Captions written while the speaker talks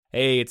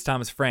Hey, it's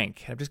Thomas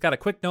Frank. I've just got a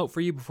quick note for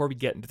you before we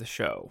get into the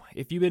show.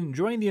 If you've been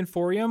enjoying the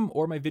Inforium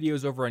or my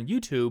videos over on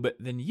YouTube,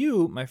 then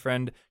you, my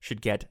friend,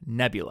 should get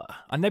Nebula.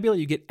 On Nebula,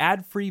 you get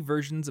ad-free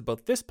versions of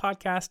both this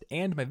podcast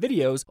and my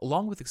videos,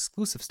 along with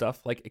exclusive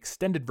stuff like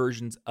extended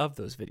versions of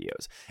those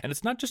videos. And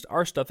it's not just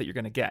our stuff that you're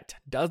going to get.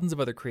 Dozens of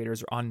other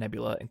creators are on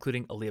Nebula,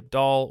 including Ali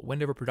Abdaal,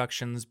 Wendover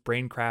Productions,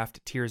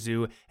 Braincraft,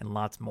 Tierzoo, and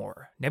lots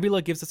more.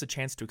 Nebula gives us a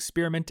chance to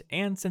experiment,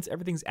 and since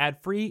everything's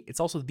ad-free, it's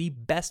also the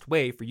best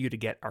way for you to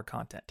get our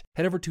content.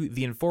 Head over to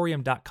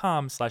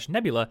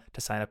theinforium.com/nebula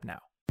to sign up now.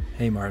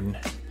 Hey, Martin.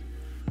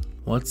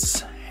 What's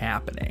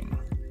happening?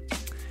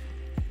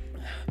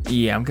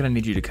 Yeah, I'm going to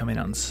need you to come in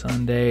on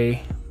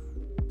Sunday.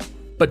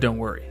 But don't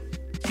worry,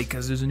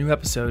 because there's a new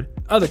episode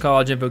of the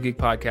College Info Geek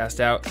podcast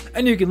out,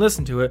 and you can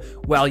listen to it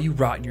while you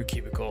rot in your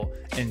cubicle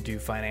and do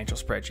financial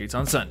spreadsheets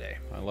on Sunday.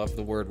 I love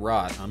the word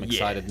rot. I'm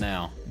excited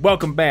now.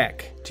 Welcome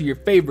back to your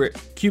favorite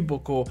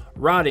cubicle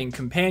rotting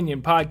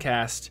companion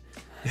podcast.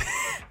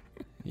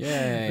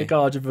 Yay. The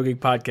College Info Geek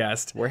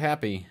podcast. We're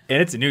happy.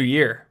 And it's a new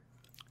year.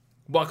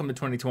 Welcome to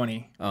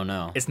 2020. Oh,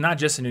 no. It's not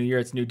just a new year,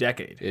 it's a new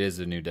decade. It is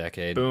a new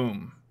decade.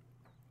 Boom.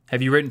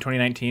 Have you written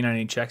 2019 on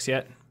any checks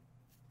yet?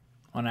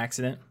 On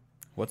accident?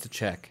 What's a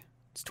check?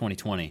 It's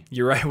 2020.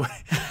 You're right.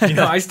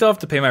 I still have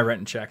to pay my rent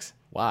and checks.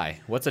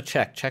 Why? What's a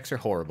check? Checks are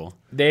horrible.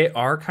 They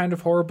are kind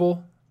of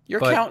horrible. Your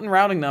account and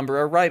routing number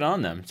are right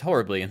on them. It's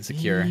horribly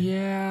insecure.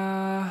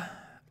 Yeah.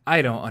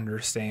 I don't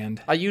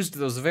understand. I used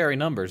those very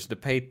numbers to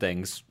pay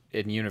things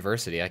in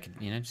university. I could,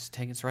 just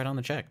take it's right on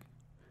the check.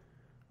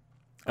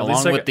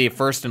 Along with the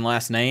first and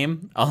last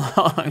name.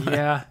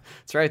 Yeah.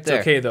 It's right there.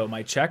 It's okay, though.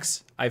 My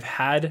checks, I've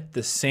had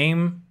the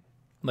same,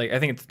 I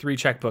think it's 3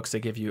 checkbooks they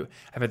give you.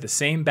 I've had the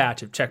same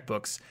batch of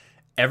checkbooks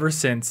ever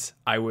since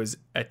I was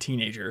a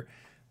teenager.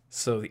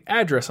 So the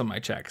address on my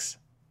checks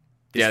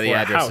is the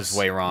address is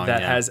way wrong.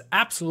 That has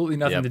absolutely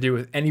nothing to do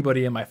with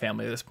anybody in my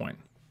family at this point,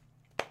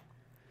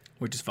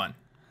 which is fun.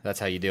 That's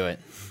how you do it.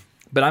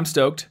 But I'm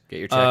stoked. Get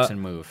your checks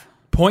and move.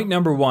 Point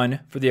number 1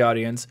 for the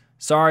audience.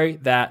 Sorry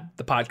that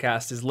the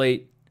podcast is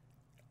late.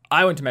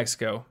 I went to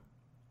Mexico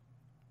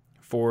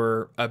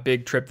for a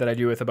big trip that I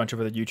do with a bunch of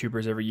other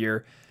YouTubers every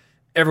year.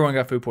 Everyone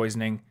got food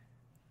poisoning.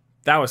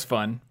 That was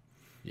fun.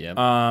 Yep.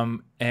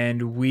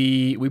 And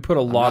we put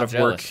a lot of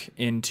work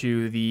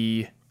into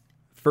the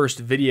first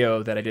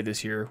video that I did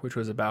this year, which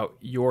was about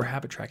your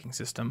habit tracking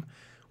system,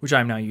 which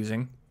I'm now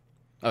using.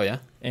 Oh, yeah?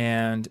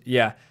 And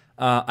yeah,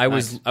 I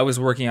was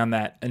working on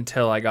that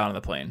until I got on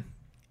the plane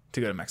to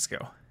go to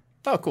Mexico.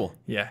 Oh, cool.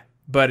 Yeah,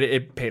 but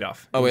it paid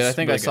off. Oh, wait, I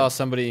think I saw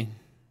somebody...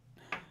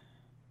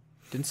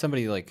 Didn't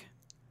somebody,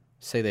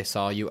 say they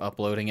saw you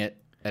uploading it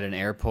at an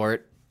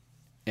airport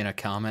in a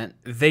comment?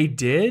 They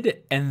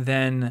did, and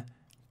then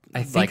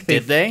I think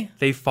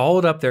they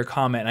followed up their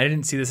comment. I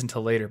didn't see this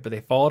until later, but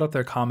they followed up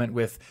their comment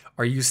with,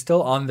 "Are you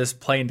still on this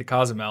plane to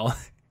Cozumel?"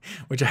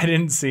 Which I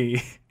didn't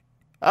see.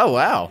 Oh,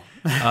 wow.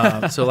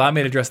 So allow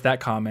me to address that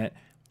comment.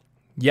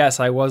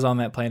 Yes, I was on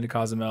that plane to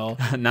Cozumel.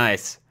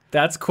 Nice.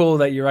 That's cool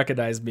that you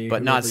recognized me.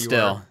 But not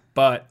still.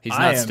 But he's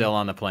not still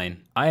on the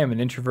plane. I am an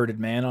introverted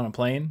man on a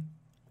plane,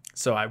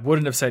 so I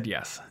wouldn't have said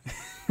yes.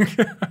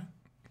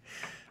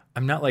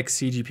 I'm not like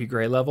CGP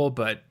Grey level,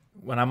 but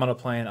when I'm on a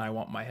plane, I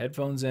want my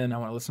headphones in. I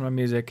want to listen to my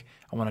music.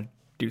 I want to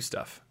do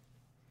stuff.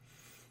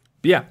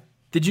 But yeah,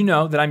 did you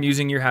know that I'm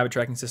using your habit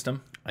tracking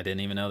system? I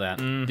didn't even know that.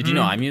 Mm-hmm. Did you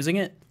know I'm using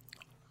it?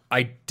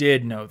 I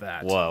did know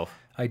that. Whoa.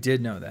 I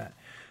did know that.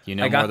 You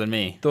know more than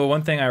me. The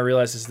one thing I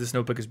realized is this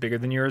notebook is bigger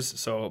than yours,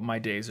 so my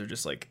days are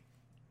just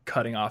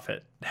cutting off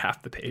at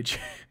half the page.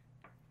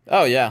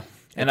 Oh, yeah.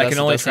 And I can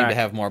only seem to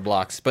have more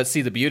blocks. But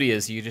see, the beauty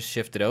is you just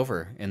shift it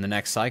over in the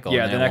next cycle.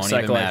 Yeah, and the next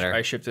cycle I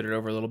I shifted it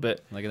over a little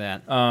bit. Look at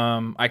that.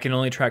 I can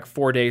only track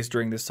 4 days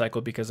during this cycle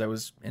because I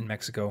was in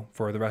Mexico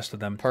for the rest of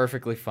them.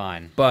 Perfectly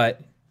fine.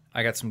 But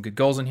I got some good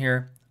goals in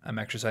here. I'm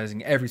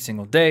exercising every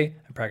single day.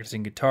 I'm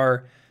practicing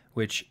guitar,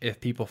 which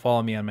if people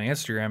follow me on my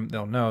Instagram,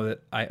 they'll know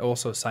that I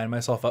also signed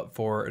myself up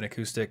for an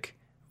acoustic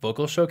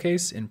vocal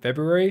showcase in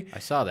February. I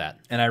saw that.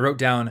 And I wrote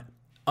down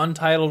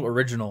Untitled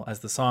Original as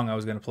the song I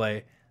was going to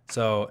play.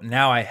 So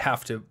now I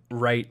have to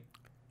write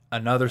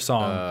another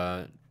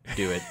song.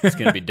 Do it. It's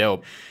going to be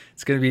dope.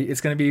 It's going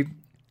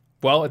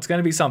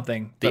to be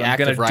something. The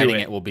act of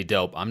writing it will be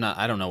dope.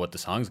 I don't know what the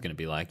song's going to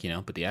be like,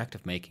 but the act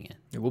of making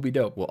it will be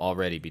dope. Will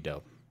already be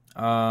dope.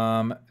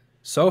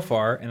 So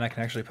far, and I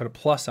can actually put a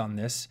plus on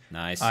this.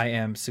 Nice. I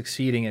am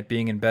succeeding at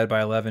being in bed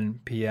by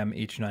 11 p.m.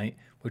 each night,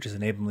 which is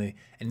enabling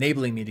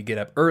me to get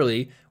up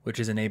early, which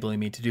is enabling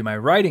me to do my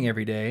writing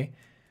every day.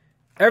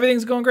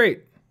 Everything's going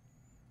great.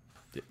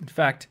 In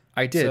fact,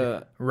 I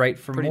did write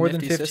for more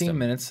than 15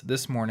 minutes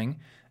this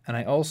morning, and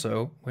I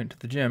also went to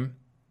the gym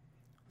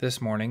this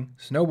morning,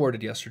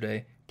 snowboarded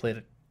yesterday, played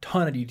a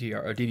ton of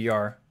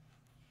DDR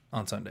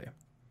on Sunday.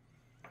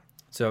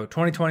 So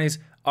 2020's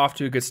off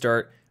to a good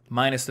start,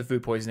 minus the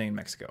food poisoning in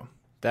Mexico.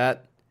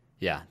 That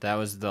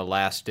was the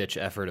last-ditch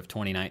effort of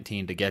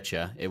 2019 to get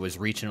you. It was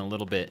reaching a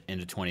little bit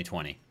into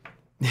 2020,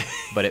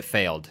 but it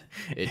failed.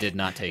 It did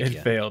not take you.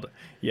 It failed.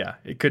 Yeah,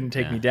 it couldn't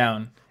take me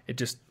down. It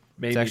just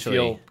made me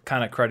feel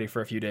kind of cruddy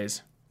for a few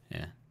days.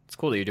 Yeah. It's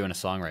cool that you're doing a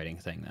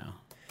songwriting thing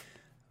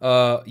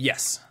now.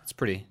 Yes. It's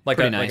pretty Like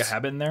nice. Like a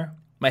habit in there.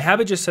 My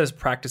habit just says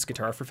practice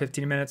guitar for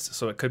 15 minutes,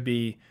 so it could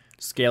be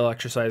scale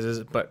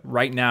exercises, but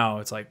right now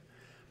it's like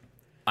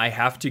I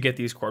have to get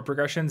these chord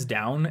progressions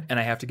down, and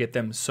I have to get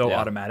them so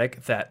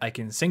automatic that I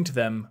can sing to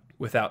them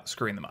without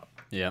screwing them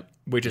up. Yep.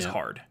 Which is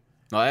hard.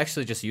 Well, I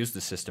actually just used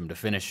the system to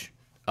finish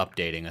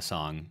updating a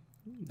song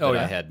that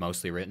I had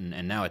mostly written,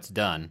 and now it's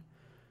done.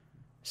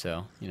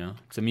 So,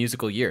 it's a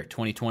musical year.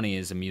 2020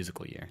 is a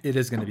musical year. It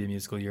is going to be a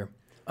musical year.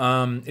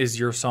 Is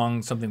your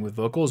song something with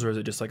vocals, or is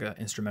it just like an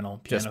instrumental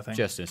piano thing?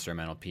 Just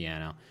instrumental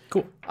piano.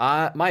 Cool.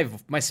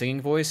 My singing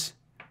voice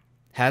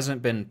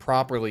hasn't been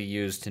properly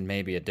used in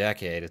maybe a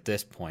decade at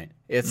this point.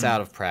 It's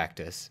out of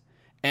practice.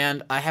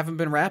 And I haven't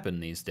been rapping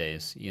these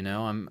days,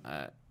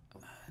 I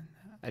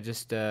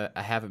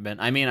haven't been.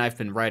 I mean, I've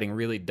been writing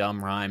really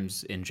dumb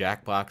rhymes in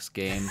Jackbox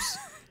games.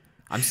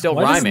 I'm still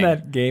Why rhyming.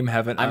 Doesn't that game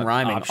have I'm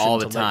rhyming all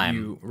the time.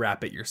 Let you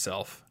rap it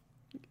yourself?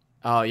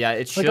 Oh yeah,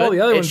 it should. Like all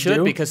the other ones should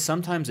do. Because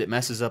sometimes it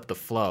messes up the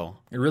flow.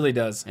 It really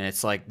does. And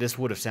it's like, this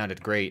would have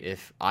sounded great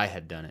if I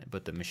had done it,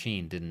 but the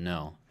machine didn't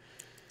know.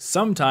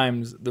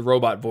 Sometimes the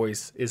robot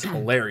voice is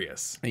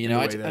hilarious. I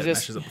just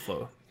meshes up the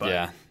flow. But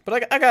yeah,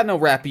 but I got no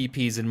rap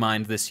EPs in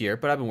mind this year.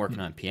 But I've been working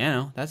on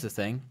piano. That's the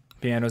thing.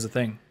 Piano's a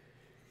thing.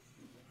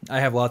 I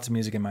have lots of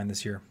music in mind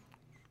this year.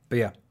 But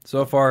yeah,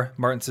 so far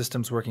Martin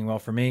System's working well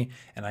for me,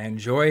 and I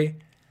enjoy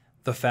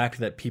the fact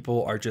that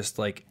people are just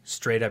like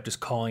straight up just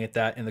calling it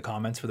that in the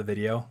comments for the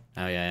video.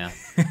 Oh yeah.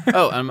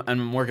 Oh,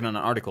 I'm working on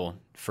an article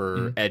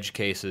for edge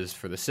cases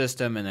for the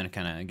system, and then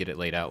kind of get it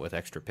laid out with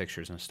extra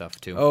pictures and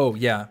stuff too. Oh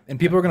yeah, and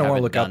people are going to want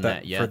to look out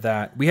for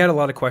that. We had a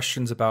lot of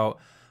questions about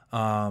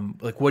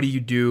like what do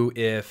you do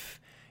if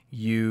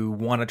you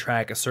want to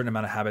track a certain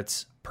amount of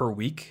habits per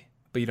week,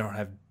 but you don't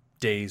have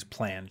days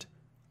planned.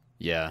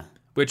 Yeah.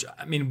 Which,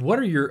 I mean, what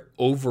are your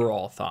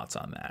overall thoughts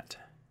on that?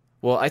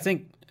 Well, I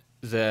think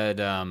that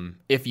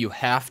if you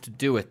have to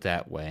do it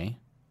that way,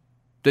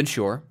 then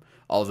sure.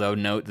 Although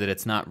note that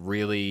it's not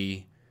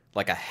really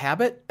like a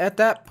habit at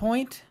that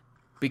point,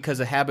 because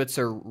the habits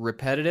are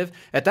repetitive.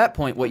 At that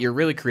point, what you're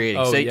really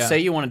creating, say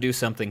you want to do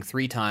something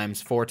 3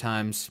 times, 4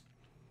 times,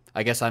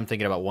 I guess I'm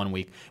thinking about 1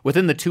 week.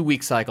 Within the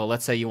 2-week cycle,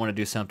 let's say you want to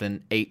do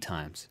something 8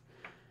 times.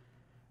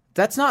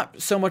 That's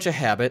not so much a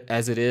habit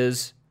as it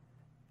is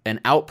an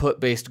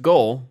output-based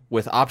goal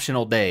with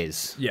optional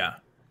days. Yeah.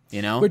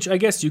 Which I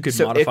guess you could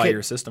modify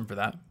your system for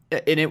that.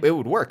 And it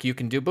would work. You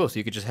can do both.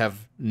 You could just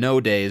have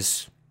no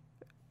days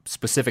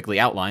specifically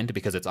outlined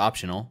because it's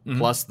optional,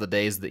 plus the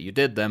days that you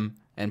did them,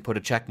 and put a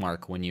check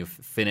mark when you've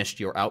finished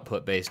your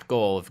output-based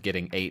goal of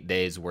getting 8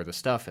 days worth of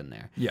stuff in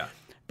there. Yeah.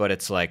 But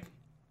it's like,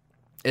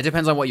 it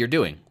depends on what you're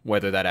doing,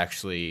 whether that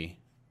actually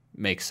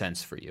makes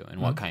sense for you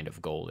and what kind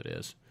of goal it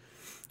is.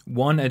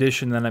 One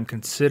addition that I'm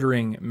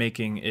considering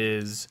making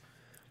is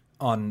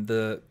on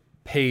the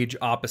page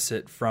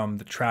opposite from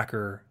the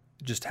tracker,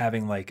 just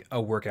having like a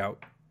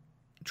workout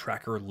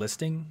tracker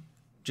listing,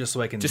 just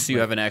so I can... Just so you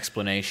have an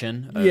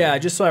explanation?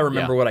 Just so I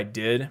remember what I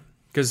did.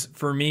 Because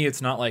for me,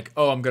 it's not like,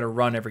 oh, I'm going to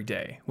run every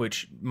day,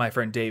 which my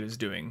friend Dave is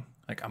doing.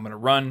 Like, I'm going to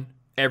run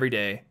every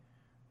day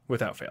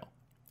without fail.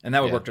 And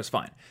that would work just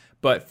fine.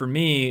 But for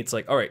me, it's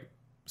like, all right,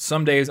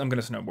 some days I'm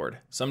going to snowboard.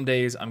 Some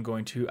days I'm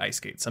going to ice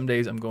skate. Some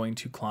days I'm going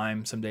to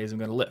climb. Some days I'm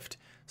going to lift.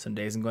 Some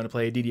days I'm going to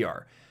play a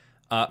DDR.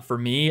 For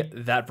me,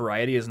 that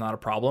variety is not a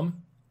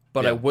problem.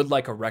 But I would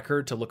like a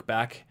record to look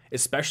back,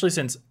 especially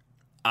since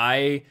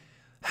I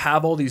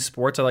have all these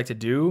sports I like to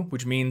do,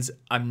 which means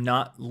I'm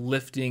not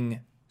lifting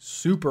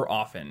super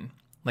often.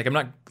 Like, I'm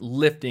not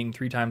lifting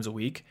 3 times a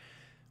week,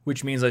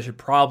 which means I should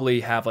probably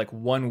have like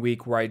 1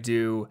 week where I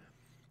do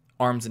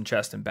arms and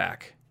chest and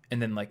back.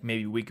 And then like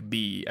maybe week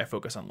B, I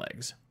focus on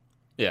legs.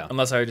 Yeah.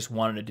 Unless I just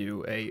wanted to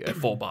do a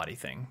full body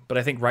thing. But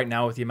I think right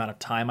now with the amount of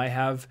time I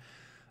have,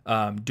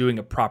 doing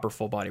a proper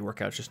full body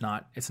workout, it's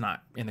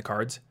not in the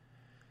cards.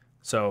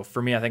 So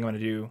for me, I think I'm going to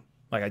do,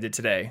 like I did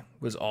today,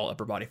 was all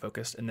upper body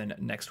focused. And then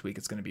next week,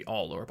 it's going to be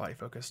all lower body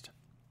focused.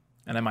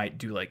 And I might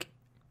do like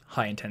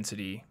high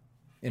intensity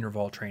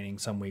interval training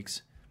some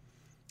weeks.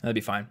 That'd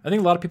be fine. I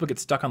think a lot of people get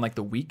stuck on like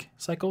the week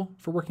cycle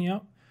for working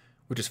out,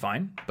 which is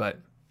fine, but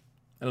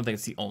I don't think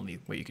it's the only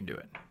way you can do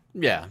it.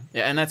 Yeah,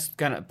 and that's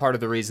kind of part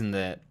of the reason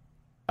that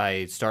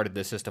I started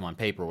this system on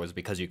paper, was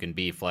because you can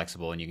be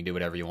flexible and you can do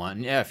whatever you want.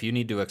 And if you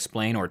need to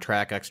explain or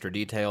track extra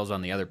details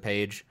on the other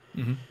page,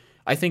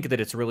 I think that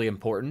it's really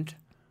important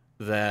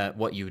that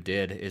what you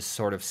did is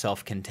sort of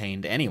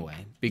self-contained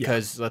anyway.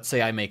 Because let's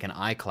say I make an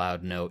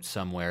iCloud note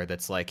somewhere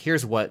that's like,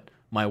 here's what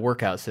my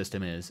workout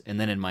system is, and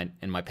then in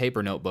my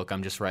paper notebook,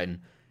 I'm just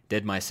writing,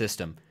 did my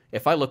system.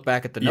 If I look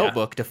back at the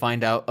notebook to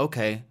find out,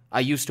 okay,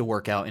 I used to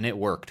work out and it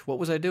worked, what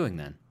was I doing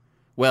then?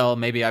 Well,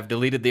 maybe I've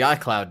deleted the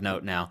iCloud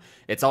note now.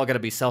 It's all got to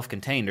be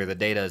self-contained, or the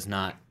data is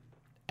not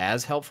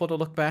as helpful to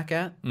look back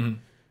at.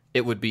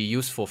 It would be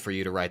useful for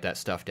you to write that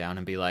stuff down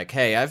and be like,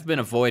 hey, I've been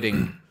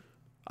avoiding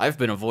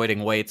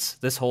weights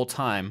this whole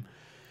time,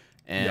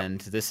 and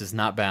this is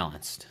not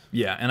balanced.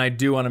 Yeah, and I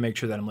do want to make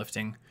sure that I'm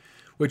lifting,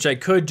 Which I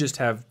could just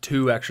have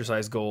 2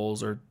 exercise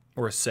goals or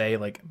say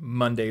like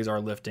Mondays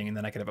are lifting and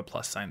then I could have a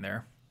plus sign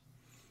there.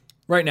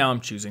 Right now I'm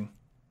choosing.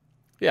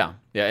 Yeah.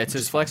 Yeah, it's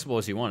as flexible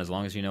as you want as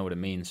long as you know what it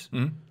means.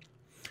 Mm-hmm.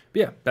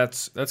 Yeah,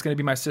 that's going to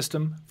be my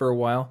system for a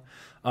while.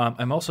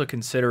 I'm also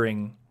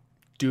considering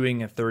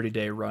doing a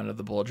 30-day run of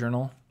the bullet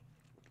journal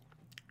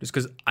just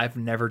because I've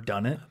never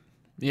done it.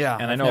 Yeah,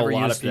 and I know a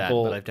lot of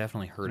people but I've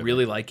definitely heard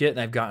really of it. like it, and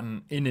I've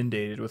gotten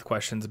inundated with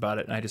questions about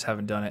it, and I just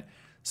haven't done it.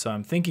 So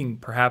I'm thinking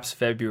perhaps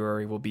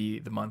February will be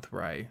the month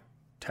where I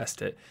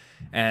test it.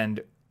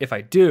 And if I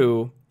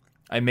do,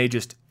 I may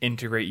just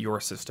integrate your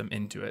system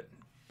into it.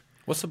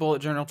 What's the bullet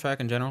journal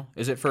track in general?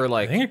 Is it for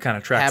like I think it kind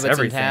of tracks habits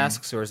everything. and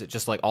tasks, or is it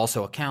just like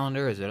also a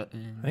calendar? Is it?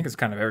 I think it's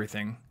kind of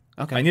everything.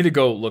 Okay. I need to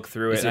go look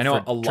through it. Is it I know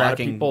for a lot of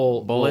tracking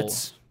people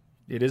bullets.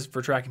 It is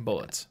for tracking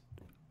bullets.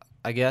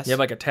 I guess. You have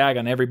like a tag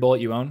on every bullet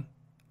you own?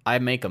 I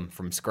make them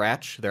from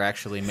scratch. They're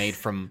actually made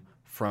from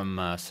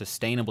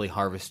sustainably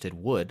harvested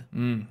wood.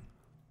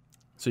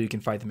 So you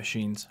can fight the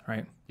machines,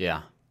 right?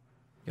 Yeah.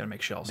 You got to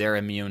make shells. They're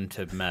immune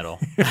to metal.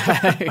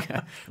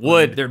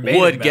 Wood. They're made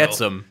of wood metal, gets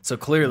them. So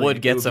clearly wood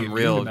it gets would be them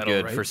immune to real metal,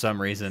 good right? for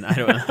some reason. I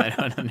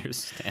don't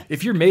understand.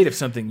 If you're made of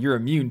something, you're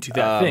immune to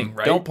that thing,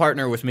 right? Don't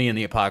partner with me in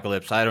the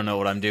apocalypse. I don't know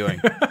what I'm doing.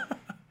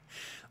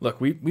 Look,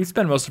 we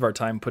spend most of our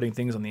time putting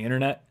things on the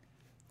internet.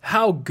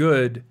 How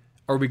good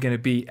are we going to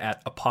be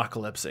at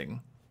apocalypsing?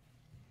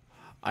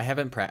 I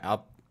haven't.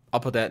 I'll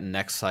put that in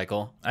next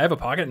cycle. I have a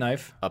pocket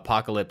knife,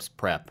 Apocalypse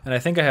prep. and I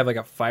think I have like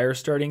a fire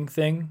starting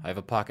thing. I have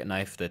a pocket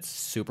knife that's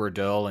super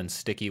dull and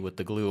sticky with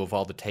the glue of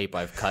all the tape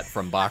I've cut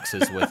from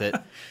boxes with it.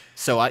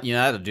 So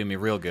that'll do me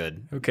real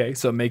good. Okay,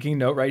 so making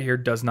note right here,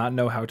 does not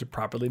know how to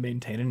properly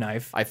maintain a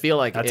knife. I feel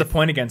like That's a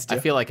point against you. I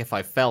feel like if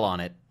I fell on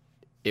it,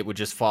 it would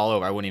just fall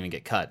over. I wouldn't even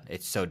get cut.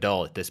 It's so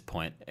dull at this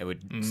point.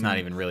 It's not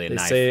even really a They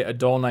knife. say a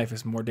dull knife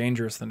is more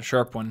dangerous than a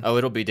sharp one. Oh,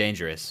 it'll be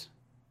dangerous.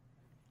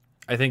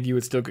 I think you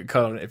would still get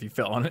cut on it if you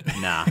fell on it.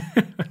 Nah.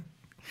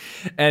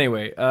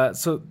 Anyway,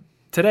 so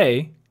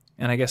today,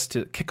 and I guess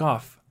to kick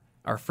off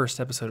our first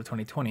episode of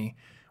 2020,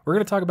 we're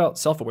going to talk about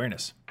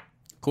self-awareness.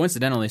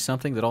 Coincidentally,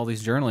 something that all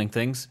these journaling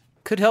things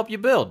could help you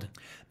build.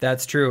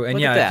 That's true. And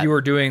Look at yeah, if that. you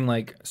were doing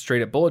like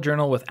straight up bullet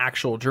journal with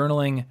actual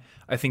journaling,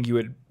 I think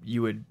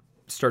you would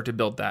start to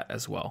build that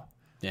as well.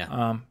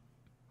 Yeah.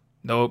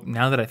 Though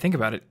now that I think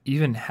about it,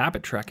 even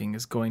habit tracking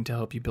is going to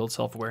help you build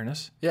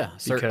self-awareness. Yeah.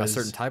 A because-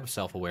 certain type of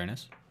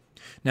self-awareness.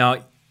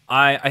 Now,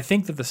 I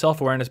think that the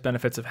self-awareness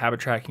benefits of habit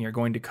tracking are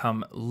going to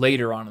come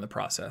later on in the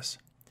process,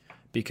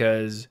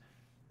 because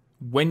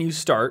when you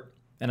start,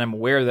 and I'm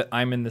aware that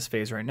I'm in this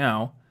phase right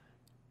now,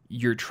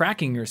 you're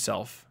tracking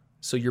yourself,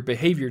 so your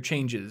behavior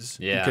changes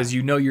because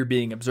you know you're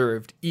being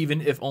observed,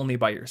 even if only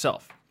by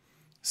yourself.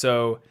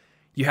 So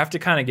you have to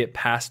kind of get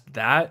past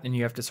that, and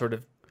you have to sort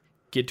of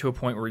get to a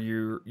point where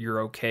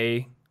you're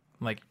okay.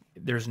 Like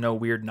there's no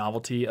weird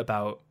novelty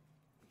about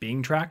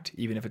being tracked,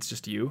 even if it's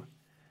just you.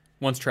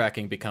 Once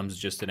tracking becomes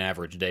just an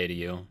average day to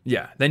you.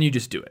 Yeah, then you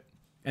just do it.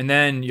 And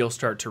then you'll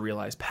start to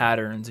realize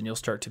patterns, and you'll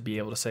start to be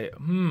able to say,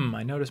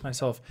 I notice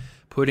myself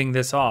putting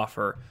this off,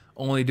 or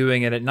only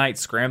doing it at night,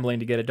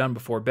 scrambling to get it done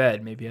before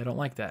bed. Maybe I don't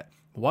like that.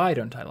 Why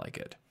don't I like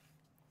it?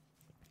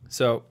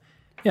 So,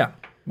 yeah,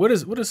 what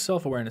is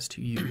self-awareness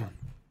to you?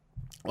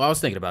 Well, I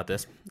was thinking about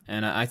this,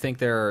 and I think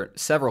there are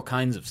several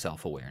kinds of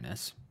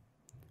self-awareness.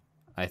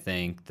 I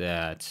think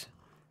that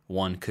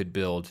one could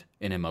build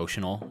an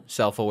emotional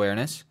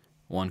self-awareness.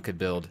 One could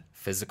build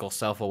physical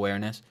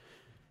self-awareness,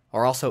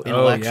 or also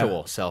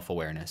intellectual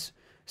self-awareness.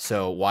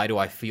 So why do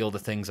I feel the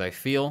things I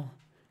feel?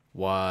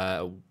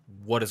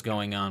 What is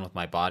going on with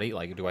my body?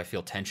 Like, do I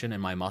feel tension in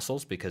my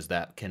muscles? Because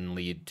that can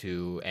lead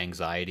to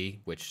anxiety,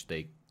 which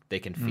they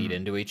can feed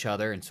into each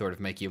other and sort of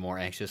make you more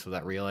anxious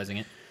without realizing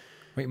it.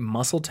 Wait,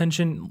 muscle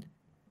tension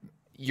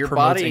Your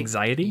promotes body,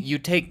 anxiety? You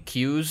take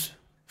cues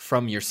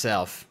from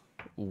yourself.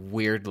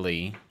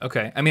 Weirdly,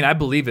 Okay, I mean, I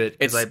believe it.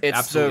 'Cause I it's the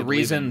absolutely believe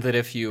reason in- that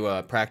if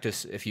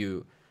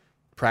you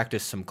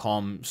practice some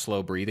calm,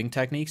 slow breathing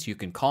techniques, you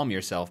can calm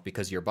yourself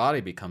because your body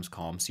becomes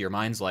calm. So your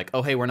mind's like,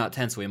 oh, hey, we're not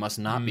tense. We must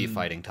not be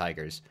fighting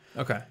tigers.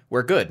 Okay,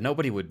 We're good.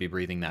 Nobody would be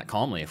breathing that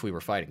calmly if we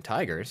were fighting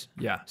tigers.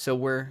 yeah. So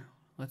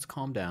let's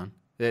calm down.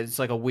 It's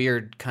like a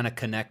weird kind of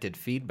connected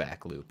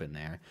feedback loop in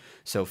there.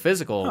 So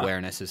physical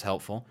awareness is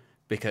helpful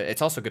because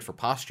it's also good for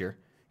posture.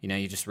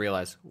 You just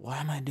realize, what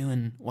am I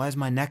doing? Why is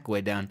my neck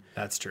way down?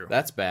 That's true.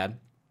 That's bad.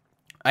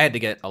 I had to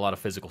get a lot of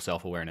physical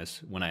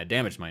self-awareness when I had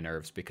damaged my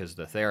nerves because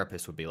the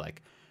therapist would be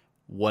like,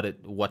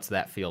 what's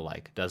that feel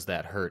like? Does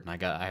that hurt?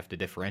 And I have to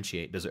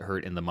differentiate. Does it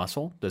hurt in the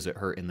muscle? Does it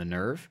hurt in the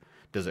nerve?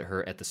 Does it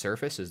hurt at the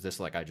surface? Is this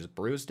like I just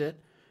bruised it?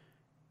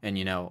 And,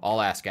 I'll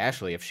ask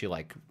Ashley if she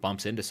like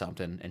bumps into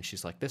something and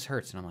she's like, this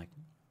hurts. And I'm like,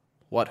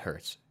 what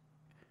hurts?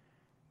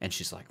 And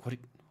she's like, what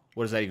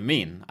does that even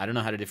mean? I don't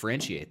know how to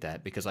differentiate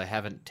that because I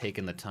haven't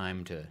taken the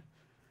time to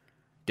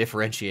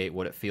differentiate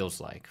what it feels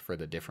like for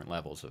the different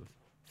levels of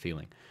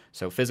feeling.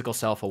 So physical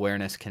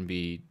self-awareness can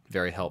be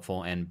very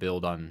helpful and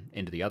build on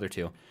into the other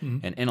two.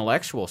 And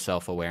intellectual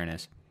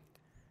self-awareness,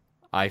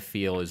 I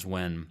feel, is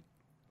when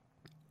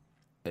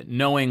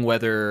knowing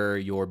whether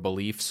your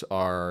beliefs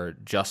are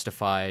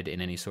justified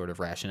in any sort of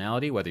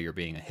rationality, whether you're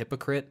being a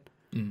hypocrite,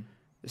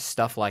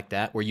 stuff like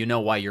that, where you know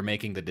why you're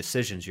making the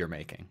decisions you're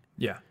making.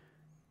 Yeah.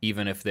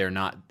 Even if they're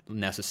not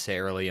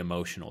necessarily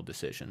emotional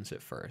decisions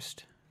at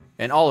first.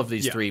 And all of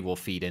these three will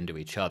feed into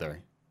each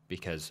other,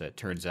 because it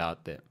turns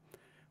out that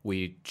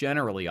we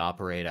generally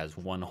operate as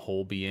one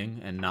whole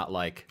being and not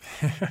like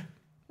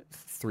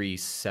three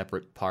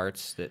separate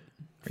parts that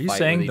Are you fight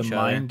saying with the each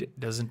mind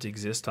doesn't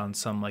exist on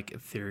some like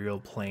ethereal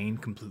plane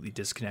completely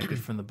disconnected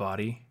from the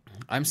body?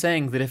 I'm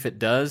saying that if it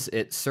does,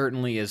 it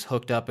certainly is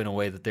hooked up in a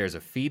way that there's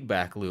a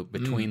feedback loop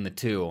between the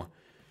two,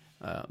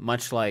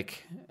 much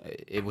like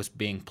it was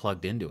being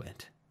plugged into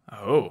it.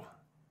 Oh.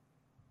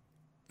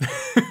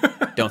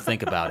 Don't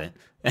think about it.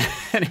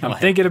 Anyway. I'm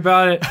thinking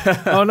about it.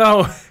 Oh,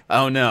 no.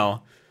 Oh,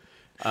 no.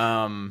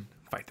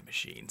 Fight the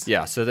machines.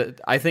 Yeah, so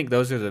I think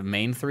those are the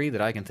main three that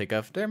I can think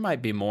of. There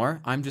might be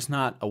more. I'm just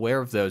not aware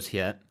of those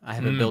yet. I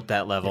haven't built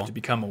that You level. have to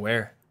become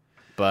aware.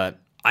 But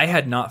I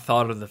had not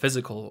thought of the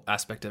physical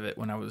aspect of it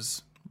when I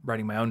was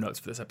writing my own notes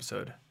for this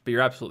episode, but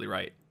you're absolutely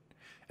right.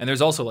 And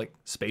there's also like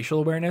spatial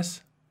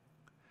awareness.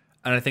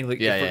 And I think like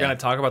if we're going to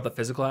talk about the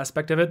physical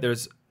aspect of it,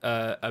 there's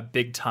a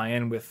big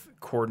tie-in with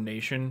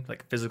coordination,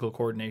 like physical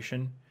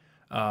coordination,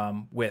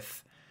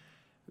 with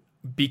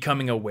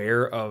becoming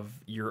aware of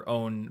your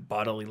own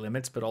bodily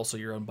limits, but also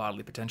your own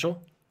bodily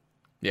potential,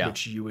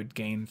 which you would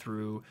gain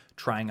through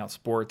trying out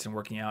sports and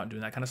working out and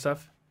doing that kind of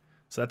stuff.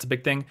 So that's a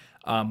big thing.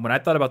 When I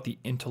thought about the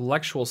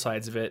intellectual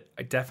sides of it,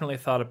 I definitely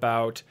thought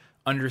about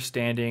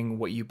understanding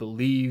what you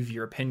believe,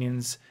 your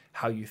opinions,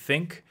 how you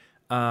think.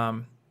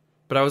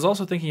 But I was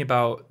also thinking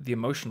about the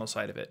emotional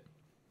side of it,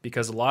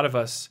 because a lot of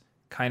us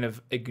kind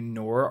of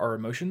ignore our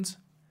emotions,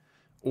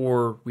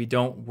 or we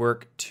don't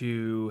work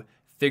to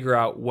figure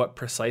out what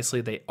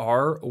precisely they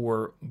are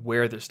or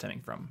where they're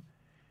stemming from.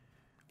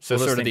 So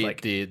We'll sort of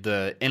just think,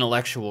 the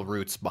intellectual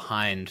roots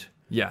behind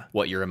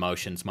what your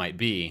emotions might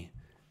be,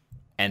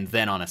 and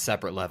then on a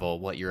separate level,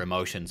 what your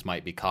emotions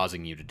might be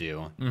causing you to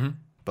do. Mm-hmm.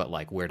 But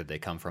like, where did they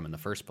come from in the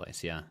first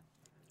place? Yeah.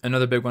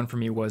 Another big one for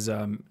me was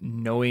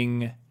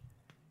knowing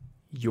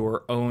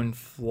your own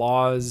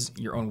flaws,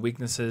 your own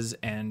weaknesses,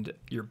 and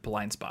your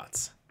blind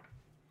spots.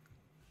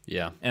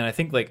 Yeah. And I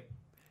think like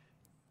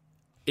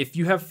if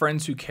you have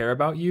friends who care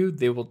about you,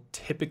 they will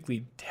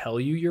typically tell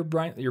you your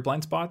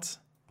blind spots,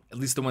 at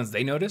least the ones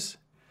they notice.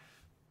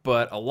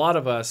 But a lot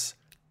of us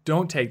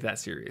don't take that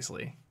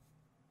seriously.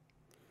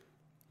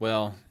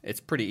 Well, it's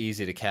pretty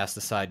easy to cast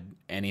aside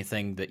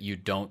anything that you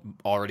don't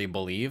already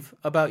believe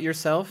about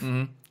yourself.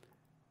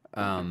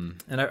 Mm-hmm.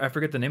 And I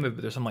forget the name of it,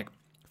 but there's some like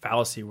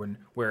fallacy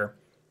where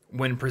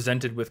when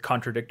presented with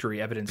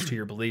contradictory evidence to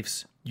your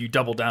beliefs, you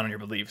double down on your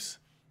beliefs.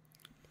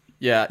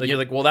 Yeah. Like you're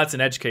like, well, that's an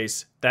edge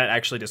case. That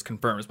actually just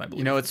confirms my belief.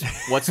 You know,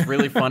 what's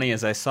really funny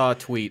is I saw a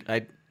tweet.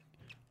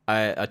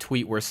 A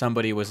tweet where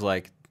somebody was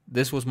like,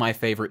 "This was my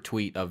favorite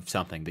tweet of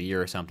something, the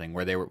year or something,"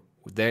 where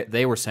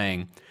they were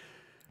saying,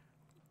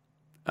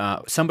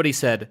 somebody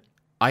said,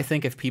 "I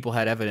think if people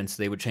had evidence,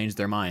 they would change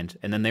their mind,"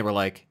 and then they were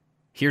like,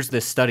 "Here's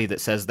this study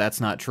that says that's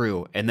not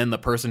true," and then the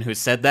person who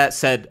said that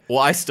said, "Well,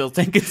 I still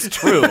think it's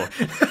true."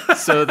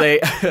 So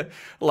they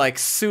like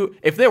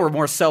if they were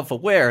more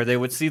self-aware, they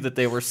would see that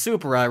they were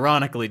super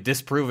ironically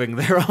disproving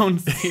their own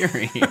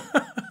theory.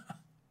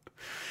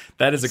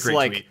 That is a great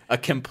like tweet. A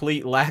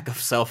complete lack of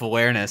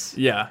self-awareness.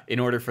 Yeah. In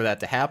order for that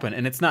to happen,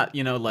 and it's not,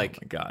 like, oh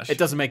my gosh, it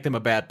doesn't make them a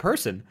bad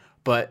person,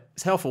 but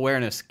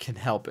self-awareness can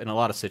help in a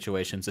lot of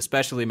situations,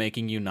 especially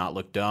making you not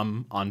look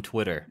dumb on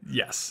Twitter.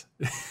 Yes.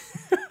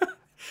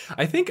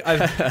 I think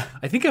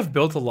I've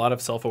built a lot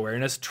of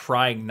self-awareness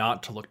trying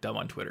not to look dumb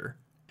on Twitter.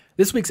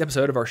 This week's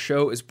episode of our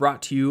show is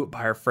brought to you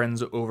by our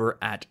friends over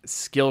at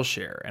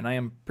Skillshare, and I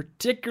am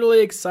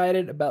particularly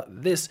excited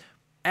about this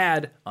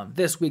ad on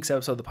this week's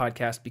episode of the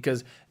podcast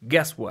because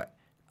guess what?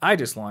 I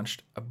just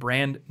launched a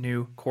brand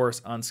new course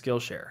on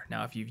Skillshare.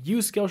 Now, if you've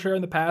used Skillshare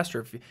in the past,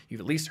 or if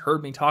you've at least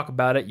heard me talk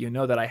about it, you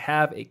know that I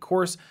have a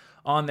course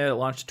on there that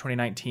launched in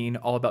 2019,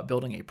 all about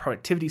building a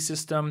productivity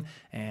system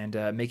and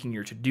making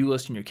your to-do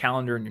list and your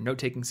calendar and your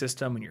note-taking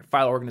system and your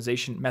file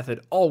organization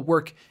method all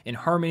work in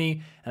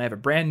harmony. And I have a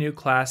brand new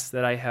class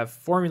that I have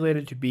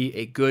formulated to be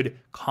a good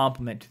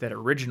complement to that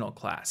original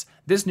class.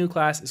 This new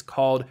class is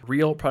called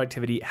Real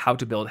Productivity: How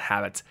to Build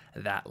Habits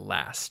That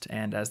Last.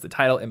 And as the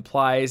title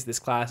implies, this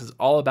class is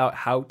all about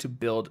how to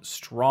build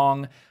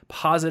strong,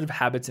 positive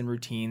habits and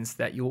routines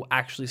that you will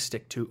actually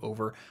stick to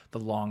over the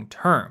long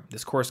term.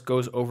 This course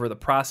goes over the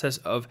process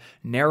of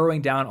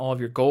narrowing down all of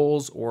your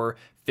goals or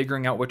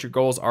figuring out what your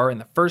goals are in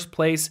the first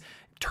place,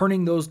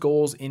 turning those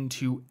goals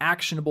into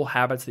actionable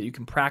habits that you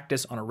can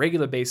practice on a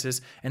regular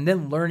basis, and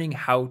then learning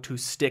how to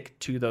stick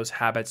to those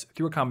habits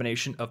through a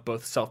combination of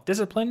both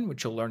self-discipline,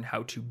 which you'll learn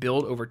how to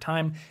build over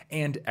time,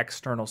 and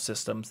external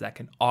systems that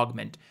can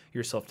augment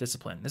your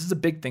self-discipline. This is a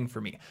big thing for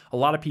me. A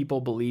lot of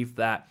people believe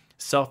that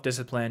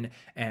self-discipline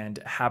and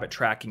habit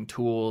tracking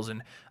tools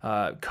and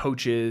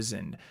coaches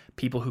and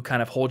people who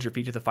kind of hold your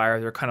feet to the fire.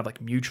 They're kind of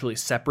like mutually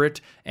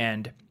separate.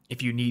 And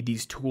if you need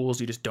these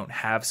tools, you just don't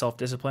have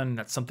self-discipline,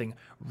 that's something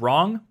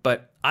wrong.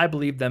 But I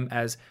believe them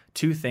as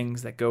two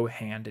things that go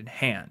hand in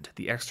hand.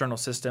 The external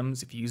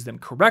systems, if you use them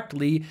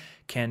correctly,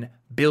 can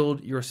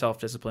build your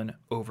self-discipline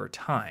over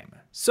time.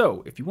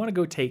 So if you want to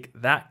go take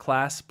that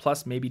class,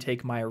 plus maybe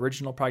take my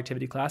original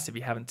productivity class, if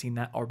you haven't seen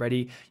that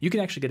already, you can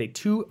actually get a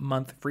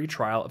 2-month free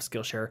trial of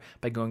Skillshare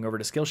by going over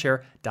to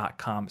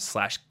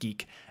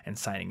Skillshare.com/geek and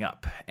signing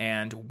up.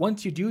 And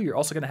once you do, you're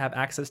also going to have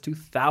access to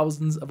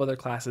thousands of other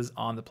classes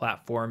on the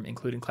platform,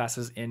 including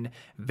classes in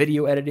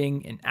video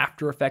editing, in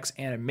After Effects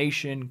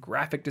animation,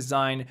 graphic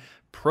design,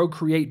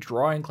 Procreate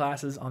drawing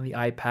classes on the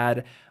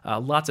iPad,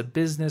 lots of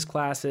business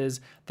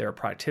classes, there are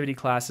productivity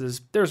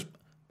classes. There's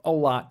a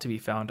lot to be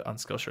found on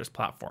Skillshare's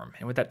platform.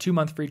 And with that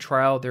 2-month free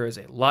trial, there is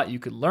a lot you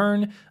could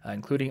learn,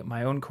 including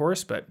my own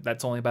course, but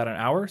that's only about an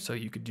hour, so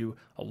you could do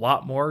a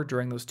lot more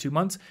during those 2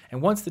 months.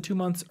 And once the 2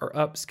 months are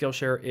up,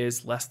 Skillshare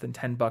is less than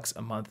 $10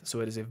 a month, so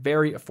it is a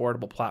very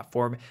affordable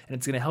platform, and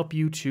it's going to help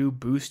you to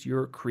boost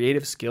your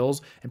creative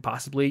skills and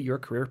possibly your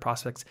career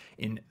prospects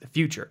in the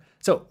future.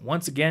 So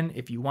once again,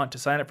 if you want to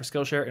sign up for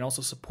Skillshare and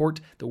also support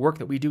the work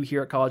that we do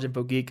here at College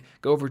Info Geek,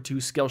 go over to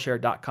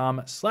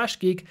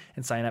Skillshare.com/geek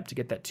and sign up to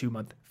get that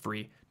 2-month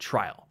free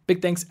trial.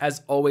 Big thanks,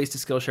 as always, to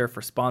Skillshare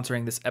for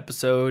sponsoring this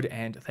episode,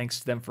 and thanks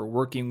to them for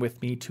working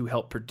with me to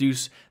help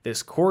produce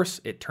this course.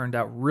 It turned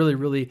out really,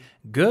 really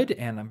good,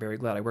 and I'm very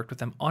glad I worked with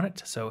them on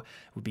it, so it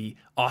would be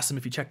awesome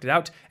if you checked it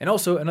out. And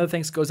also, another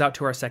thanks goes out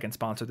to our second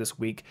sponsor this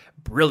week,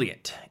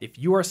 Brilliant. If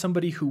you are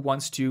somebody who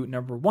wants to,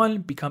 number one,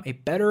 become a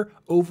better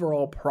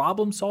overall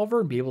problem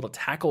solver and be able to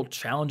tackle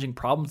challenging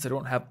problems that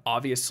don't have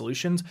obvious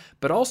solutions,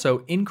 but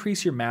also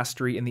increase your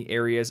mastery in the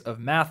areas of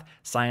math,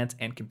 science,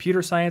 and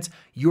computer science,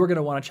 you're going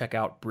to want to check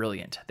out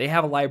Brilliant. They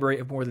have a library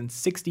of more than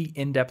 60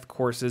 in-depth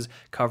courses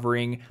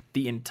covering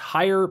the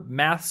entire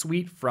math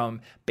suite,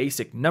 from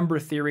basic number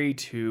theory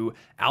to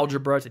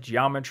algebra to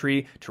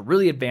geometry to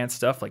really advanced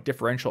stuff like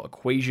differential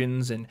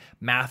equations and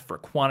math for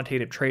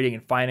quantitative trading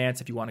and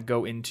finance if you want to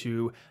go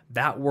into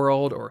that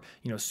world, or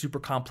super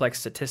complex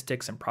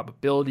statistics and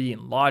probability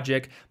and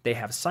logic. They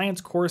have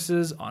science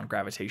courses on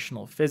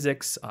gravitational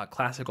physics,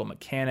 classical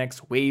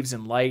mechanics, waves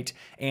and light,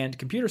 and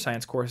computer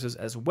science courses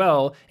as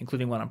well,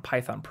 including one on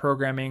Python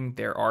programming.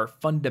 There are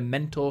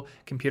fundamental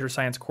computer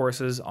science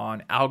courses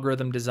on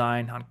algorithm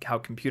design, on how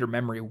computer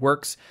memory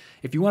works.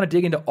 If you want to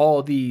dig into all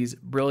of these,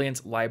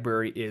 Brilliant's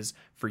library is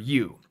for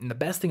you. And the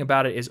best thing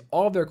about it is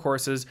all of their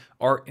courses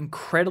are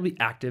incredibly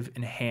active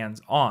and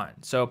hands-on.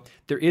 So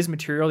there is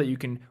material that you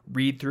can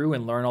read through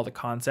and learn all the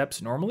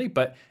concepts normally,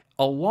 but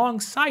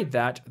alongside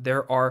that,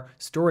 there are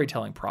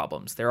storytelling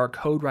problems, there are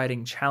code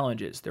writing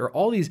challenges, there are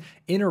all these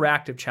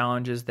interactive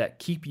challenges that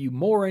keep you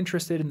more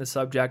interested in the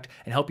subject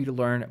and help you to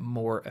learn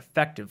more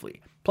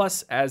effectively.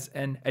 Plus, as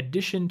an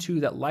addition to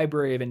that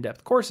library of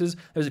in-depth courses,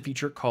 there's a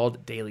feature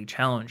called Daily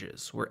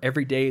Challenges, where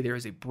every day there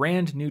is a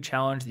brand new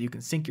challenge that you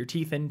can sink your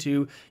teeth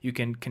into. You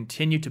can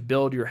continue to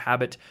build your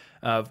habit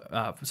of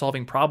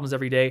solving problems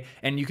every day,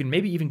 and you can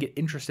maybe even get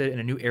interested in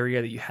a new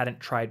area that you hadn't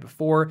tried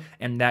before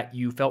and that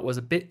you felt was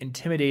a bit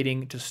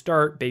intimidating to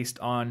start based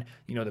on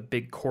the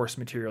big course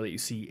material that you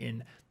see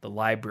in the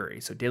library.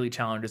 So Daily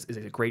Challenges is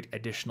a great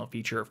additional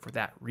feature for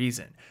that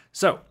reason.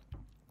 So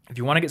if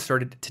you want to get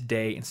started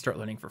today and start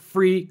learning for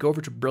free, go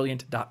over to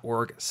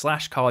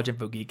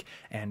brilliant.org/collegeinfogeek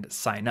and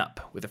sign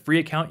up. With a free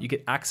account, you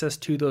get access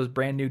to those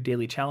brand new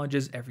daily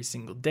challenges every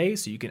single day,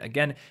 so you can,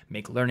 again,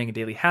 make learning a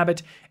daily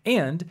habit.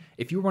 And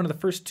if you're one of the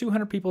first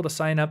 200 people to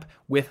sign up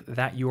with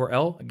that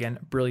URL, again,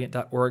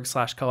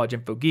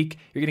 brilliant.org/collegeinfogeek,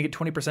 you're going to get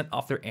 20%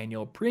 off their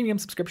annual premium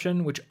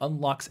subscription, which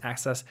unlocks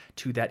access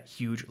to that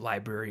huge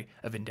library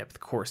of in-depth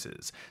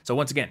courses. So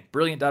once again,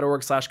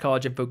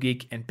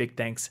 brilliant.org/collegeinfogeek, and big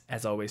thanks,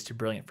 as always, to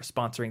Brilliant for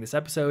sponsoring this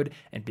episode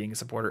and being a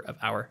supporter of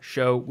our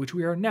show, which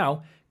we are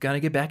now gonna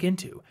get back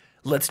into.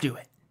 Let's do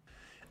it.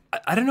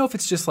 I don't know if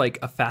it's just like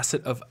a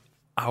facet of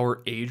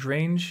our age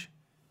range,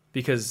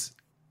 because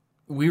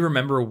we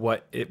remember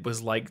what it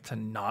was like to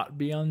not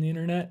be on the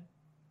internet.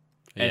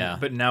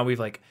 But now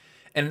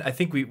and I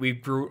think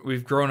we've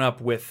grown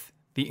up with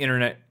the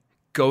internet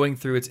going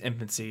through its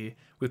infancy,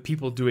 with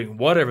people doing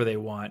whatever they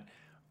want,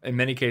 in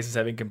many cases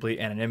having complete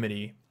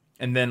anonymity,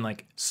 and then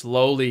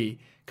slowly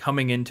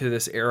coming into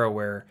this era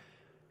where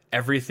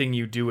everything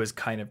you do is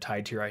kind of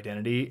tied to your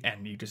identity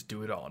and you just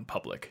do it all in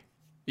public.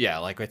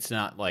 Yeah, it's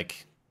not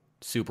like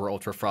super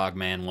ultra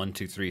frogman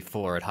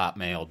 1234 at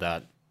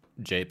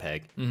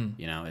hotmail.jpg.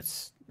 Mm-hmm.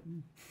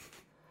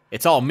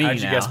 It's all me now.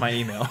 How'd you guess my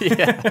email?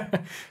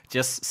 Yeah.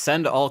 Just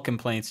send all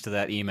complaints to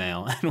that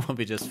email and we'll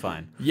be just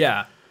fine.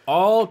 Yeah.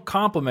 All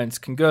compliments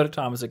can go to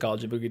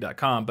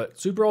thomas@collegeinfogeek.com, but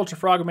super ultra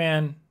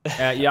frogman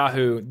at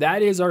Yahoo,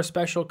 that is our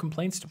special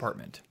complaints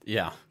department.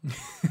 Yeah.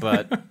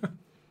 But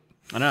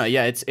I don't know.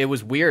 Yeah, it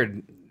was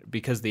weird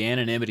because the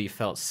anonymity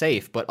felt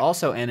safe, but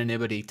also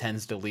anonymity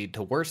tends to lead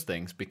to worse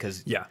things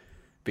because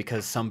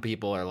some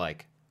people are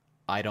like,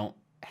 I don't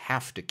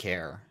have to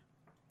care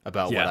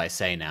about what I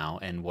say now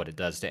and what it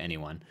does to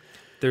anyone.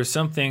 There's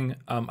something,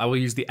 I will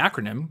use the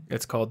acronym.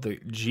 It's called the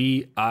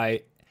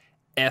GIF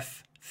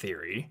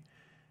theory.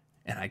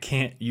 And I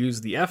can't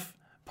use the F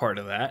part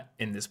of that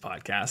in this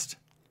podcast.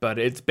 But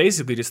it's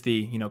basically just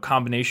the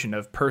combination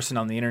of person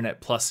on the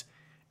internet plus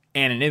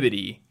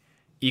anonymity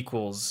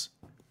equals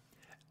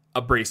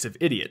abrasive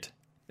idiot,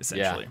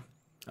 essentially.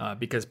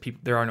 Because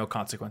there are no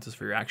consequences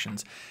for your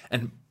actions.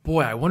 And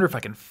boy, I wonder if I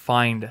can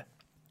find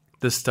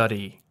the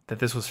study that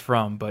this was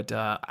from. But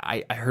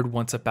I heard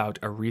once about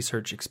a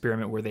research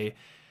experiment where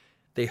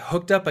they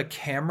hooked up a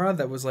camera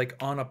that was like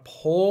on a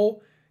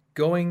pole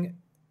going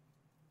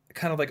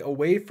kind of like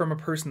away from a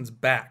person's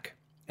back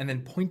and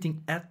then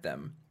pointing at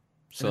them.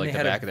 So like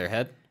the back of their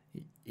head?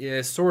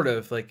 Yeah, sort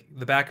of like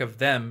the back of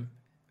them,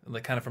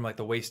 like kind of from like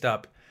the waist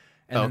up.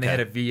 And then they had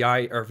a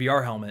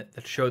VR helmet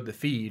that showed the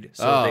feed,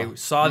 so they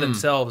saw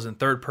themselves in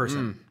third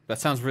person. That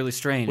sounds really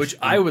strange. Which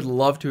I would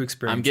love to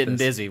experience. I'm getting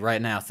dizzy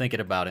right now thinking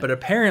about it. But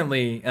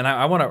apparently, and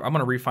I'm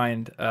gonna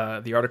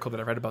refind the article that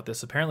I read about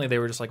this. Apparently, they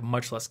were just like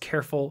much less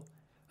careful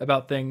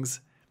about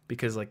things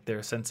because like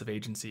their sense of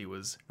agency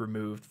was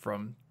removed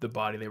from the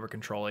body they were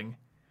controlling,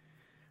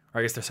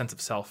 or I guess their sense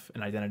of self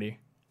and identity.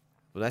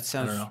 Well, that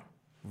sounds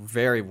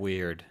very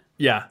weird.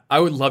 Yeah, I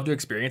would love to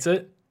experience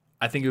it.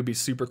 I think it would be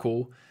super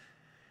cool.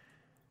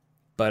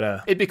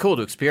 But it'd be cool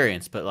to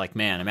experience, but like,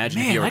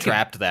 imagine if you were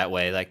trapped that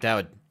way. Like that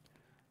would.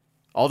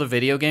 All the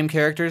video game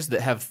characters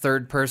that have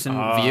third person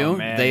view,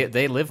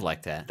 they live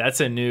like that. That's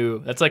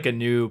like a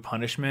new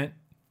punishment.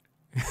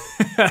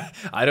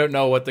 I don't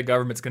know what the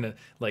government's gonna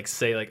like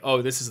say, like,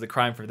 oh, this is the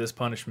crime for this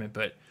punishment,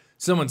 but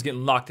someone's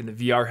getting locked in a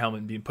VR helmet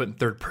and being put in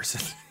third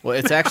person. Well,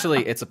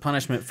 it's a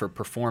punishment for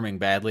performing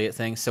badly at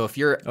things. So if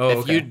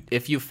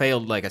you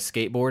failed like a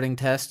skateboarding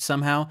test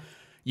somehow,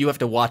 you have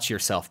to watch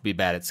yourself be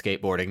bad at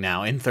skateboarding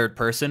now in third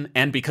person,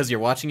 and because you're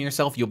watching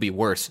yourself, you'll be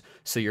worse.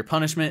 So your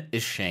punishment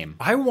is shame.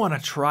 I want to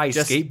try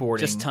skateboarding.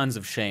 Just tons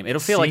of shame. It'll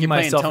feel like you're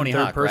playing Tony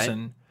Hawk,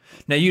 right?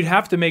 Now, you'd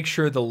have to make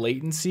sure the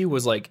latency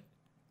was like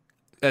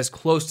as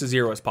close to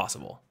zero as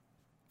possible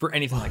for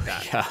anything like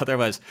that. Yeah,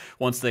 otherwise,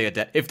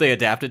 if they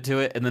adapted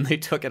to it and then they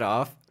took it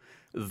off,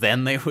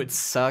 then they would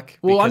suck.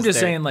 Well, I'm just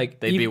saying, like,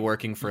 they'd be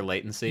working for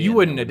latency. You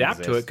wouldn't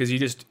adapt to it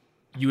because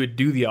you would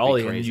do the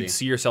ollie and you'd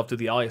see yourself do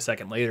the ollie a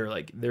second later.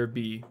 Like there'd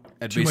be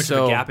too much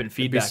of a gap in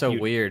feedback. It'd be so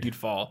weird. You'd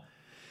fall.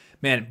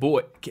 Man,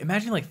 boy,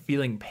 imagine like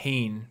feeling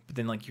pain, but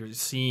then like you're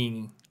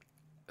seeing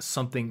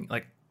something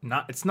like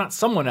it's not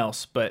someone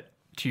else, but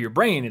to your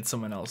brain it's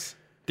someone else.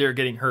 They're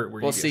getting hurt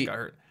where you guys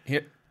got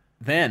hurt.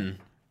 Then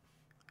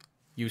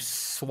you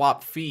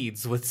swap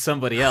feeds with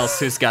somebody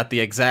else who's got the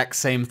exact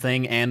same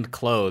thing and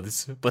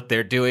clothes, but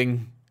they're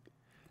doing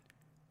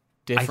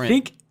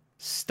different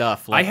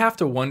stuff. I have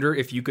to wonder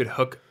if you could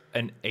hook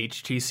an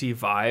HTC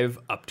Vive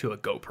up to a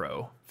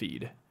GoPro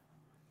feed.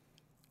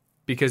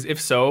 Because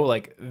if so,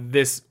 like,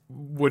 this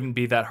wouldn't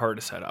be that hard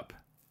to set up.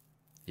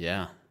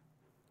 Yeah.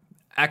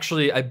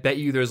 Actually, I bet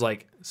you there's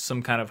like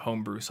some kind of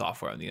homebrew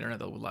software on the internet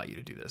that will allow you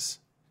to do this.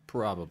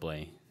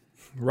 Probably.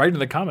 Write in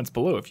the comments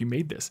below if you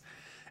made this.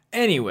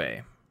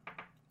 Anyway.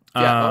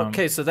 Yeah,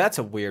 okay, so that's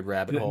a weird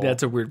rabbit hole.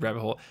 That's a weird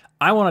rabbit hole.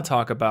 I want to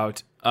talk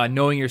about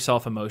knowing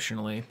yourself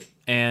emotionally,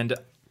 and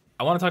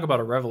I want to talk about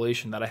a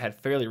revelation that I had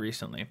fairly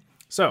recently.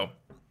 So,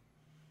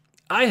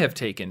 I have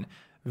taken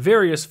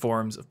various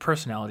forms of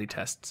personality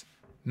tests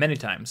many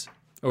times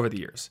over the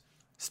years.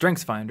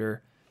 StrengthsFinder,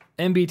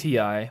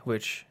 MBTI,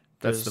 which...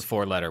 That's the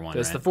four-letter one,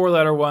 That's the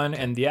four-letter one,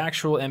 and the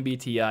actual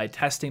MBTI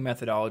testing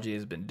methodology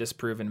has been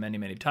disproven many,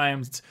 many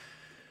times. It's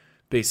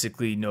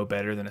basically no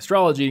better than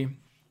astrology.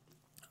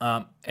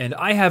 And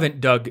I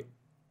haven't dug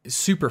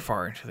super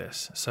far into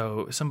this,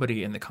 so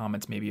somebody in the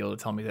comments may be able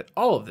to tell me that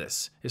all of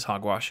this is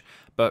hogwash.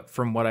 But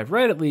from what I've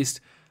read, at least,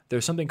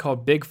 there's something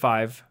called Big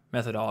Five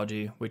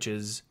methodology, which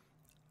is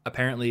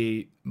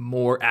apparently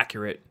more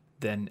accurate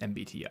than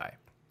MBTI.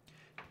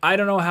 I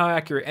don't know how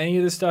accurate any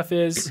of this stuff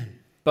is,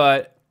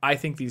 but I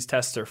think these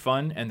tests are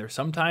fun, and they're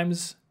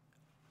sometimes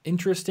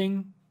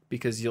interesting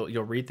because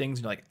you'll read things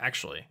and you're like,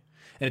 actually.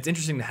 And it's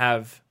interesting to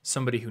have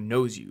somebody who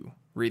knows you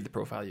read the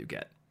profile you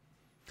get.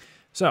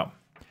 So,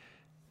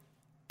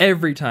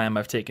 every time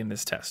I've taken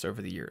this test over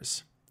the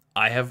years,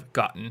 I have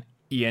gotten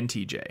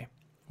ENTJ,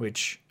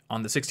 which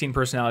on the 16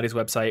 Personalities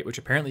website, which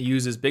apparently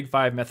uses Big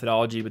Five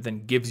methodology, but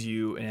then gives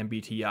you an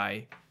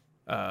MBTI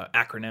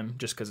acronym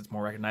just because it's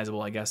more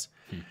recognizable, I guess.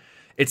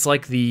 It's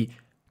like the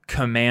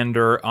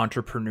commander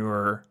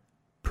entrepreneur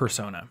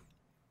persona.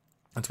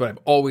 That's what I've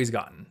always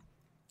gotten.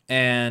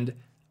 And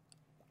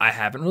I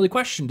haven't really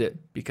questioned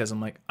it because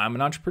I'm like, I'm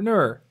an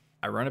entrepreneur.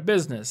 I run a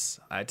business.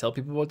 I tell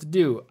people what to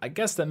do. I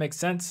guess that makes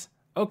sense.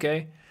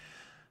 Okay.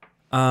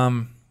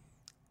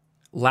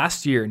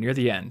 Last year, near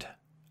the end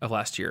of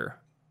last year,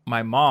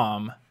 my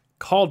mom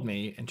called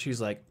me and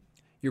she's like,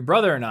 your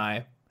brother and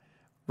I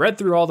read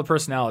through all the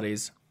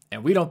personalities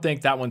and we don't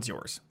think that one's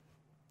yours.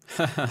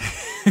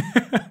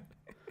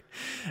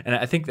 And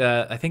I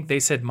think they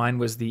said mine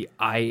was the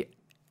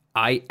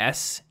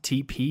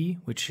ISTP,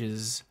 which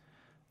is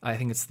I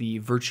think it's the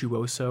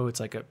virtuoso. It's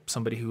like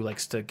somebody who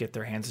likes to get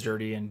their hands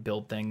dirty and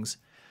build things.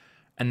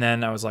 And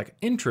then I was like,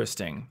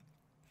 interesting.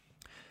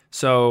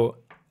 So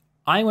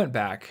I went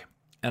back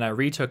and I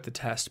retook the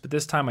test, but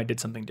this time I did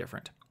something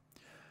different.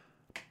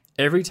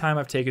 Every time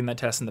I've taken that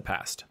test in the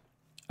past,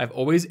 I've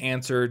always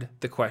answered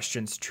the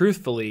questions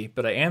truthfully,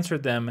 but I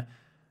answered them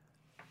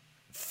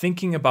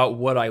thinking about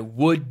what I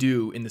would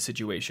do in the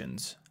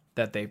situations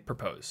that they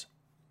propose.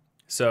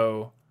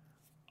 So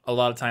a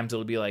lot of times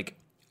it'll be like,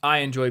 I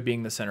enjoy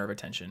being the center of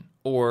attention,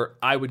 or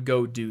I would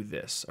go do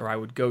this, or I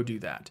would go do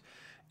that.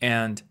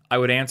 And I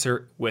would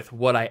answer with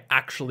what I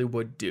actually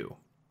would do.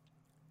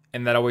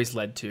 And that always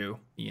led to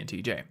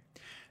ENTJ.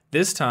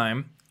 This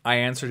time, I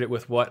answered it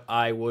with what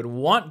I would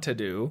want to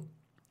do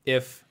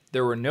if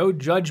there were no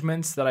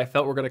judgments that I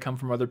felt were going to come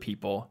from other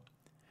people.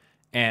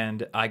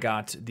 And I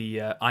got the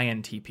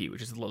INTP,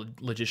 which is the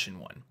logician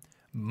one.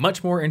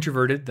 Much more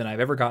introverted than I've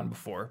ever gotten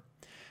before,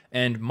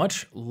 and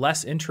much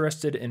less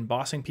interested in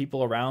bossing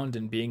people around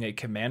and being a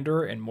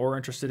commander, and more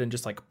interested in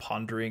just like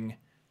pondering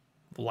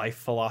life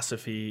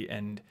philosophy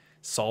and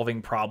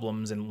solving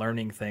problems and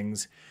learning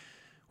things,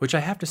 which I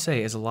have to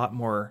say is a lot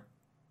more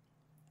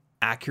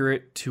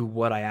accurate to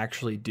what I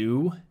actually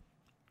do.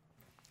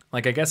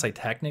 Like, I guess I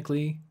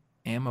technically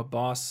am a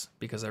boss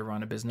because I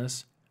run a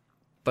business,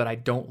 but I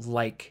don't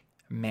like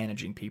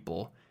managing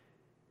people.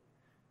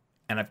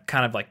 And I've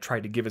kind of like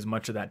tried to give as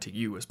much of that to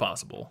you as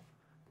possible.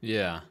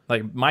 Yeah.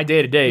 Like, my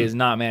day-to-day is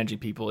not managing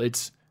people.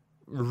 It's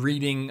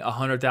reading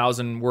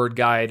 100,000 word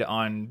guide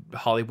on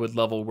Hollywood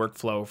level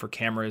workflow for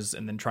cameras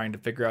and then trying to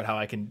figure out how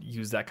I can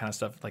use that kind of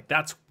stuff. Like,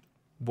 that's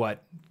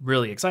what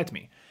really excites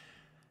me.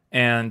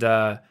 And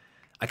I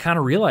kind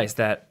of realized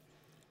that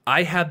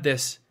I had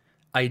this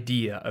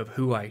idea of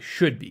who I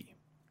should be.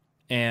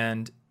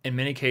 And in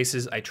many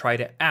cases, I try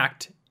to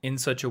act in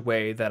such a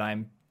way that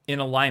I'm in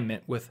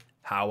alignment with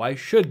how I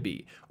should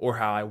be, or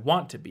how I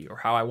want to be, or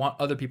how I want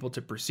other people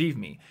to perceive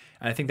me.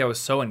 And I think that was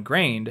so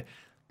ingrained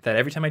that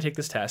every time I take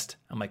this test,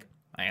 I'm like,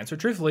 I answer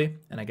truthfully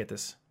and I get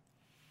this.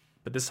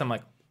 But this time I'm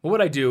like, what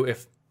would I do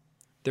if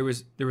there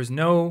was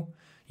no,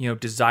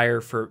 desire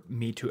for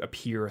me to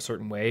appear a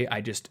certain way? I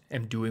just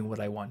am doing what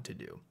I want to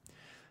do.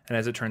 And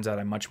as it turns out,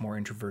 I'm much more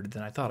introverted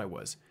than I thought I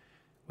was,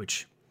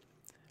 which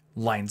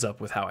lines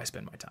up with how I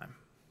spend my time.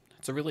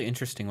 It's a really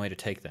interesting way to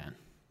take that.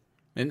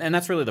 And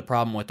that's really the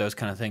problem with those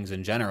kind of things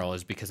in general,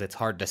 is because it's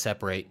hard to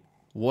separate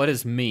what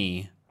is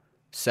me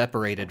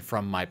separated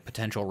from my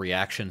potential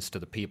reactions to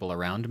the people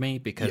around me,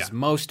 because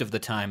most of the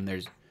time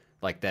there's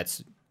like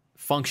that's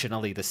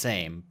functionally the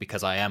same,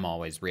 because I am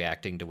always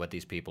reacting to what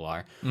these people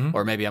are. Mm-hmm.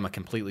 Or maybe I'm a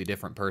completely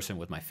different person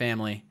with my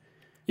family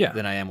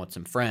than I am with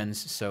some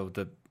friends. So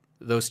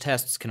those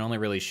tests can only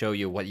really show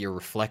you what you're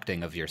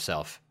reflecting of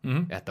yourself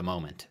at the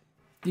moment.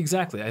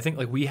 Exactly. I think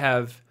like we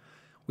have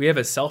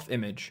a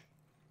self-image,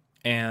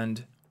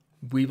 and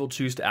we will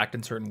choose to act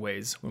in certain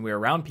ways when we're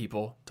around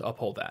people to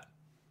uphold that.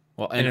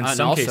 Well, and in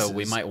some also cases,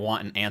 we might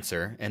want an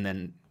answer, and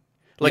then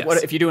like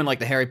what if you're doing like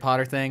the Harry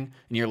Potter thing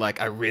and you're like,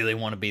 I really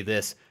want to be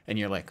this, and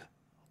you're like,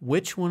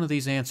 which one of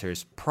these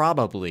answers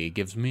probably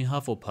gives me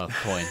Hufflepuff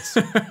points?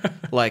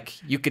 Like,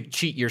 you could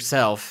cheat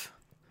yourself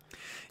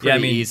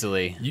pretty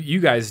easily. You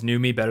guys knew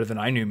me better than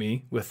I knew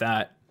me with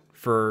that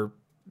for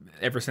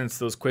ever since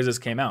those quizzes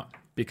came out,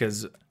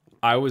 because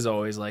I was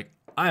always like,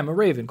 I'm a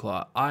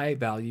Ravenclaw. I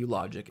value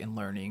logic and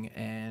learning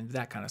and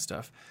that kind of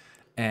stuff.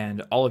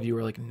 And all of you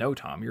were like, no,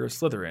 Tom, you're a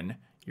Slytherin.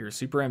 You're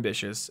super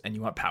ambitious and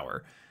you want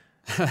power.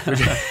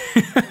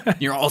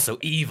 You're also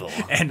evil.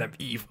 And I'm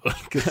evil.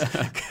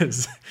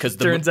 Because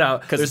turns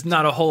out there's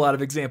not a whole lot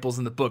of examples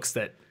in the books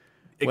that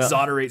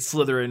exonerate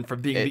Slytherin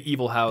from being the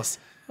evil house.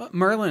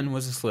 Merlin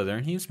was a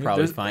Slytherin. He was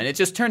probably fine. It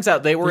just turns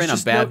out they were in a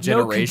bad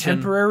generation. No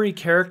contemporary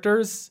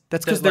characters.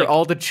 That's because they're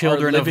all the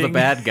children of the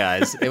bad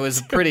guys. It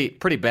was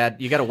pretty bad.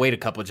 You got to wait a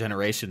couple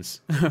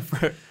generations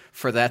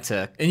for that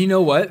to. And you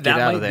know what?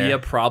 That might be a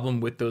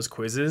problem with those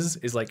quizzes.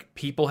 Is like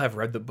people have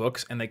read the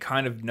books and they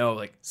kind of know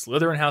like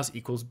Slytherin house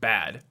equals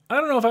bad. I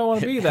don't know if I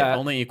want to be that. It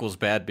only equals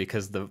bad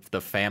because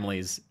the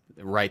families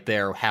right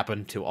there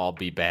happen to all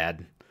be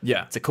bad.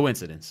 Yeah, it's a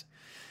coincidence.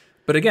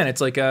 But again, it's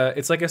like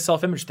a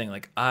self-image thing.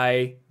 Like,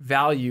 I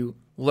value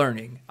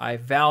learning, I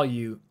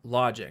value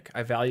logic,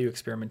 I value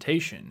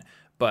experimentation.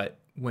 But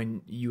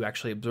when you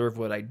actually observe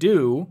what I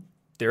do,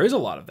 there is a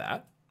lot of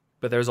that.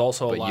 But there's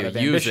also a lot of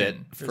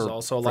ambition. There's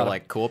also a lot of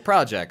like cool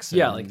projects.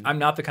 Yeah, like I'm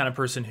not the kind of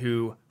person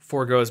who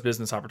forgoes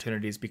business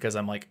opportunities because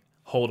I'm like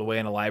holed away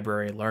in a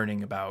library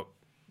learning about,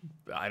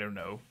 I don't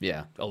know,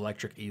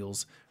 electric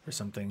eels or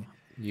something.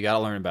 You got to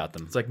learn about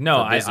them. It's like, no,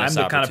 I'm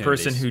the kind of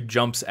person who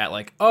jumps at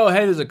like, oh,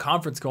 hey, there's a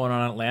conference going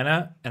on in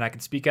Atlanta and I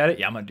can speak at it.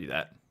 Yeah, I'm going to do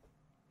that.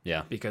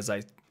 Yeah. Because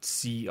I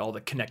see all the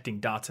connecting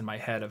dots in my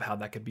head of how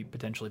that could be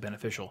potentially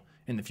beneficial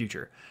in the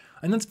future.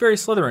 And that's very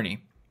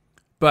Slytherin-y.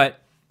 But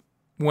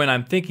when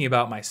I'm thinking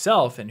about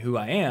myself and who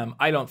I am,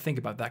 I don't think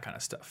about that kind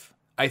of stuff.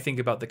 I think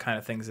about the kind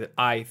of things that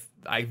I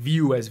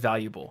view as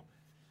valuable.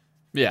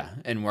 Yeah,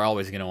 and we're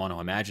always going to want to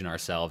imagine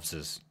ourselves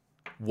as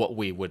what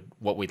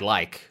we'd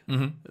like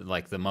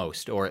the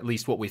most, or at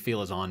least what we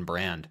feel is on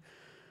brand.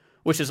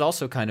 which is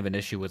also kind of an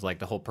issue with like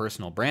the whole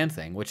personal brand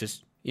thing, which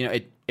is, you know,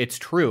 it's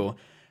true,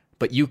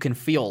 but you can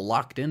feel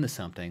locked into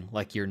something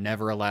like you're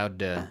never allowed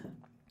to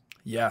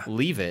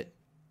leave it,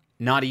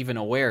 not even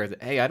aware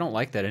that, hey, I don't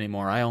like that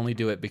anymore. I only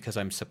do it because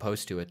I'm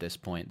supposed to at this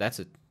point.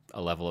 That's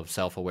a level of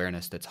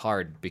self-awareness that's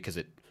hard because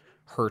it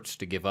hurts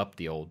to give up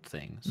the old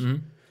things.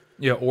 Mm-hmm.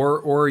 Yeah,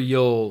 or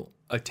you'll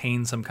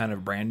attain some kind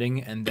of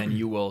branding and then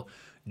you will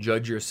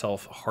judge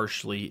yourself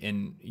harshly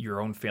in your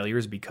own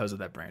failures because of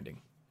that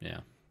branding. Yeah.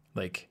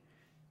 Like,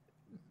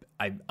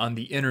 I on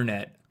the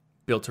internet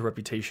built a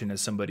reputation as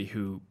somebody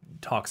who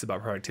talks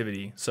about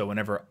productivity. So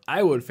whenever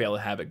I would fail a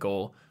habit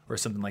goal or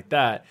something like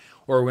that,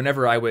 or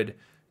whenever I would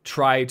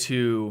try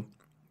to,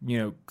 you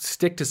know,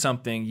 stick to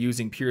something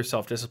using pure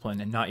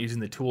self-discipline and not using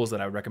the tools that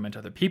I would recommend to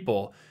other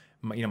people,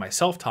 my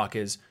self-talk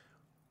is,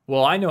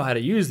 well, I know how to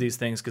use these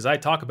things because I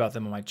talk about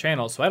them on my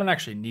channel, so I don't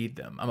actually need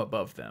them. I'm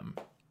above them.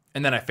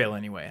 And then I fail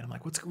anyway. And I'm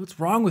like, what's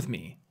wrong with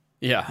me?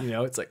 Yeah. You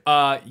know, it's like,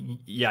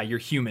 yeah, you're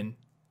human.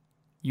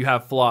 You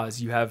have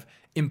flaws. You have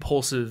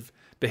impulsive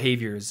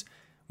behaviors,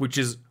 which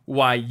is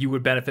why you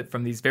would benefit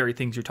from these very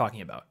things you're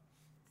talking about.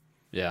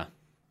 Yeah.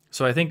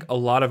 So I think a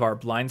lot of our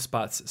blind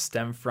spots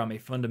stem from a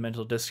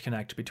fundamental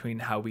disconnect between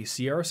how we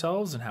see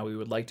ourselves and how we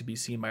would like to be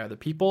seen by other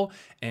people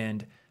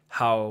and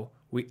how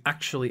we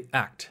actually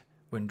act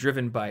when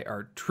driven by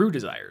our true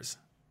desires.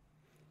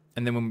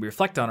 And then when we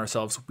reflect on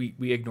ourselves,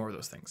 we ignore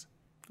those things.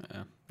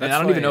 Yeah. And I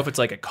don't even know if it's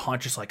like a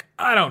conscious, like,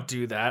 I don't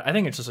do that. I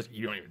think it's just like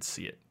you don't even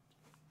see it.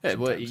 Yeah,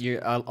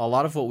 well, a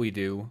lot of what we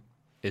do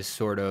is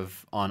sort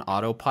of on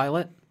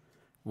autopilot.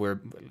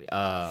 We're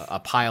a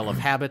pile of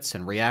habits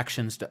and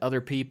reactions to other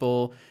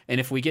people. And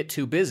if we get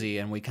too busy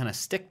and we kind of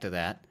stick to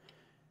that,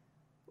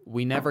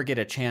 we never get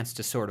a chance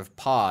to sort of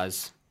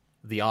pause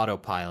the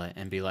autopilot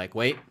and be like,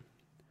 wait,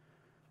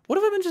 what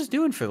have I been just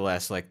doing for the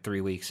last like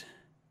 3 weeks?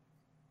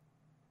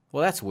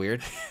 Well, that's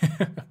weird.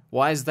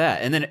 Why is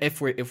that? And then if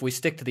we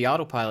stick to the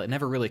autopilot and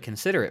never really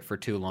consider it for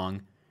too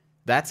long,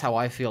 that's how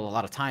I feel a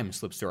lot of time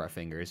slips through our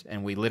fingers,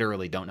 and we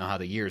literally don't know how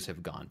the years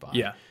have gone by.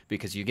 Yeah.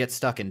 Because you get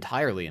stuck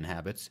entirely in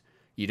habits.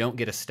 You don't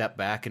get to step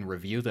back and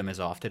review them as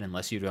often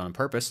unless you do it on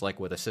purpose, like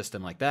with a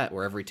system like that,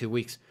 where every 2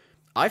 weeks.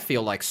 I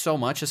feel like so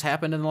much has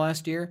happened in the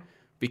last year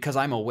because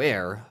I'm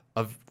aware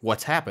of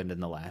what's happened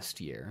in the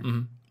last year.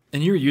 Mm-hmm.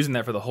 And you were using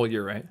that for the whole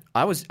year, right?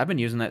 I've been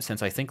using that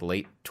since I think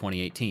late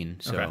 2018.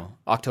 So Okay.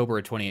 October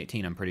of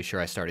 2018, I'm pretty sure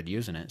I started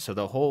using it. So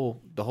the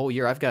whole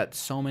year, I've got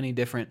so many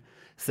different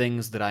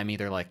things that I'm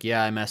either like,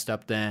 yeah, I messed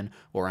up then,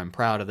 or I'm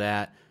proud of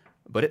that.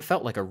 But it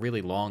felt like a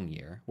really long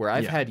year where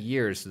I've had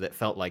years that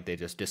felt like they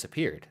just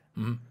disappeared.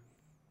 Mm-hmm.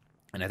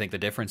 And I think the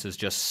difference is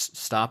just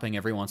stopping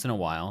every once in a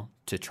while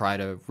to try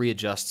to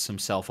readjust some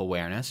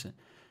self-awareness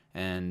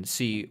and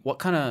see what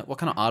kind of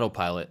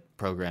autopilot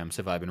programs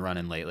have I been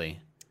running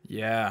lately.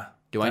 Yeah.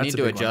 Do I need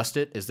to adjust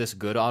it? Is this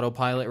good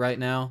autopilot right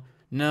now?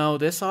 No,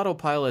 this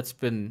autopilot's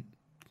been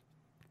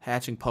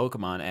hatching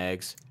Pokemon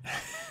eggs.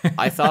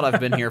 I thought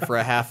I've been here for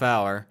a half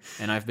hour,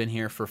 and I've been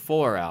here for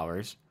 4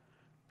 hours.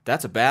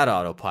 That's a bad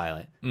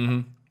autopilot.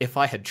 Mm-hmm. If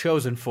I had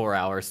chosen 4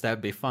 hours,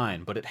 that'd be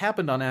fine. But it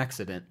happened on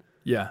accident.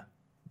 Yeah.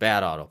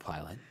 Bad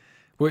autopilot.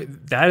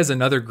 That is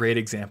another great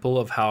example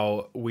of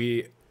how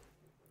we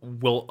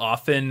will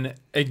often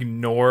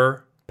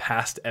ignore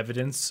past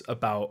evidence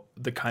about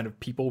the kind of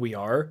people we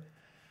are.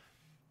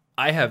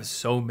 I have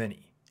so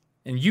many,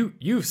 and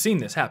you've seen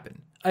this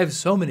happen. I have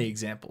so many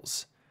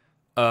examples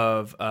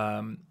of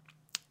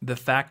the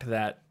fact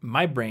that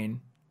my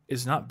brain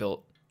is not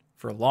built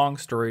for long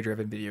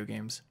story-driven video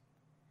games.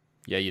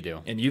 Yeah, you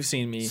do. And you've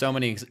seen me So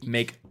many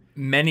make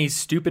many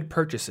stupid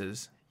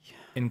purchases,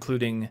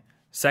 including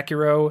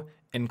Sekiro,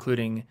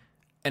 including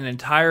an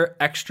entire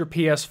extra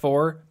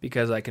PS4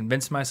 because I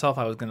convinced myself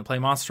I was going to play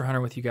Monster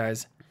Hunter with you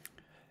guys.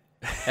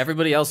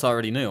 Everybody else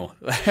already knew.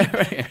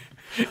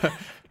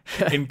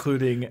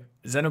 Including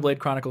Xenoblade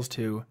Chronicles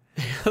 2.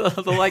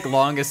 The like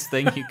longest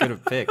thing you could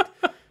have picked.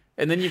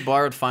 And then you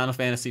borrowed Final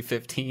Fantasy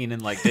 15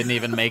 and like didn't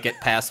even make it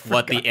past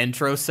the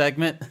intro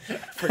segment.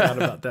 Forgot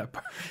about that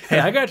part. Hey,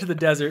 I got to the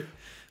desert,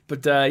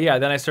 but yeah,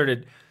 then I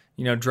started,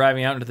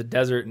 driving out into the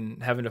desert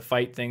and having to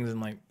fight things and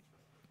like,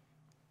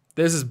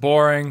 this is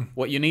boring.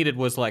 What you needed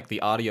was like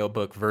the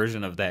audiobook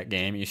version of that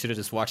game. You should have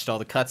just watched all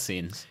the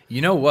cutscenes.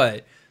 You know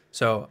what?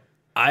 So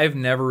I've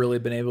never really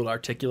been able to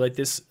articulate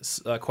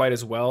this quite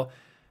as well.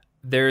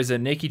 There's a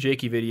Nakey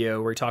Jakey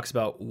video where he talks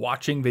about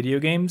watching video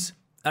games.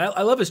 And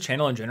I love his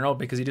channel in general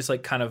because he just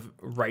like kind of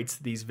writes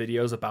these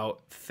videos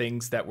about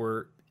things that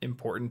were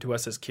important to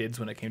us as kids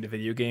when it came to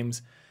video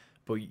games,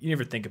 but you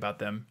never think about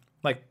them.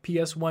 Like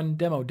PS1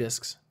 demo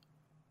discs.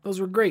 Those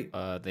were great.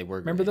 They were.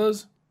 Remember great.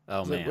 those?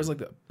 Oh, man. It was like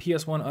the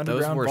PS1 Underground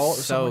Those were Vault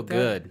or so something like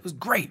good. That. It was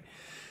great.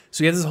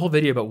 So he has this whole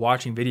video about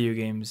watching video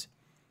games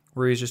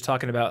where he's just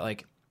talking about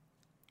like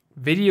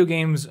video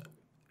games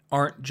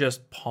aren't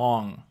just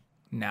Pong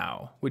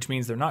now, which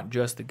means they're not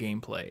just the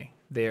gameplay.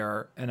 They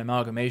are an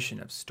amalgamation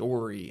of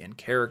story and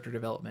character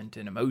development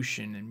and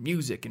emotion and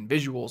music and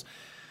visuals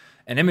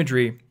and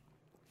imagery.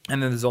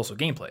 And then there's also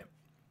gameplay.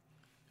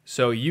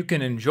 So you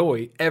can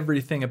enjoy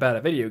everything about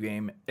a video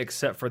game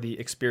except for the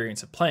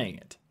experience of playing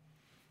it.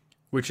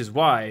 Which is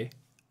why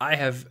I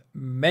have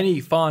many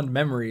fond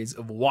memories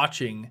of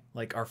watching,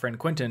 like our friend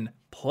Quentin,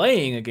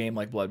 playing a game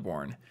like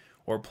Bloodborne,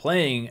 or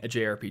playing a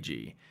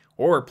JRPG,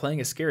 or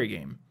playing a scary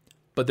game.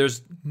 But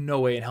there's no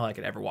way in hell I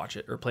could ever watch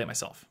it or play it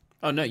myself.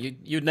 Oh, no,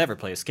 you'd never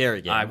play a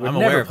scary game. I would I'm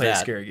never aware of play a that.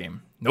 scary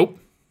game. Nope.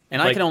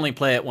 And I can only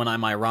play it when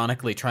I'm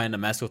ironically trying to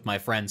mess with my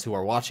friends who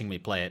are watching me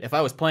play it. If I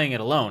was playing it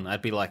alone,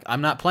 I'd be like,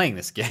 I'm not playing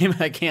this game.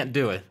 I can't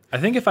do it. I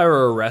think if I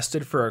were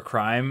arrested for a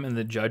crime and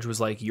the judge was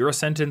like, your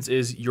sentence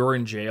is you're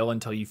in jail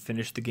until you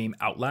finish the game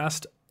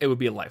Outlast, it would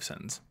be a life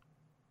sentence.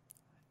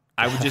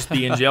 I would just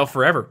be in jail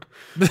forever.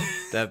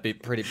 That'd be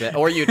pretty bad.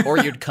 Or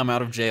you'd come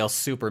out of jail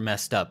super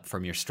messed up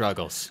from your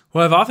struggles.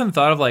 Well, I've often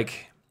thought of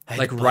like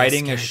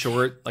writing a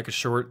scary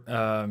short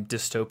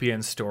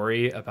dystopian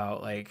story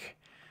about like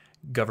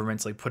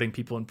governments like putting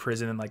people in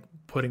prison and like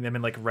putting them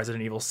in like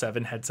Resident Evil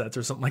 7 headsets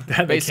or something like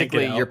that.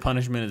 Basically, your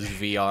punishment is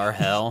VR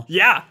hell.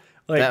 Yeah.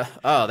 Like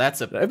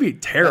that'd be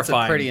terrifying. That's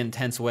a pretty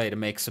intense way to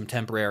make some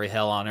temporary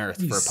hell on earth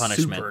for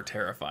punishment. Super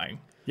terrifying.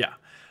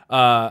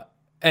 Yeah.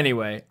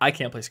 Anyway, I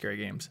can't play scary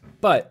games,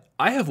 but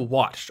I have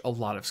watched a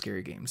lot of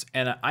scary games,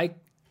 and I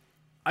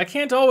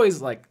can't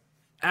always like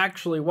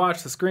actually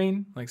watch the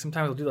screen. Like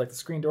sometimes I'll do like the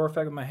screen door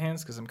effect with my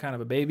hands because I'm kind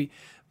of a baby,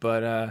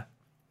 but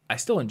I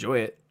still enjoy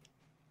it.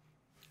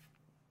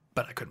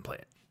 But I couldn't play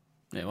it.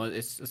 Yeah, well,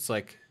 it's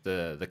like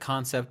the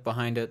concept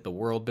behind it, the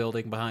world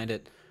building behind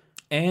it,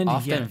 and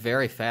often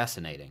very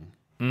fascinating.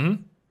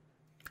 Mm-hmm.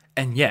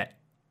 And yet,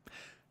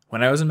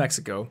 when I was in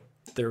Mexico,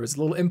 there was a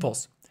little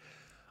impulse.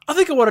 I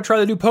think I want to try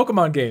the new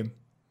Pokemon game.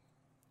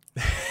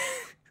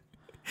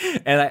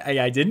 And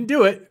I didn't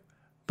do it,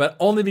 but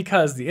only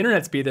because the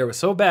internet speed there was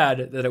so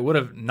bad that it would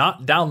have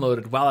not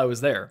downloaded while I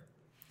was there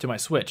to my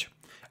Switch.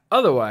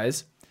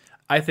 Otherwise,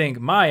 I think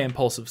my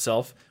impulsive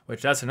self,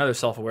 which that's another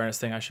self-awareness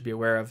thing I should be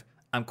aware of,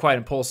 I'm quite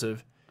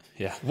impulsive,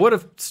 would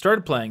have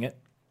started playing it,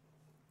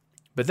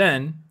 but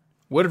then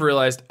would have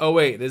realized, oh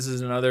wait, this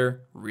is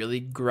another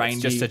really grindy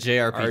it's just a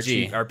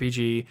JRPG.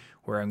 RPG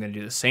where I'm going to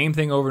do the same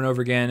thing over and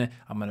over again.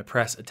 I'm going to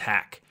press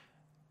attack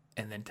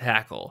and then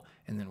tackle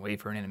and then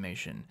wait for an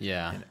animation.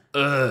 Yeah.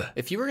 And,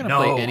 if you were going to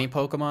play any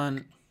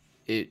Pokemon,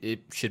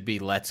 it should be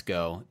Let's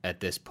Go at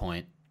this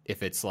point.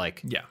 If it's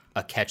like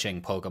a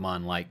catching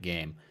Pokemon-like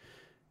game.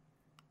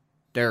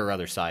 There are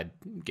other side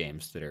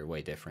games that are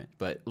way different,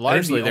 but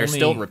largely they're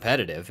still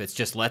repetitive. It's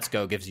just Let's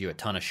Go gives you a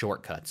ton of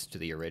shortcuts to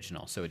the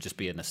original, so it'd just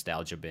be a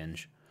nostalgia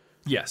binge.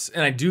 Yes,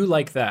 and I do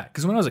like that,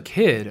 because when I was a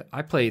kid,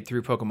 I played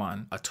through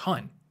Pokemon a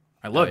ton.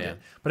 I loved it.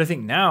 But I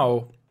think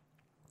now,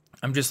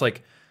 I'm just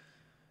like,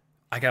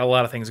 I got a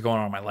lot of things going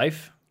on in my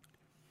life.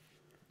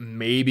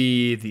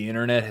 Maybe the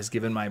internet has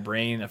given my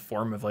brain a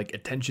form of like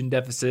attention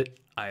deficit.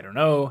 I don't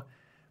know.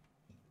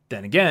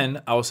 Then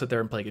again, I will sit there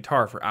and play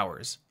guitar for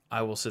hours.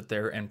 I will sit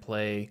there and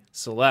play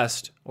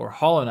Celeste or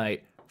Hollow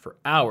Knight for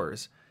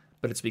hours,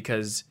 but it's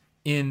because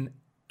in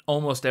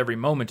almost every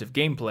moment of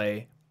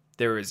gameplay,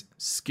 there is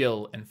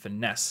skill and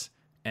finesse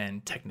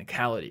and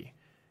technicality.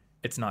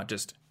 It's not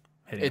just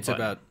hitting a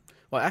button.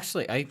 Well,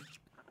 actually,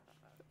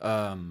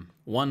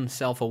 one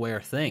self-aware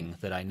thing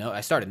that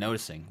I started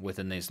noticing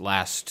within these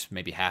last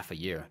maybe half a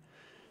year,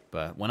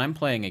 but when I'm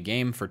playing a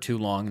game for too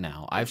long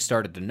now, I've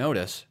started to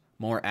notice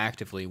more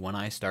actively when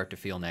I start to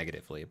feel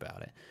negatively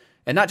about it.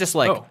 And not just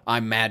like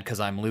I'm mad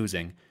because I'm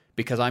losing,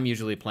 because I'm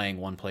usually playing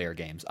one-player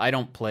games. I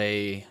don't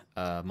play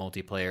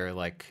multiplayer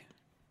like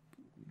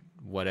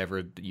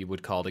whatever you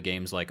would call the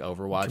games like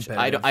Overwatch.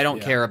 I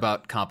don't care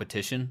about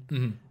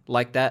competition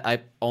like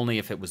that. Only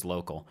if it was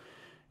local,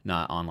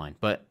 not online.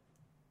 But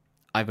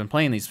I've been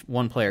playing these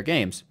one-player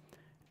games,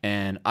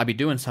 and I'd be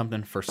doing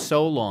something for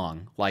so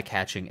long, like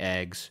hatching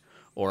eggs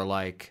or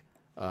like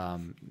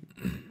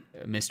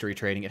mystery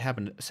trading. It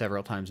happened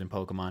several times in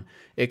Pokemon.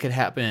 It could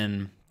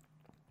happen...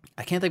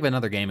 I can't think of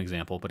another game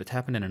example, but it's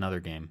happened in another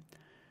game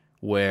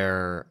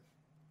where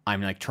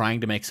I'm like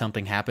trying to make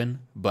something happen,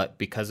 but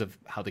because of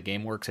how the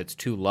game works, it's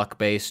too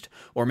luck-based,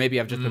 or maybe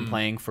I've just been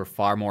playing for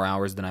far more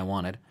hours than I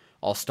wanted.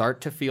 I'll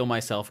start to feel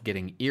myself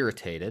getting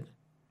irritated,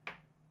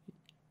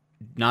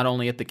 not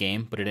only at the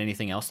game, but at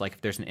anything else. Like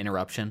if there's an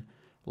interruption,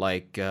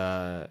 like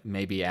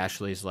maybe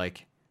Ashley's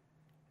like,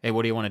 hey,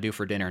 what do you want to do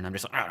for dinner? And I'm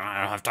just like,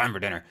 I don't have time for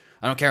dinner.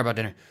 I don't care about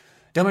dinner.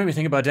 Don't make me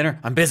think about dinner.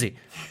 I'm busy.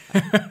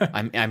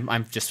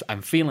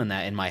 I'm feeling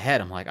that in my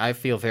head. I'm like, I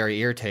feel very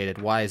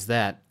irritated. Why is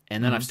that?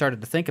 And then I've started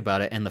to think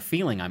about it, and the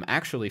feeling I'm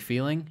actually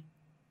feeling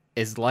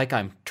is like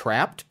I'm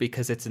trapped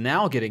because it's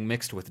now getting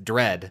mixed with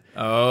dread.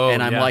 Oh,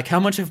 and I'm like, how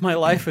much of my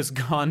life is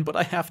gone, but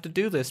I have to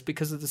do this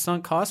because of the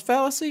sunk cost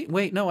fallacy?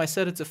 Wait, no, I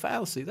said it's a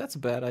fallacy. That's a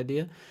bad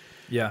idea.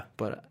 Yeah.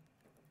 But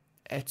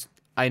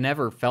I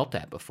never felt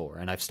that before,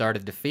 and I've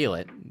started to feel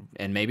it.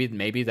 And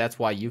maybe that's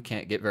why you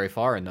can't get very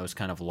far in those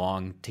kind of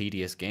long,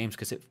 tedious games,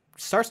 because it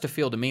starts to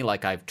feel to me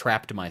like I've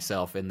trapped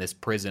myself in this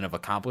prison of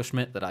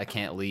accomplishment that I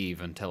can't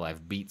leave until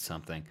I've beat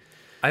something.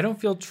 I don't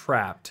feel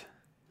trapped.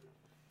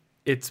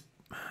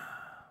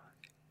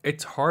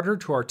 it's harder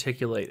to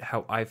articulate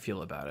how I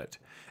feel about it.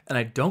 And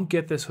I don't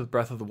get this with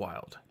Breath of the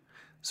Wild.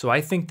 So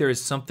I think there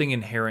is something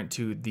inherent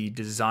to the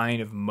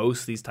design of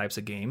most of these types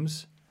of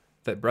games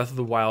that Breath of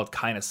the Wild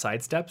kind of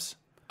sidesteps.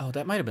 Oh,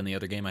 that might have been the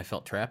other game I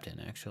felt trapped in,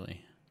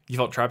 actually. You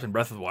felt trapped in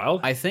Breath of the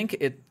Wild? I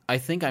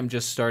think I'm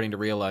just starting to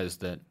realize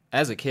that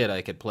as a kid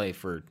I could play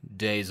for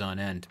days on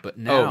end, but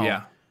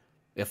now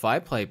if I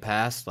play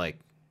past like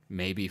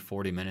maybe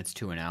 40 minutes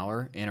to an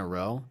hour in a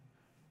row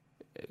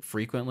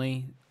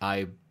frequently,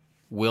 I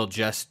will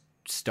just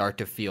start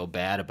to feel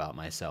bad about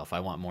myself. I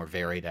want more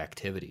varied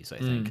activities, I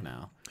think,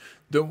 now.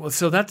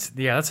 So that's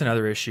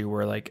another issue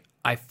where like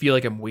I feel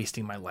like I'm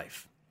wasting my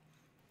life.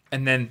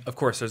 And then of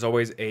course there's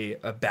always a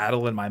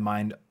battle in my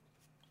mind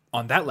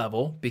on that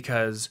level,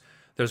 because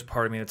there's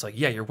part of me that's like,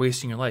 yeah, you're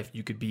wasting your life.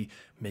 You could be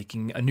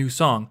making a new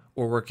song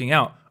or working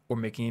out or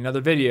making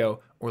another video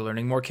or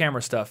learning more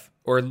camera stuff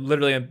or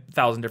literally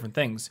 1,000 different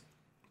things.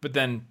 But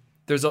then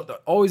there's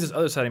always this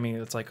other side of me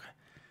that's like,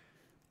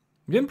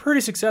 you've been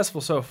pretty successful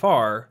so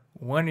far.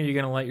 When are you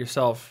going to let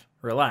yourself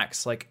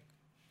relax? Like,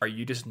 are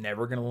you just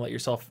never going to let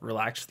yourself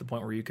relax to the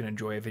point where you can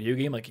enjoy a video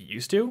game like you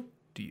used to?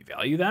 Do you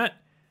value that?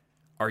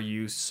 Are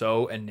you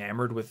so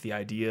enamored with the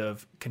idea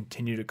of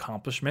continued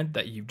accomplishment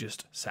that you've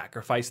just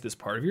sacrificed this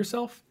part of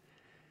yourself?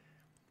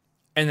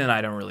 And then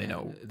I don't really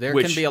know. There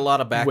can be a lot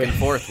of back and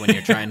forth when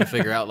you're trying to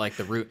figure out like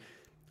the route.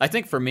 I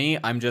think for me,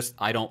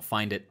 I don't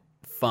find it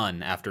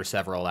fun after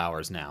several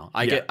hours now.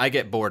 I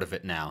get bored of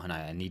it now, and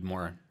I need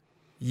more.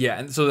 Yeah,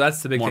 and so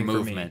that's the big thing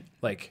movement. For me.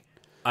 Like,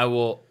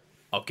 I'll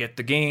get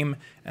the game,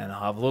 and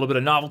I'll have a little bit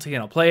of novelty,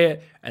 and I'll play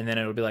it, and then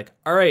it'll be like,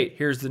 all right,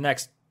 here's the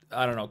next,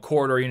 I don't know,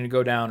 corridor you need to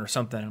go down or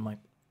something. And I'm like,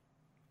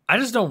 I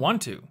just don't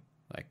want to.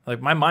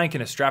 Like my mind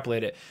can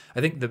extrapolate it.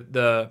 I think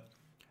the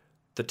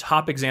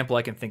top example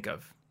I can think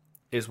of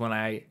is when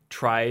I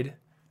tried,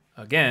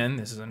 again,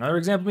 this is another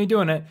example of me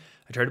doing it,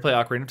 I tried to play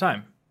Ocarina of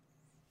Time.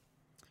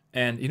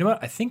 And you know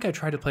what? I think I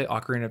tried to play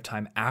Ocarina of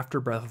Time after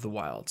Breath of the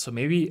Wild. So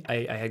maybe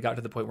I had got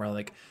to the point where I'm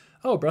like,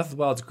 oh, Breath of the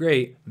Wild's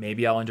great.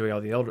 Maybe I'll enjoy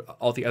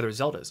all the other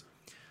Zeldas.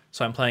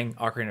 So I'm playing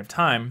Ocarina of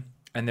Time,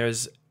 and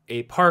there's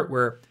a part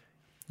where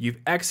you've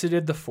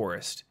exited the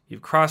forest,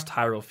 you've crossed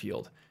Hyrule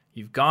Field,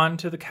 you've gone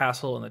to the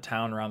castle and the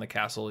town around the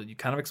castle, you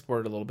kind of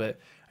explored it a little bit,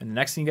 and the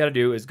next thing you got to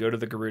do is go to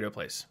the Gerudo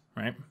place,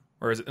 right?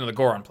 Or is it the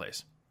Goron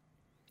place?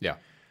 Yeah.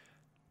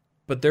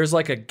 But there's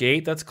like a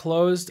gate that's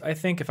closed, I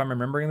think, if I'm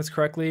remembering this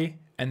correctly.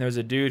 And there's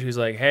a dude who's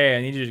like, hey,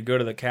 I need you to go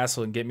to the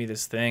castle and get me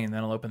this thing, and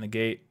then I'll open the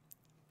gate.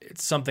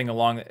 It's something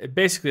it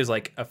basically is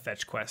like a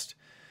fetch quest.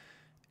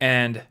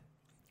 And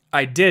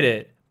I did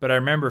it, but I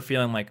remember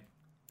feeling like,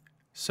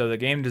 so the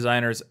game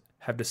designers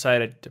have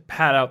decided to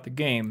pad out the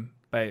game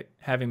by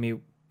having me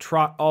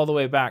trot all the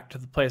way back to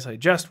the place I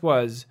just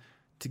was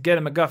to get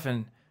a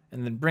MacGuffin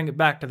and then bring it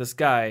back to this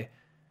guy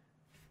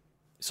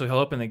so he'll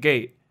open the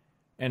gate.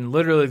 And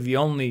literally the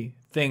only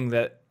thing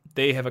that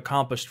they have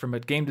accomplished from a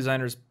game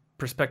designer's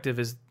perspective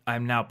is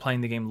I'm now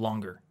playing the game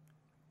longer.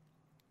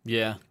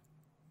 Yeah.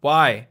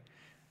 Why?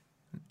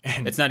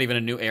 And it's not even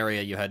a new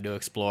area you had to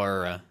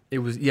explore, or it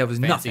was fancy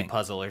nothing.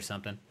 Puzzle or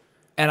something.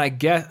 And I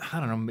guess, I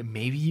don't know,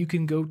 maybe you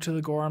can go to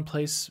the Goron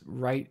place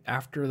right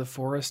after the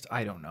forest.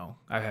 I don't know.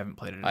 I haven't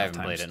played it enough I haven't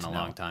times played it in a to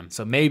long know. time.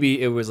 So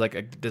maybe it was like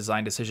a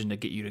design decision to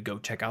get you to go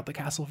check out the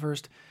castle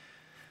first.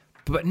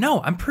 But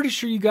no, I'm pretty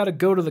sure you got to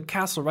go to the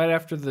castle right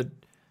after the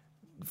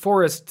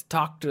forest to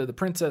talk to the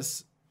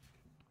princess.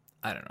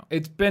 I don't know.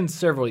 It's been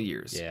several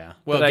years. Yeah.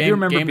 Well, I do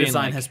remember game being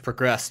design like, has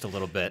progressed a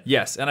little bit.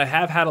 Yes, and I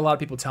have had a lot of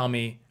people tell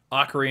me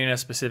Ocarina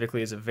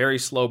specifically is a very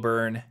slow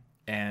burn,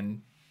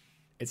 and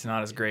it's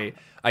not as great.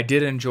 I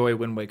did enjoy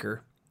Wind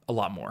Waker a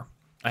lot more.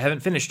 I haven't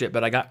finished it,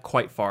 but I got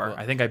quite far. Well,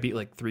 I think I beat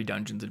like 3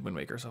 dungeons in Wind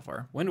Waker so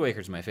far. Wind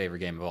Waker's my favorite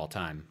game of all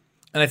time.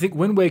 And I think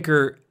Wind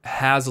Waker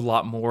has a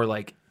lot more,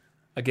 like,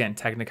 again,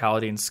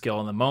 technicality and skill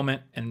in the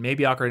moment, and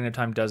maybe Ocarina of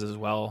Time does as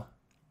well.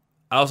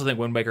 I also think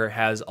Wind Waker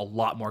has a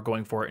lot more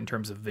going for it in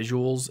terms of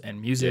visuals and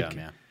music.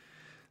 Yeah.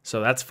 So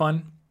that's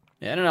fun.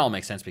 Yeah, and it all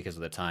makes sense because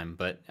of the time.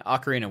 But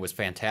Ocarina was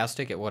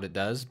fantastic at what it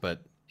does,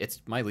 but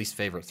it's my least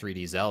favorite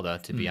 3D Zelda,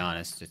 to be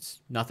honest. It's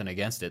nothing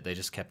against it. They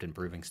just kept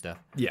improving stuff.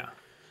 Yeah,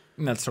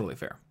 and that's totally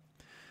fair.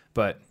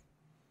 But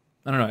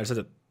I don't know. I just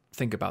had to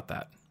think about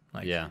that.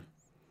 Like, yeah.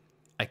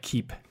 I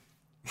keep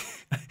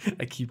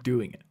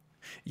doing it,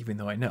 even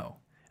though I know.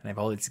 And I have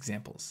all these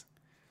examples.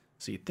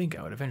 So you'd think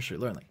I would eventually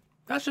learn, like,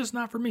 that's just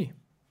not for me.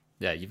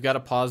 Yeah, you've got to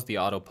pause the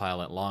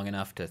autopilot long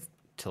enough to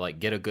like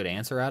get a good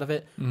answer out of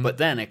it, but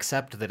then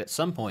accept that at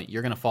some point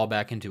you're going to fall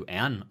back into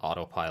an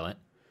autopilot.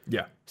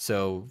 Yeah.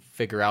 So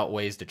figure out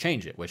ways to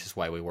change it, which is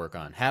why we work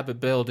on habit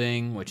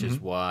building, which is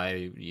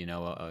why, you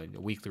know, a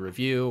weekly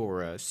review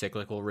or a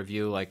cyclical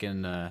review like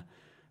in the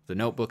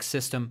notebook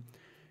system,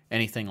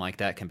 anything like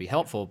that can be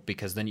helpful,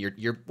 because then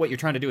what you're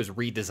trying to do is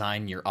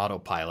redesign your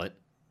autopilot.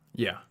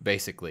 Yeah.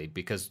 Basically,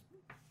 because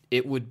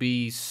it would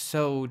be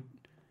so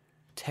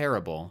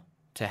terrible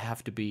to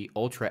have to be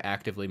ultra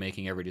actively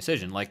making every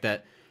decision like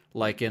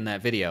in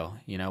that video,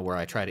 you know, where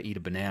I try to eat a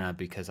banana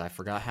because I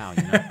forgot how,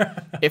 you know.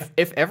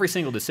 if every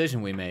single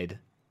decision we made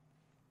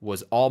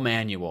was all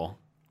manual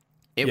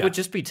it would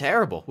just be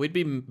terrible. We'd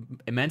be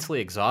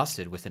immensely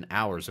exhausted within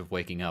hours of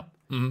waking up.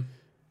 Mm-hmm.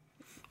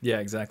 Yeah,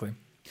 exactly.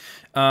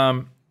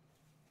 So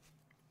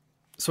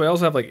I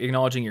also have like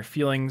acknowledging your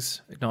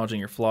feelings, acknowledging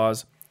your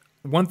flaws.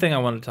 One thing I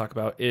wanted to talk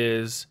about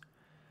is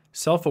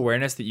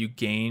self-awareness that you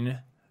gain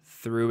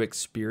through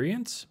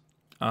experience,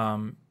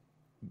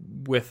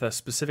 with a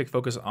specific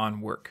focus on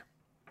work.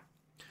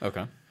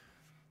 Okay.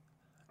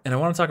 And I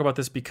want to talk about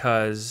this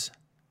because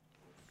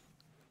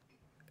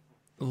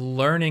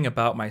learning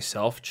about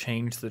myself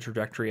changed the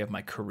trajectory of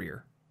my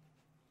career.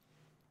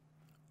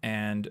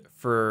 And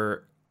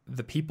for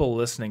the people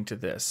listening to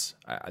this,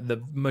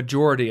 the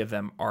majority of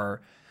them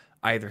are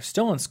either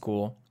still in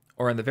school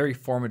or in the very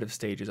formative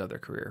stages of their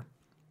career.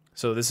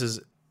 So this is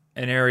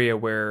an area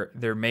where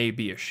there may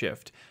be a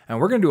shift. And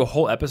we're going to do a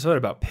whole episode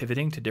about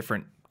pivoting to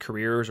different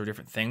careers or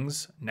different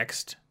things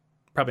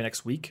probably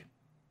next week.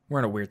 We're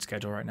in a weird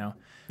schedule right now.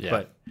 Yeah.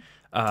 But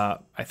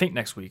I think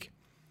next week.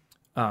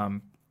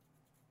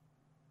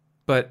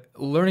 But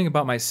learning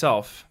about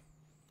myself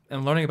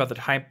and learning about the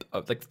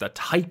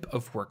type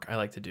of work I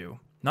like to do,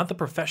 not the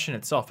profession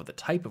itself, but the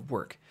type of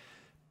work,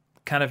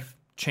 kind of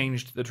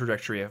changed the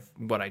trajectory of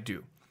what I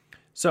do.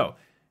 So,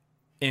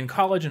 in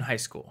college and high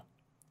school,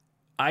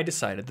 I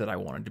decided that I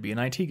wanted to be an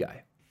IT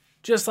guy,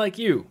 just like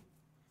you,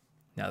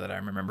 now that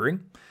I'm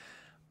remembering.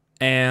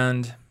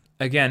 And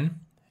again,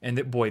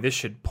 this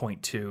should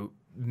point to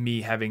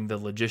me having the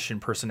logician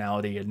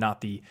personality and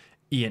not the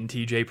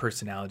ENTJ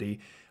personality.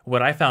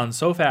 What I found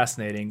so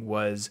fascinating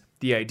was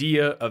the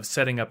idea of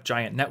setting up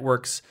giant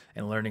networks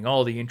and learning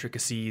all the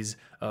intricacies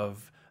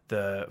of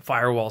the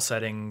firewall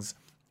settings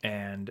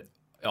and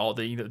all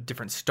the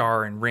different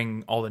star and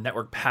ring, all the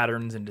network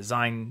patterns and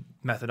design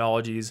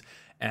methodologies.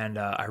 And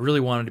I really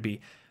wanted to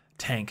be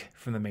Tank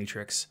from The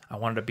Matrix. I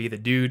wanted to be the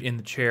dude in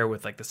the chair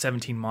with like the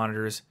 17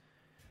 monitors.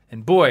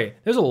 And boy,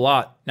 there's a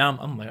lot. Now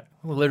I'm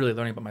literally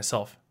learning about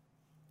myself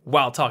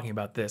while talking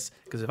about this.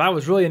 Because if I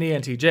was really an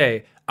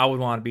ENTJ, I would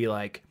want to be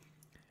like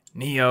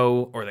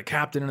Neo or the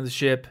captain of the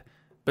ship.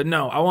 But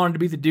no, I wanted to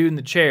be the dude in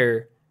the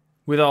chair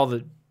with all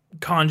the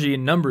kanji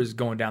and numbers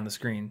going down the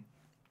screen.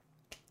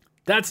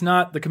 That's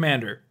not the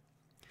commander.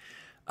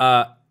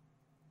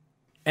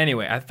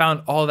 Anyway, I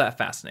found all that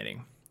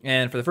fascinating.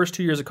 And for the first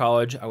 2 years of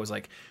college, I was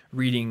like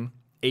reading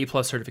A+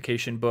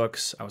 certification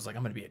books. I was like,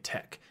 I'm going to be a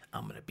tech.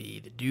 I'm going to be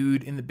the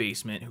dude in the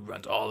basement who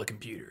runs all the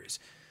computers.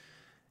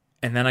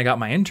 And then I got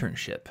my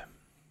internship,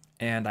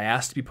 and I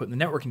asked to be put in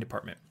the networking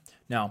department.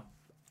 Now,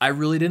 I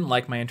really didn't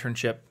like my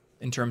internship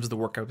in terms of the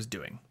work I was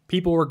doing.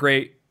 People were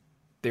great.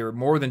 They were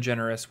more than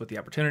generous with the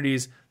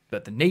opportunities,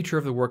 but the nature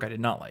of the work I did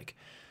not like.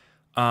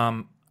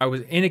 I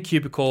was in a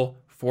cubicle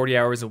 40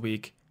 hours a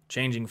week,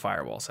 changing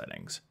firewall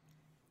settings.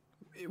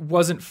 It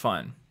wasn't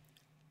fun.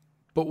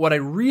 But what I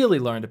really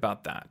learned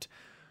about that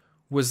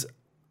was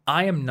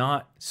I am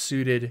not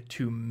suited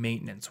to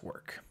maintenance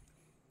work.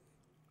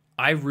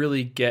 I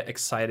really get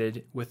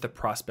excited with the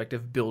prospect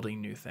of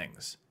building new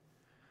things.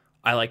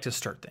 I like to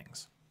start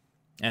things.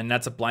 And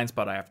that's a blind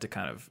spot I have to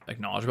kind of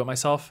acknowledge about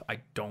myself. I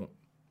don't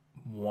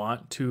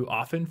want to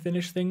often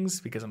finish things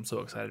because I'm so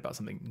excited about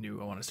something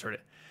new. I want to start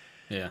it.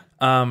 Yeah.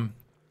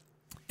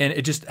 And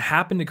it just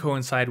happened to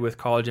coincide with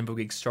College Info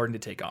Geek starting to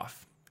take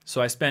off.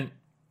 So I spent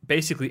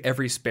basically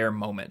every spare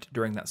moment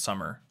during that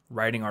summer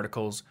writing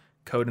articles,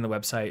 coding the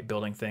website,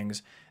 building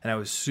things, and I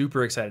was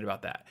super excited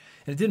about that.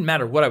 And it didn't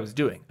matter what I was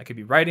doing. I could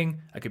be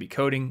writing, I could be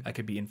coding, I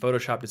could be in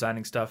Photoshop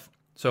designing stuff.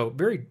 So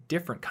very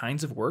different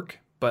kinds of work,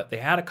 but they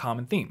had a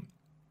common theme.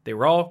 They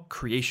were all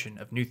creation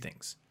of new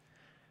things.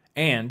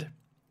 And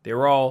they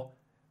were all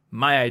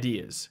my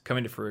ideas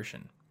coming to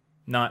fruition,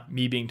 not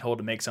me being told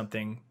to make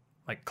something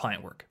like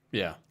client work.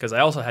 Yeah. Because I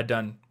also had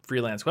done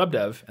freelance web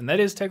dev, and that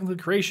is technically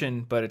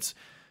creation, but it's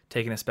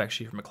taking a spec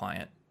sheet from a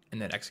client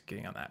and then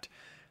executing on that.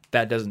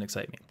 That doesn't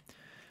excite me.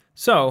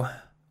 So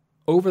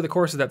over the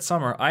course of that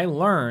summer, I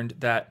learned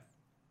that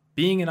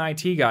being an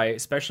IT guy,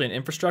 especially in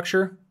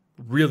infrastructure,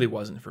 really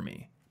wasn't for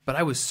me. But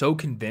I was so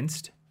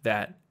convinced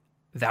that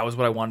that was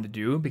what I wanted to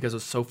do because I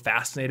was so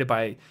fascinated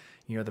by,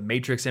 the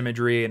Matrix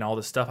imagery and all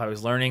the stuff I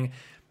was learning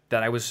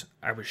that I was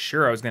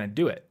sure I was going to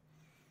do it.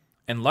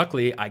 And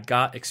luckily, I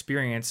got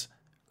experience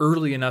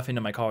early enough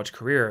into my college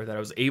career that I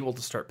was able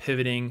to start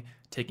pivoting,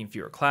 taking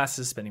fewer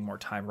classes, spending more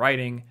time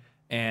writing,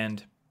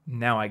 and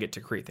now I get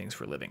to create things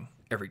for a living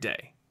every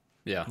day.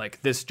 Yeah.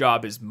 Like this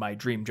job is my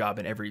dream job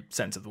in every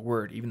sense of the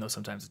word, even though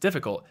sometimes it's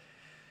difficult.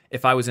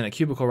 If I was in a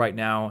cubicle right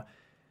now,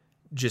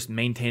 just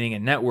maintaining a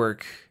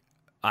network,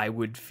 I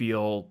would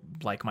feel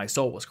like my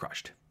soul was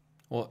crushed.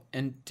 Well,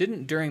 and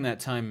didn't during that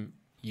time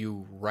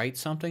you write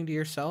something to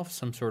yourself,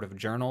 some sort of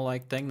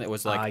journal-like thing that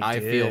was like,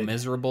 I feel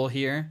miserable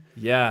here?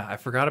 Yeah, I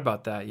forgot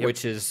about that. Yep.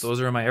 Those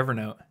are in my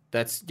Evernote.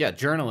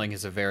 Journaling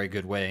is a very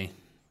good way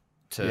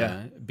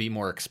to be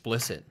more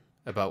explicit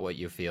about what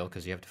you feel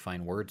because you have to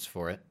find words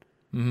for it.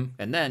 Mm-hmm.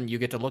 And then you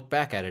get to look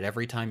back at it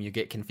every time you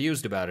get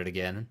confused about it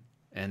again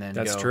and then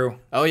That's true.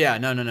 Oh yeah,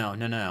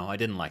 no, I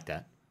didn't like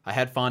that. I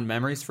had fond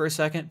memories for a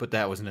second, but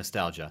that was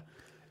nostalgia.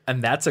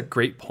 And that's a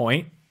great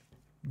point.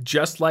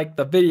 Just like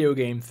the video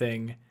game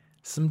thing,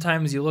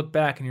 sometimes you look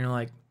back and you're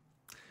like,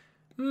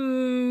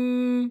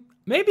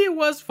 maybe it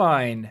was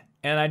fine,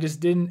 and I just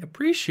didn't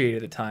appreciate it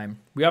at the time.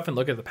 We often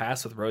look at the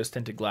past with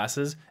rose-tinted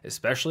glasses,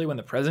 especially when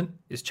the present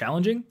is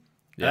challenging.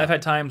 Yeah. And I've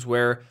had times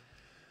where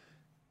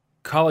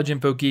College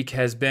Info Geek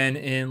has been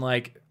in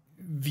like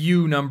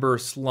view number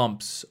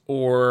slumps,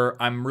 or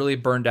I'm really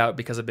burned out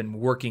because I've been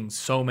working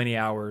so many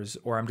hours,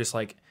 or I'm just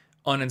like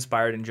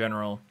uninspired in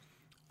general.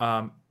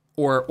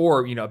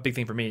 Or a big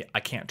thing for me, I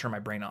can't turn my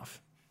brain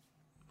off.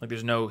 Like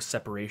there's no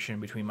separation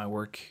between my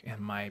work and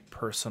my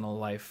personal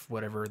life,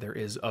 whatever there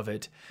is of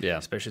it. Yeah.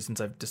 Especially since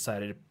I've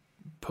decided to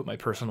put my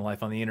personal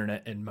life on the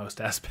internet in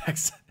most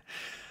aspects.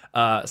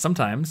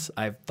 Sometimes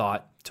I've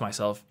thought to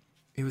myself,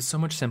 it was so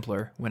much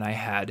simpler when I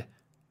had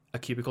a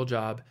cubicle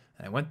job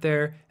and I went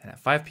there and at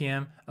 5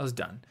 p.m. I was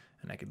done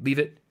and I could leave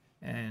it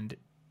and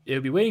it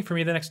would be waiting for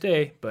me the next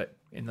day. But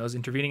in those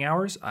intervening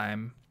hours,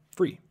 I'm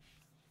free.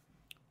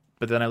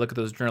 But then I look at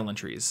those journal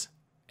entries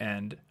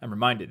and I'm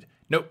reminded,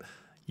 nope,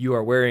 you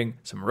are wearing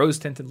some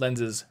rose-tinted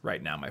lenses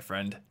right now, my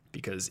friend,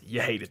 because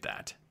you hated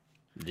that.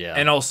 Yeah.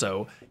 And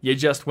also, you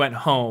just went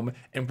home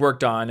and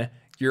worked on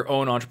your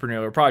own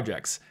entrepreneurial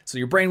projects. So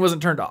your brain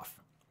wasn't turned off.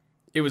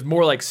 It was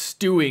more like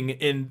stewing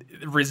in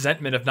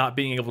resentment of not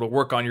being able to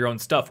work on your own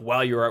stuff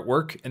while you were at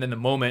work. And then the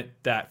moment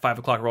that 5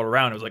 o'clock rolled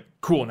around, it was like,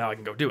 cool, now I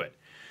can go do it.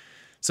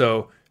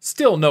 So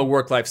still no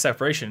work-life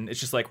separation. It's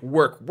just like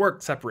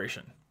work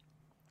separation.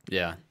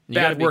 Yeah. You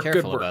Bad got to be work, good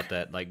careful work. about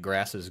that, like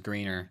grass is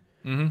greener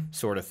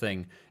sort of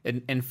thing.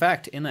 In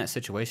fact, in that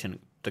situation,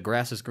 the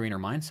grass is greener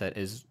mindset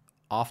is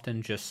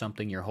often just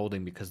something you're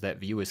holding because that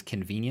view is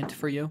convenient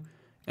for you.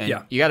 And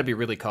you got to be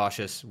really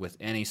cautious with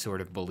any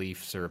sort of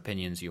beliefs or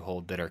opinions you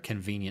hold that are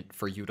convenient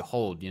for you to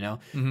hold, you know?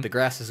 The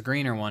grass is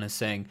greener one is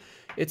saying,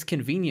 it's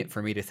convenient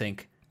for me to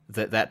think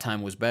that that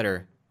time was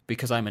better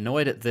because I'm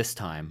annoyed at this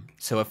time.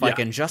 So if I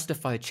can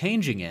justify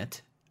changing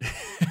it,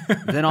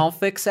 then I'll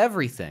fix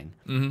everything.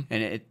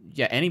 And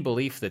any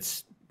belief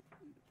that's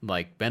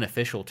like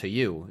beneficial to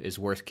you is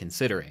worth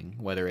considering,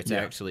 whether it's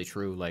actually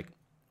true. Like,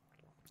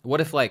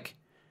 what if, like,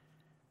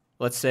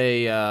 let's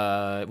say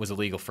it was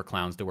illegal for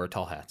clowns to wear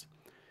tall hats?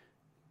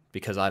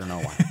 Because I don't know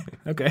why.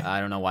 Okay. I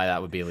don't know why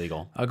that would be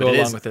illegal. I'll go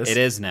along with this. It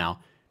is now.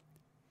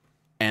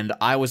 And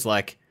I was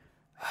like,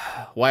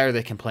 why are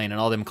they complaining?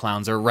 All them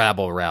clowns are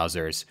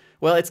rabble-rousers.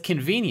 Well, it's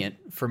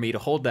convenient for me to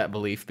hold that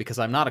belief because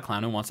I'm not a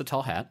clown who wants a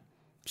tall hat.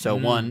 So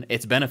one,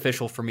 it's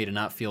beneficial for me to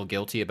not feel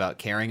guilty about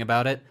caring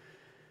about it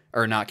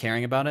or not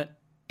caring about it,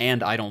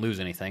 and I don't lose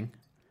anything.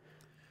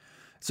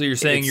 So you're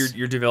saying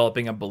you're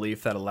developing a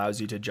belief that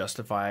allows you to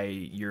justify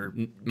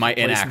my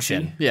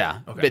inaction. Yeah.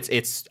 Okay.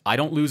 It's I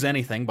don't lose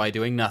anything by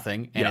doing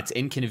nothing, and it's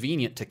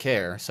inconvenient to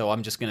care, so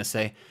I'm just going to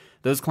say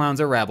those clowns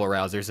are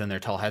rabble-rousers and their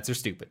tall hats are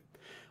stupid.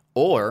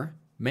 Or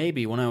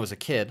maybe when I was a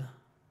kid,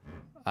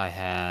 I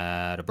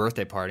had a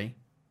birthday party,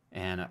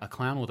 and a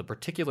clown with a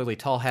particularly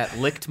tall hat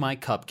licked my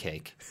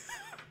cupcake.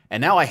 And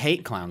now I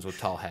hate clowns with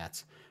tall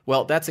hats.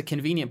 Well, that's a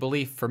convenient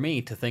belief for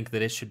me to think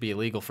that it should be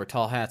illegal for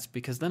tall hats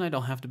because then I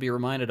don't have to be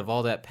reminded of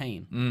all that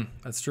pain.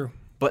 That's true.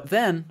 But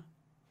then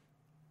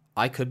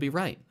I could be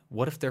right.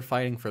 What if they're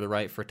fighting for the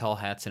right for tall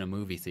hats in a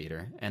movie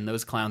theater and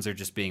those clowns are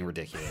just being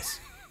ridiculous?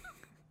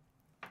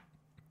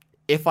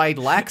 If I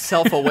lack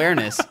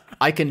self-awareness,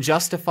 I can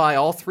justify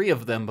all three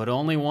of them, but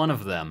only one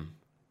of them.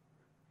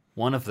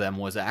 One of them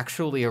was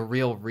actually a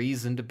real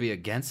reason to be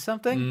against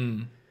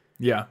something.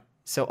 Yeah.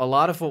 So a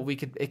lot of what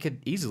it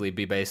could easily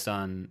be based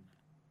on,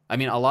 I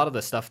mean, a lot of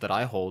the stuff that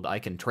I hold, I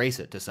can trace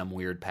it to some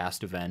weird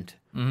past event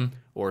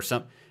or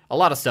a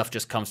lot of stuff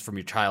just comes from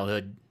your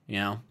childhood, you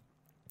know,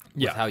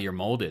 with how you're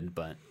molded.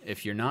 But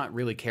if you're not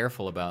really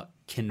careful about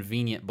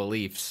convenient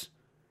beliefs,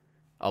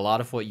 a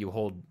lot of what you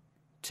hold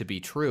to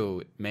be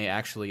true may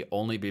actually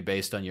only be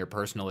based on your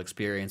personal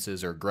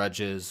experiences or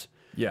grudges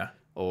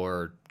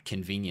or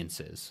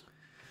conveniences.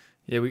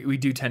 Yeah, we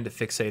do tend to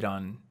fixate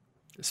on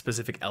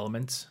specific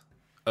elements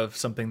of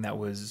something that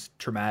was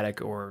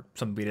traumatic or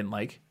something we didn't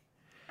like.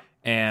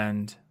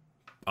 And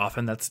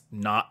often that's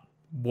not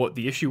what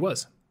the issue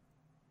was.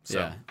 So.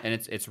 Yeah, and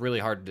it's really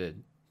hard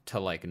to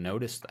like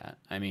notice that.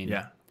 I mean,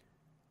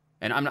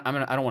 and I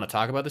don't want to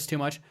talk about this too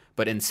much,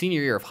 but in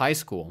senior year of high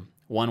school,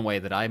 one way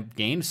that I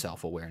gained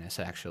self-awareness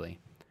actually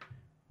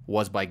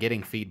was by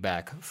getting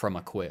feedback from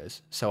a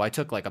quiz. So I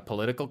took like a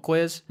political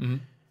quiz,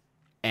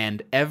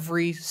 and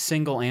every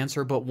single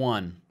answer but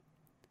one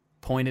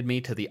pointed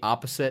me to the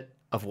opposite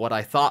of what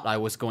I thought I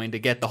was going to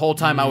get. The whole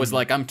time I was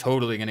like, I'm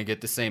totally going to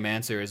get the same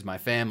answer as my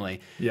family.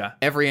 Yeah.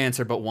 Every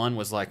answer but one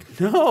was like,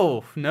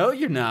 no,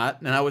 you're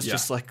not. And I was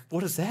just like,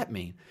 what does that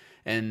mean?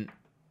 And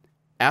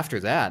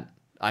after that,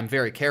 I'm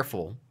very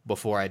careful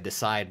before I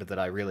decide that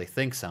I really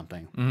think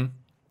something.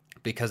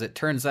 Because it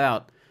turns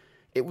out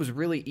it was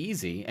really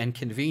easy and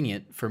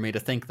convenient for me to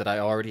think that I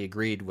already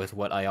agreed with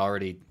what I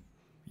already,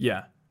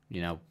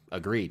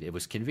 agreed. It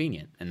was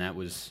convenient. And it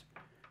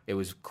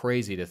was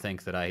crazy to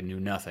think that I knew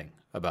nothing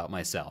about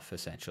myself,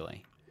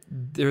 essentially.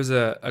 There's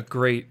a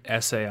great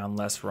essay on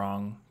Les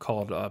Wrong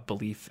called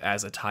Belief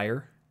as a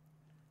Tire.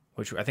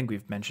 which I think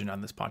we've mentioned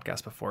on this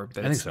podcast before, but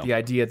I think it's so. the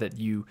idea that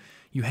you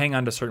hang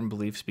on to certain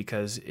beliefs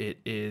because it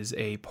is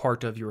a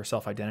part of your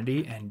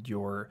self-identity and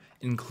your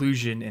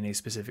inclusion in a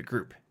specific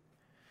group.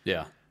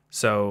 Yeah.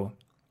 So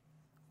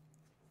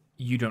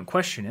you don't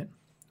question it,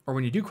 or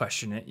when you do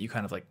question it, you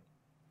kind of like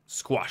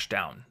squash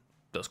down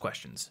those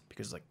questions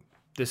because like,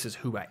 this is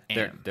who I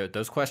am.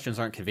 Those questions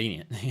aren't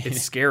convenient.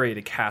 It's scary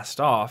to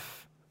cast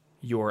off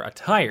your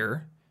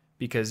attire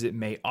because it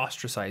may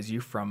ostracize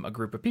you from a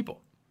group of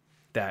people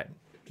that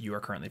you are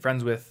currently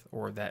friends with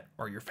or that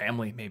are your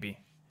family maybe.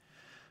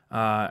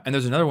 And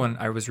there's another one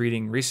I was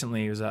reading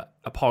recently. It was a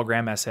Paul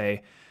Graham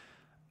essay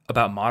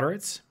about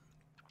moderates.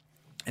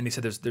 And he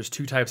said there's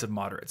two types of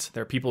moderates.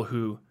 There are people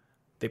who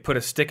they put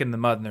a stick in the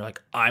mud and they're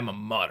like, I'm a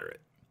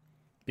moderate,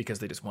 because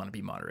they just want to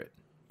be moderate.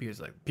 Because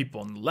like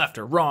people on the left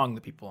are wrong,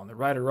 the people on the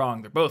right are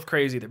wrong. They're both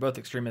crazy. They're both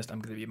extremist. I'm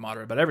going to be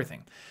moderate about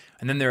everything.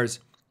 And then there's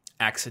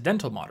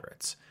accidental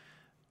moderates.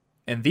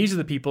 And these are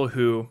the people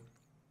who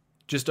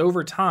just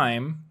over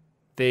time,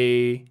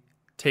 they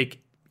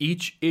take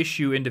each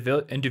issue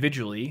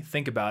individually,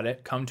 think about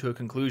it, come to a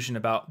conclusion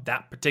about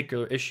that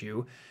particular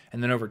issue.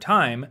 And then over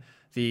time,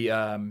 the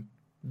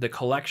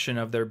collection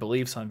of their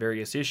beliefs on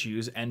various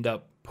issues end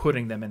up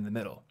putting them in the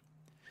middle.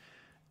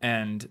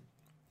 And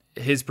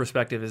his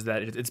perspective is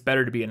that it's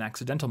better to be an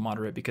accidental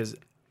moderate because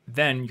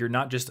then you're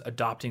not just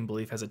adopting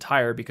belief as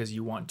attire because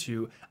you want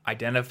to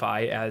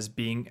identify as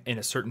being in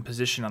a certain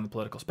position on the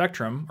political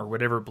spectrum or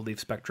whatever belief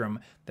spectrum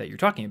that you're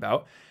talking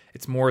about.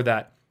 It's more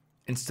that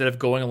instead of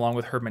going along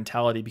with herd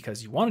mentality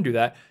because you want to do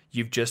that,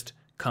 you've just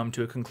come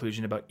to a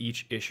conclusion about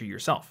each issue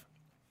yourself.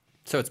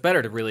 So it's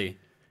better to really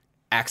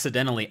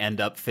accidentally end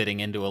up fitting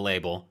into a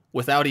label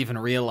without even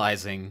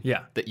realizing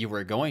that you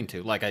were going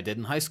to, like I did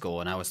in high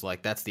school. And I was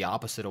like, that's the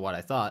opposite of what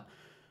I thought.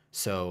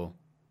 So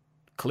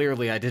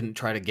clearly I didn't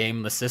try to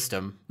game the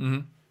system.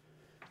 Mm-hmm.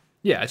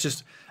 Yeah, it's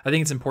just, I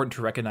think it's important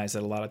to recognize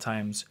that a lot of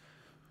times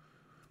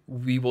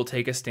we will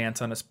take a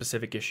stance on a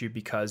specific issue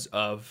because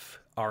of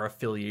our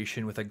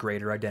affiliation with a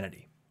greater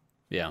identity.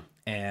 Yeah.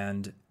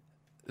 And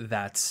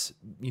that's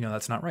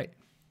not right.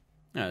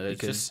 No, there's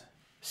just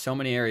so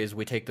many areas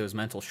we take those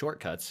mental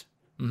shortcuts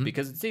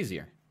because it's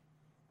easier.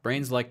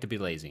 Brains like to be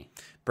lazy.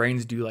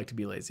 Brains do like to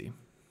be lazy.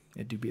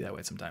 It do be that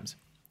way sometimes.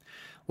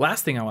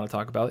 Last thing I want to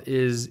talk about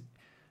is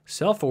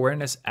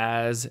self-awareness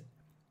as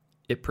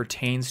it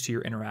pertains to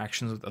your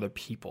interactions with other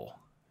people.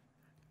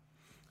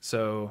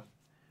 So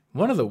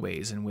one of the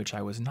ways in which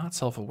I was not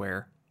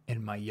self-aware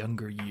in my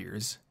younger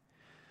years,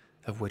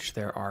 of which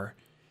there are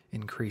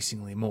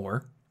increasingly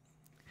more,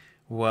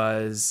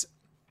 was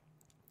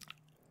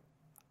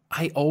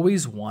I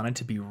always wanted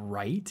to be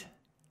right.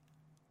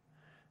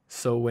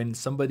 So when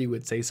somebody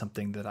would say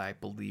something that I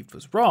believed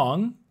was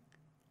wrong,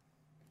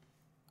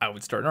 I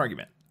would start an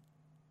argument.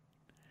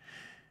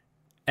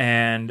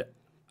 And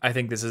I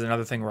think this is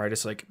another thing where I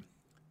just like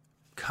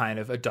kind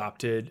of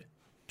adopted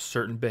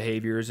certain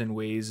behaviors and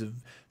ways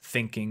of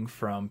thinking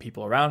from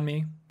people around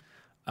me.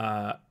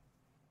 But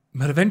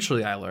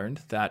eventually I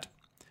learned that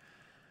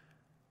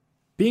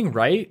being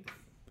right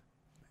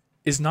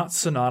is not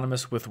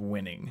synonymous with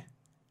winning.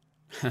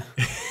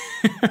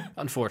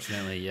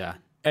 Unfortunately, yeah.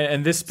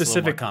 And this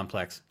specific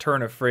complex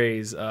turn of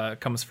phrase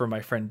comes from my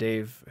friend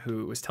Dave,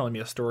 who was telling me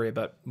a story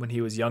about when he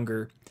was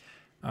younger.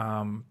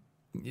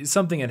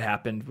 Something had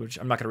happened, which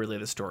I'm not going to relay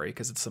the story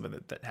because it's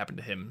something that happened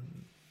to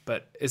him.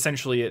 But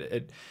essentially,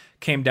 it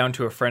came down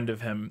to a friend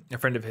of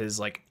his,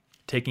 like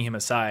taking him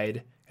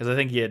aside because I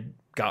think he had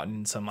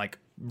gotten some like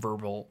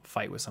verbal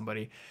fight with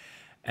somebody,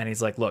 and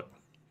he's like, "Look,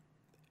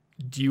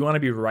 do you want to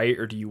be right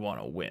or do you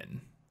want to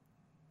win?"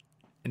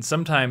 And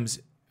sometimes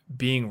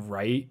being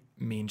right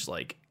means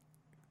like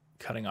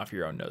cutting off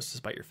your own nose to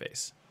spite your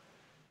face.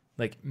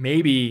 Like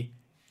maybe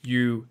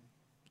you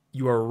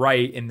are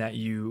right in that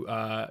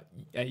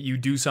you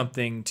do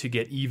something to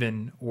get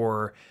even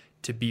or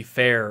to be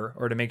fair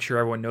or to make sure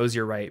everyone knows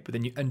you're right, but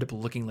then you end up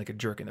looking like a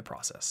jerk in the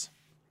process.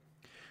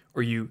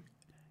 Or you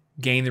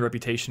gain the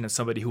reputation of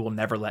somebody who will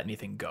never let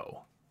anything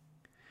go.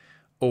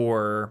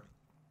 Or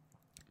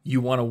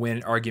you want to win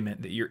an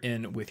argument that you're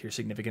in with your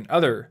significant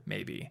other,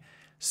 maybe.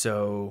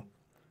 So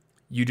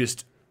you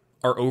just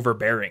are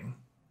overbearing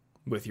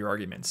with your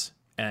arguments.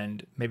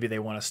 And maybe they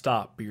want to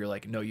stop, but you're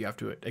like, no, you have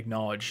to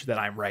acknowledge that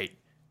I'm right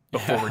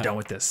before we're done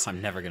with this.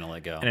 I'm never going to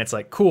let go. And it's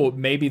like, cool,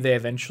 maybe they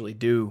eventually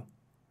do,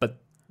 but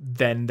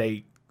then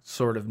they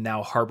sort of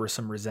now harbor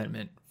some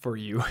resentment for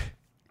you.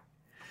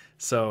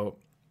 So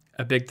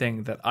a big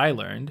thing that I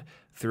learned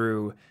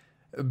through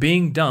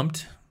being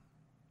dumped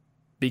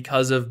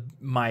because of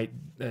my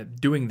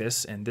doing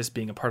this and this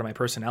being a part of my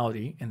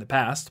personality in the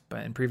past,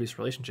 but in previous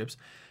relationships,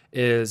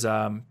 is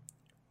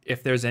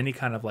if there's any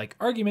kind of like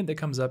argument that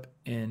comes up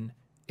in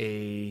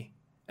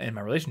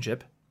my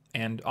relationship,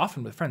 and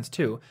often with friends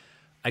too,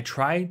 I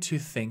try to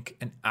think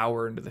an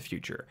hour into the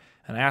future,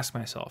 and I ask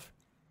myself,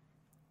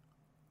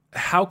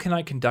 how can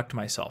I conduct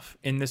myself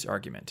in this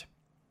argument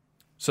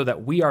so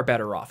that we are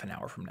better off an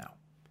hour from now?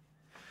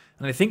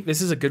 And I think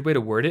this is a good way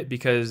to word it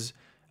because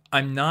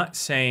I'm not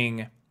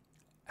saying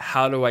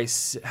how do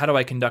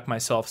I conduct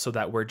myself so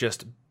that we're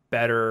just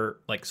better,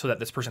 like so that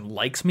this person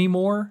likes me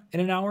more in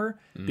an hour,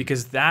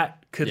 because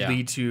that could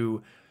lead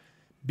to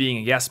being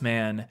a yes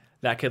man.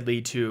 That could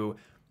lead to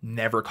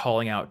never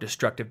calling out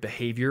destructive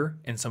behavior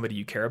in somebody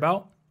you care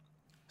about.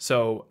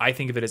 So I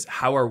think of it as,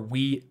 how are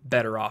we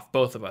better off,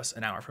 both of us,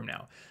 an hour from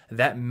now?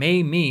 That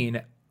may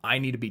mean I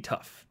need to be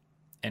tough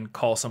and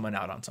call someone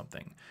out on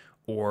something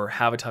or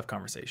have a tough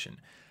conversation.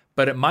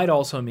 But it might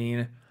also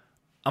mean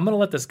I'm going to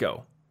let this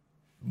go.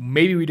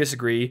 Maybe we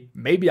disagree.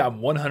 Maybe I'm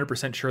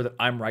 100% sure that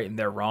I'm right and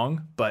they're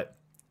wrong, but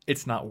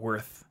it's not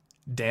worth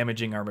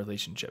damaging our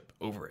relationship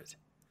over it.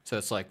 So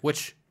it's like,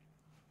 which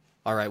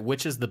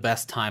is the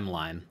best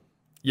timeline?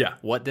 Yeah.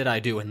 What did I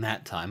do in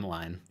that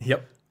timeline?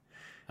 Yep.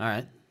 All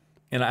right.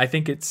 And I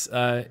think it's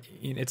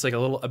like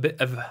a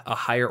bit of a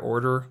higher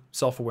order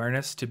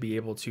self-awareness to be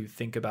able to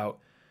think about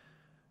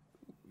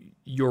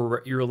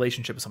your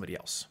relationship with somebody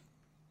else,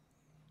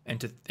 and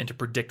to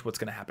predict what's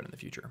going to happen in the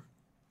future.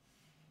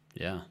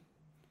 Yeah.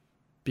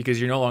 Because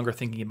you're no longer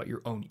thinking about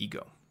your own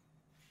ego.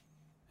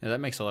 Yeah, that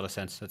makes a lot of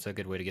sense. That's a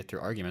good way to get through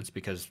arguments,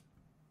 because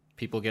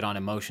people get on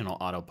emotional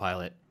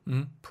autopilot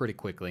pretty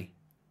quickly.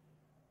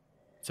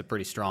 It's a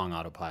pretty strong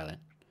autopilot.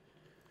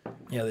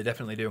 Yeah, they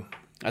definitely do.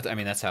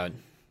 That's how it,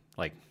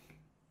 like,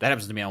 that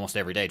happens to me almost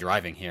every day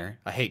driving here.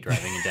 I hate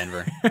driving in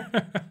Denver.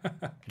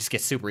 I just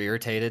get super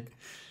irritated.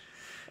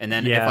 And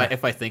then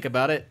if I think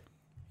about it,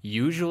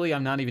 usually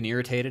I'm not even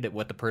irritated at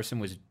what the person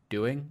was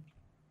doing.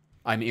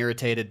 I'm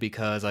irritated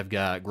because I've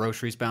got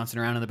groceries bouncing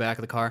around in the back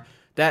of the car.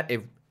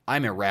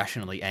 I'm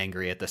irrationally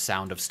angry at the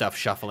sound of stuff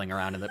shuffling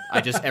around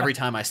every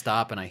time I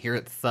stop and I hear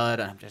it thud,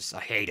 I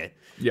hate it.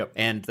 Yep.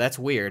 And that's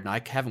weird, and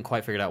I haven't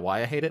quite figured out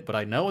why I hate it, but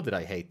I know that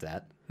I hate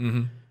that.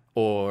 Mm-hmm.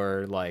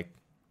 Or like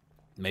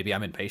maybe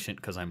I'm impatient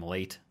because I'm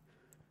late.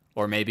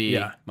 Or maybe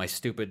my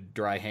stupid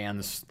dry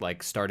hands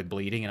like started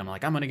bleeding and I'm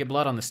like, I'm going to get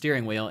blood on the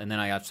steering wheel, and then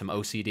I got some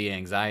OCD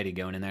anxiety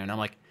going in there, and I'm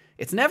like,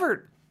 it's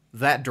never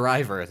that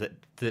driver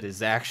that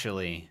is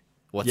actually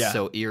what's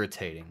so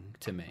irritating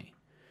to me.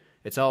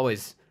 It's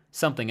always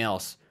something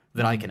else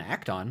that I can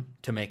act on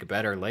to make it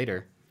better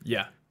later.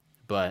 Yeah.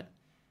 But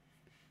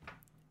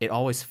it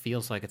always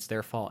feels like it's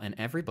their fault, and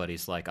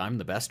everybody's like, I'm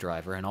the best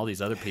driver and all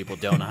these other people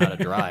don't know how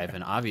to drive,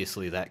 and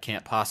obviously that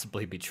can't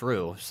possibly be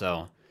true.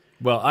 So,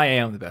 well, I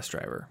am the best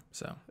driver,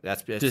 so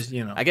that's just,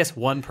 I guess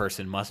one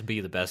person must be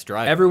the best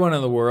driver. Everyone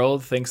in the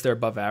world thinks they're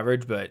above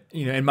average, but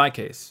in my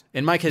case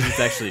it's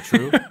actually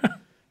true.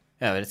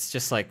 Yeah, but it's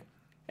just like,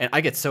 and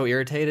I get so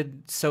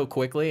irritated so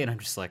quickly, and I'm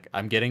just like,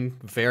 I'm getting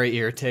very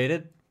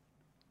irritated.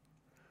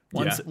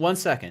 One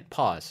second,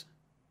 pause.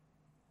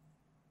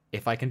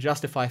 If I can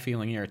justify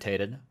feeling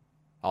irritated,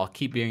 I'll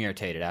keep being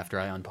irritated after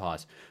I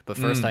unpause. But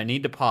first, I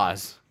need to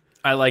pause.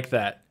 I like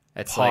that.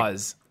 It's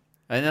pause.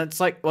 And it's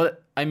like, well,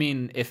 I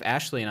mean, if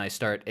Ashley and I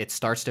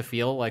starts to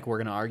feel like we're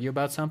going to argue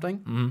about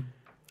something,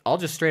 I'll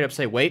just straight up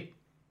say, wait,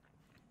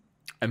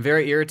 I'm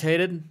very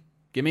irritated.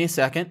 Give me a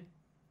second.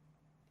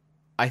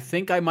 I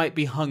think I might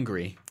be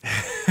hungry.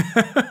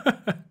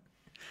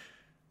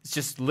 It's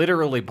just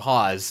literally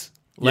pause.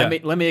 Let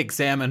me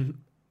examine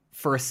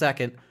for a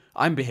second.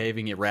 I'm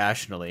behaving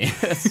irrationally.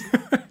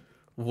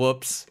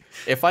 Whoops.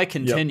 If I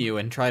continue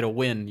and try to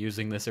win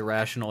using this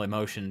irrational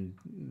emotion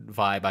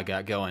vibe I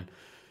got going,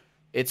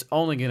 it's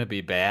only going to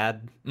be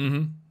bad,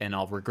 and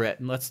I'll regret.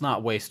 And let's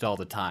not waste all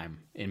the time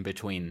in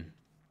between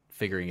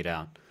figuring it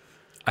out.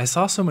 I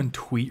saw someone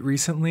tweet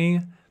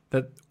recently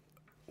that,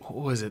 what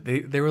was it?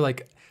 They were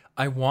like,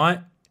 I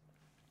want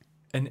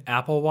an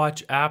Apple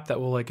Watch app that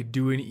will like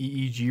do an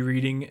EEG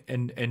reading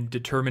and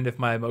determine if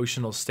my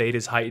emotional state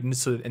is heightened,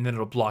 and then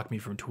it'll block me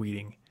from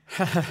tweeting.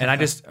 And I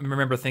just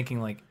remember thinking,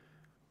 like,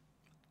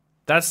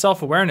 that's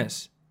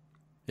self-awareness.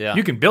 Yeah.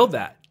 You can build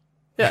that.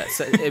 Yeah,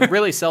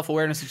 really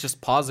self-awareness is just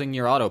pausing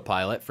your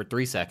autopilot for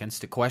 3 seconds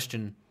to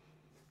question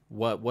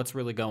what's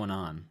really going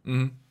on.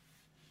 Mm-hmm.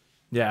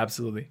 Yeah,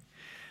 absolutely.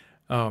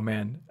 Oh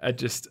man,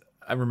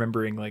 I'm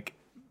remembering like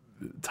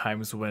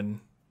times when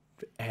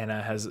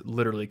Anna has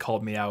literally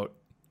called me out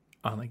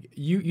on like,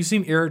 you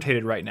seem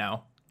irritated right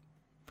now,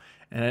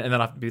 and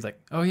then I'll be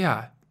like, oh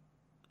yeah,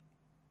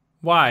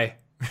 why?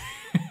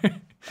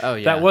 Oh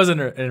yeah, that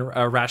wasn't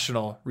a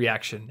rational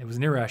reaction. It was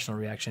an irrational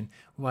reaction.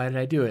 Why did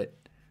I do it?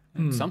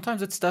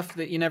 Sometimes it's stuff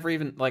that you never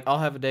even, like, I'll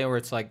have a day where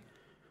it's like,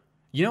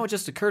 what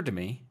just occurred to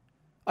me?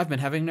 I've been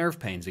having nerve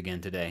pains again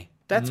today.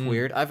 That's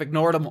weird. I've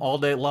ignored them all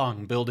day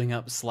long, building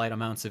up slight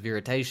amounts of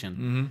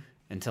irritation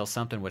until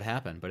something would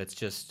happen. But it's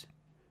just,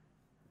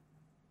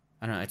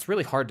 I don't know, it's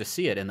really hard to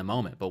see it in the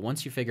moment. But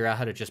once you figure out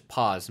how to just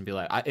pause and be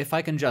like, if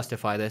I can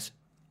justify this,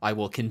 I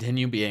will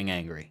continue being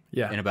angry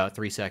in about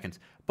 3 seconds.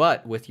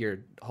 But with your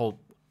whole,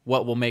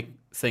 what will make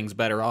things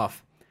better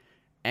off,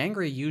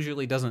 angry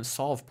usually doesn't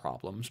solve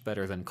problems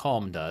better than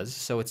calm does,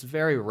 so it's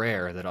very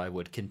rare that I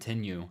would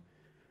continue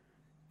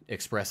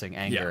expressing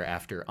anger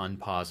after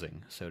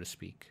unpausing, so to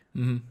speak.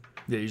 Mm-hmm.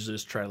 Yeah, usually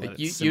just try to let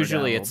it simmer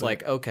usually down it's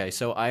like, okay,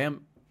 so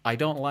I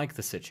don't like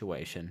the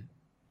situation,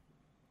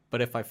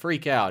 but if I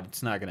freak out,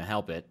 it's not going to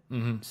help it.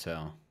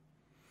 So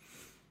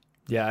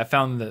Yeah, I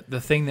found that the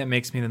thing that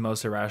makes me the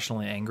most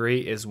irrationally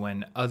angry is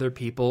when other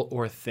people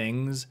or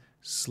things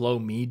slow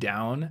me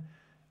down,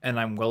 and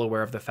I'm well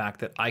aware of the fact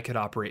that I could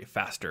operate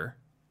faster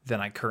than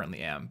I currently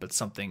am, but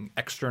something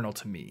external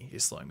to me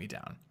is slowing me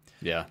down.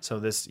 Yeah. So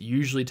this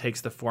usually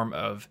takes the form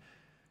of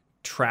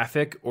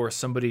traffic or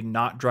somebody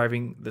not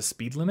driving the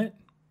speed limit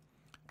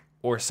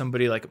or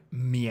somebody like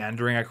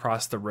meandering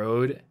across the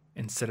road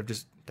instead of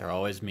just They're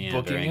always booking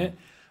meandering. it.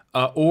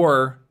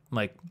 Or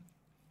like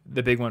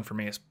the big one for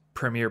me is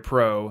Premiere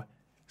Pro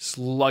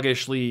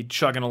sluggishly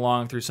chugging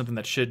along through something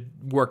that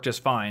should work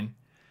just fine.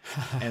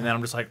 And then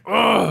I'm just like,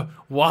 oh,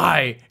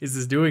 why is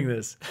this doing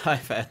this?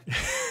 I've had,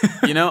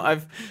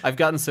 I've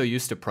gotten so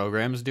used to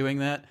programs doing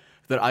that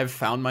I've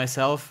found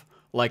myself,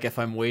 like, if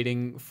I'm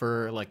waiting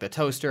for like the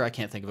toaster, I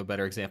can't think of a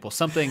better example.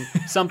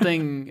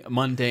 Something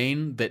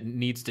mundane that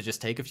needs to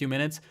just take a few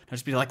minutes. I'll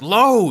just be like,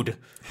 load.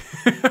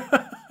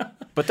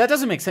 But that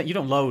doesn't make sense. You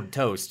don't load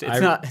toast.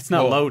 It's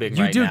not loading right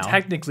now. You do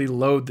technically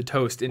load the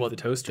toast into the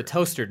toaster. The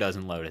toaster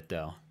doesn't load it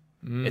though.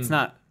 It's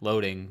not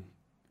loading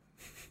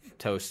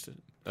toast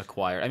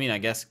acquired. I mean, I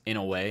guess in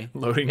a way,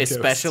 loading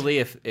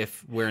especially toast.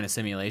 if we're in a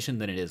simulation,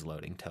 then it is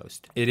loading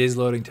toast. It is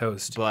loading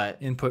toast. But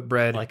input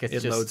bread, like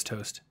it loads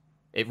toast.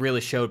 It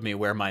really showed me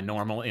where my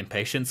normal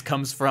impatience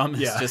comes from.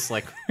 It's just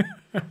like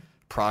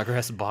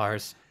progress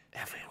bars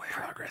everywhere.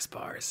 Progress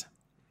bars.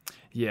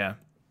 Yeah.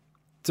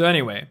 So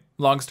anyway,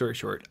 long story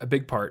short, a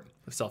big part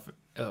of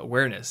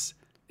self-awareness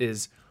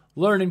is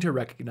learning to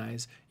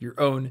recognize your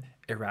own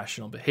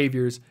irrational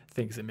behaviors,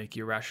 things that make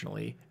you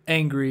irrationally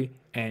angry,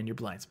 and your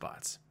blind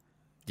spots.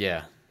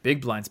 Yeah.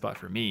 Big blind spot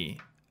for me,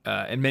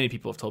 and many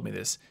people have told me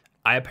this,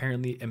 I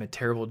apparently am a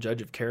terrible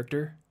judge of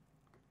character.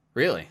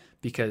 Really?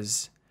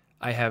 Because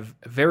I have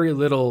very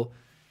little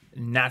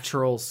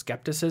natural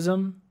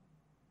skepticism.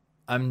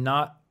 I'm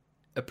not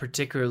a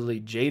particularly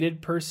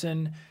jaded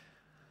person,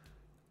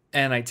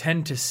 and I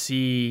tend to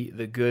see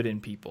the good in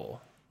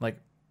people. Like,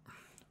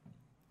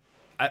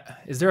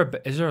 is there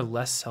a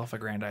less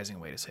self-aggrandizing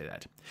way to say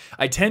that?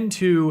 I tend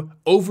to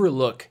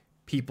overlook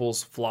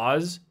people's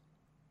flaws,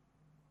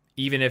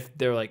 even if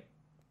they're like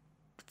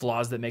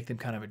flaws that make them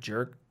kind of a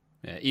jerk.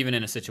 Yeah, even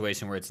in a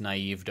situation where it's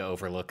naive to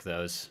overlook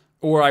those.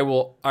 Or I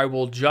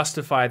will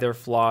justify their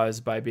flaws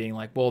by being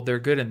like, well, they're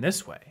good in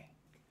this way.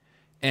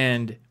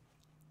 And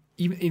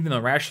even though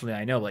rationally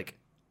I know like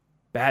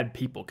bad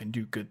people can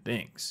do good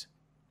things.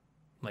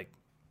 Like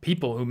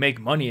people who make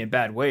money in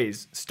bad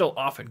ways still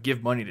often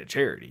give money to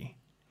charity.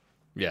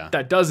 Yeah.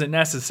 That doesn't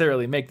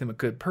necessarily make them a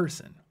good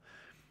person.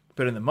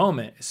 But in the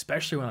moment,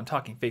 especially when I'm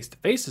talking face to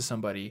face to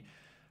somebody,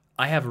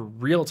 I have a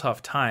real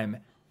tough time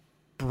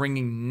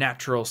bringing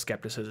natural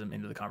skepticism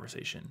into the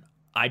conversation.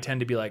 I tend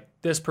to be like,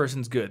 this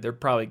person's good. They're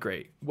probably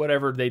great.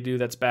 Whatever they do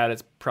that's bad,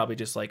 it's probably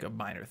just like a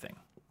minor thing.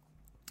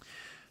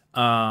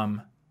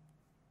 And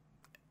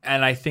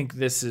I think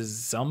this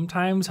is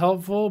sometimes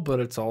helpful, but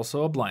it's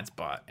also a blind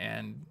spot,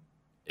 and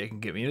it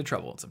can get me into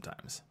trouble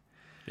sometimes.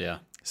 Yeah.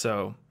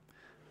 So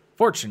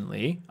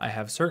fortunately, I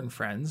have certain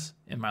friends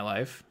in my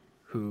life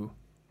who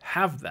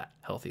have that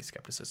healthy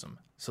skepticism.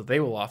 So they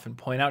will often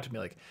point out to me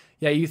like,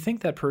 yeah, you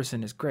think that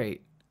person is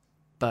great,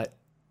 but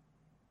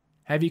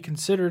have you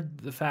considered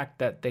the fact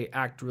that they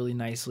act really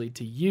nicely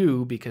to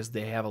you because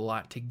they have a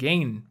lot to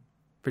gain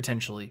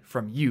potentially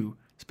from you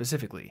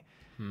specifically?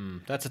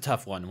 That's a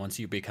tough one. Once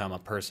you become a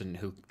person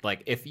who,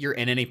 like, if you're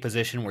in any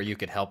position where you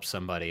could help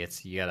somebody,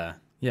 you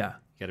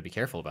gotta be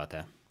careful about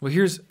that. Well,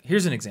 here's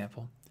an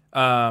example.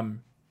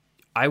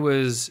 I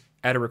was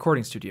at a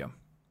recording studio,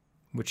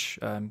 which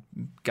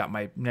got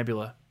my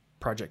Nebula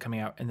project coming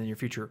out in the near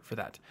future for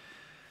that,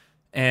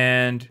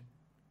 and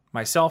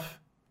myself,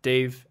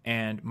 Dave,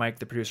 and Mike,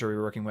 the producer we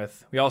were working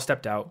with, we all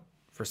stepped out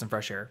for some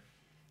fresh air.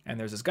 And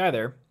there's this guy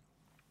there.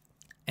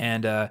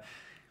 And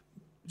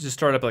just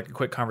started up like a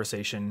quick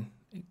conversation.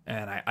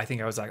 And I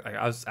think I was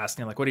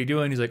asking him, like, what are you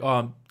doing? He's like, oh,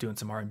 I'm doing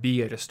some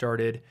R&B. I just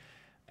started.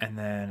 And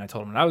then I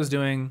told him what I was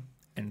doing.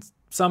 And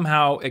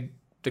somehow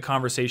the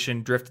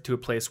conversation drifted to a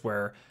place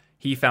where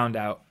he found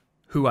out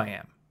who I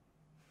am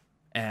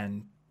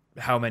and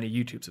how many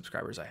YouTube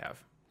subscribers I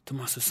have.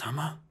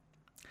 Tommaso-sama?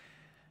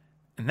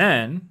 And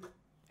then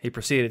he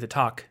proceeded to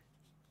talk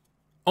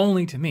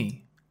only to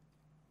me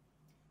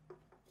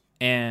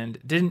and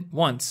didn't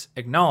once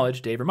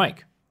acknowledge Dave or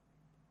Mike.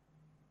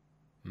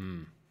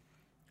 And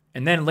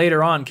then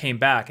later on came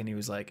back and he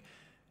was like,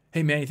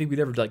 hey man, you think we'd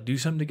ever like do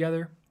something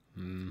together?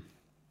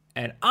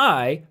 And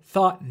I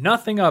thought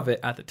nothing of it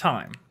at the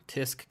time.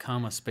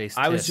 Tisk, space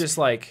I tisk. was just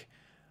like,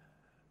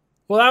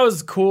 well, that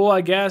was cool,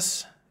 I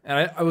guess.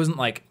 And I wasn't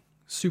like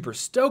super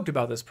stoked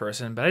about this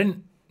person, but I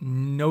didn't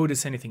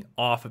notice anything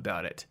off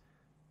about it.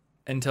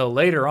 Until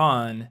later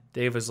on,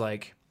 Dave was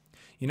like,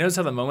 you notice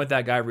how the moment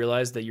that guy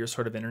realized that you're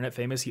sort of internet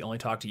famous, he only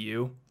talked to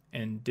you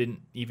and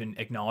didn't even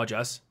acknowledge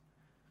us?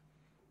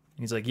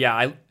 And he's like,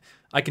 yeah,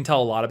 I can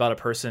tell a lot about a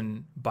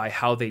person by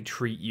how they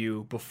treat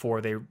you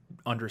before they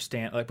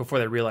understand, like before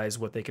they realize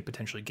what they could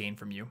potentially gain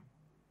from you.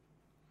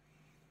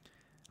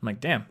 I'm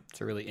like, damn.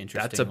 It's a really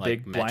interesting That's a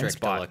big blind metric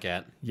spot to look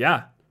at.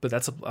 Yeah. But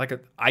that's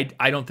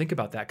I don't think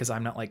about that because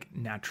I'm not like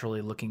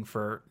naturally looking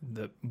for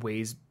the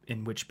ways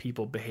in which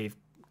people behave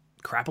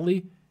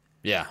crappily.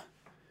 Yeah.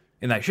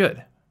 And I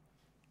should.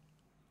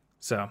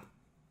 So.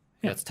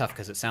 Yeah, it's tough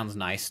because it sounds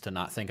nice to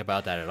not think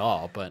about that at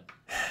all, but...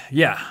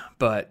 Yeah,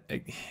 but...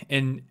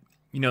 And,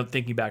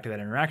 thinking back to that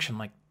interaction,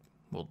 like,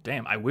 well,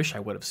 damn, I wish I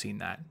would have seen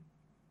that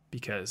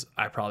because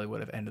I probably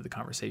would have ended the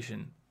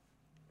conversation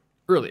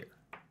earlier.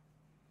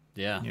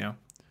 Yeah.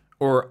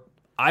 Or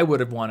I would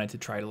have wanted to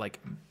try to,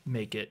 like,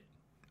 make it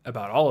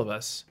about all of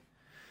us,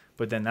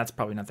 but then that's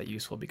probably not that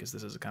useful because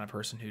this is the kind of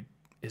person who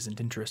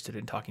isn't interested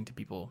in talking to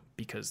people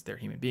because they're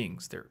human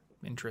beings. They're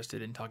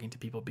interested in talking to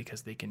people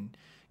because they can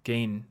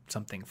gain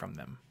something from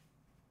them.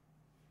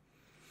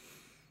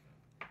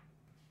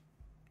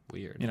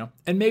 Weird.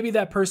 And maybe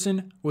that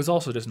person was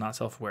also just not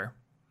self-aware.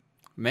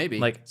 Maybe.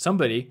 Like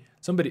somebody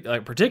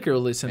like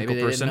particularly cynical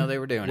maybe they person didn't know they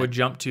were doing would it.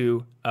 jump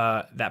to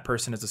that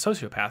person as a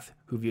sociopath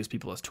who views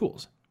people as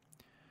tools.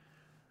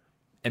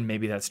 And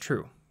maybe that's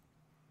true.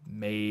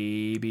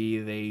 Maybe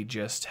they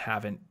just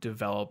haven't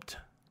developed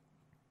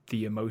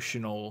the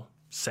emotional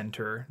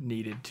center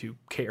needed to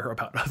care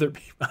about other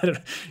people. I don't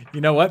know.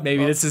 You know what?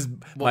 Maybe this is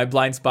my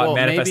blind spot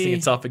manifesting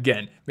itself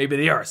again. Maybe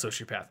they are a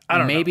sociopath. I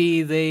don't know.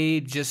 Maybe they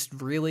just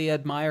really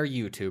admire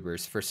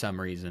YouTubers for some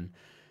reason.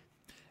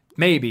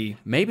 Maybe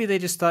they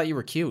just thought you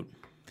were cute.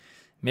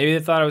 Maybe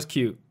they thought I was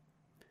cute.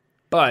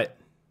 But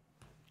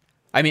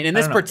I mean, in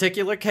this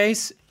particular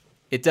case,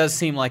 it does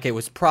seem like it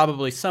was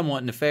probably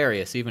somewhat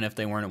nefarious, even if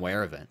they weren't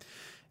aware of it.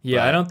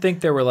 Yeah, I don't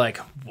think they were like,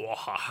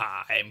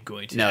 I'm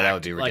going to that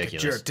would be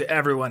ridiculous. Like a jerk to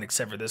everyone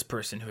except for this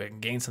person who I can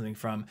gain something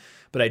from.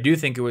 But I do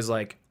think it was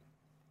like,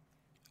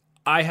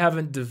 I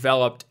haven't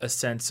developed a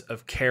sense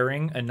of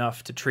caring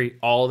enough to treat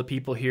all the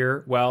people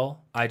here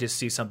well. I just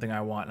see something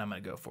I want and I'm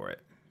going to go for it.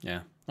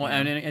 Yeah. Well,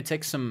 and it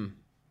takes some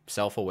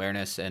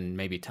self-awareness and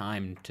maybe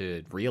time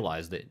to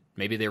realize that.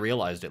 Maybe they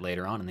realized it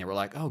later on and they were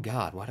like, oh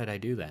God, why did I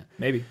do that?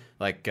 Maybe.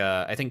 Like,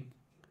 I think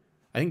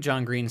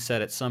John Green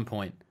said at some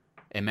point,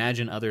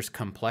 imagine others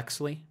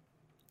complexly.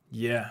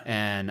 Yeah.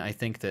 And I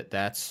think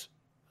that's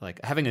like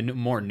having a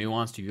more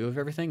nuanced view of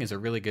everything is a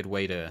really good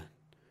way to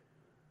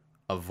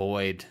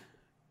avoid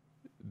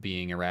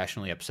being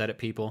irrationally upset at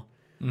people.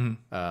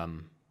 Mm-hmm.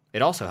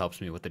 It also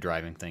helps me with the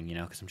driving thing,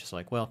 because I'm just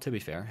like, well, to be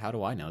fair, how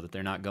do I know that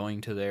they're not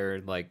going to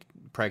their like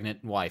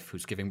pregnant wife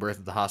who's giving birth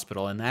at the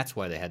hospital and that's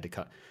why they had to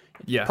cut?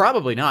 Yeah.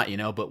 Probably not,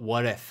 but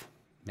what if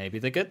maybe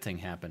the good thing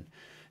happened?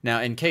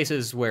 Now, in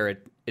cases where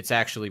it's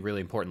actually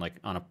really important, like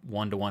on a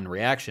one-to-one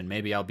reaction,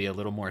 maybe I'll be a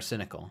little more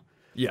cynical.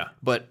 Yeah.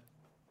 But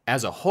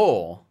as a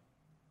whole,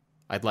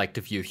 I'd like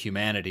to view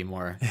humanity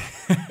more.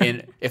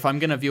 And if I'm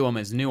going to view them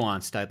as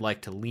nuanced, I'd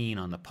like to lean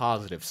on the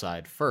positive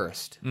side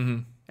first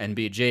and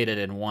be jaded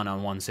in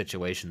one-on-one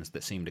situations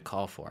that seem to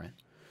call for it.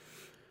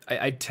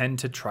 I tend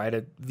to try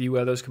to view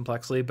others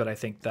complexly, but I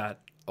think that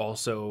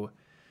also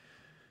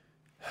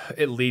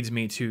it leads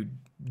me to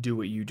do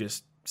what you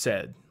just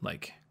said,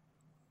 like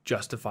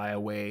justify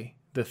away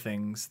the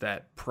things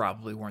that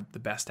probably weren't the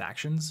best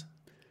actions.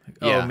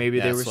 Like, maybe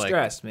they were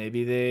stressed.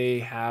 Maybe they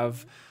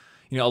have,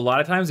 a lot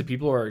of times if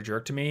people are a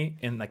jerk to me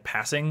in like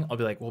passing, I'll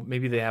be like, well,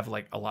 maybe they have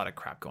like a lot of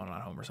crap going on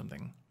at home or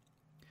something.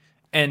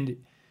 And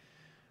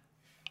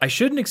I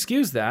shouldn't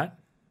excuse that.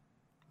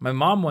 My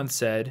mom once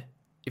said,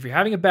 if you're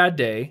having a bad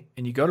day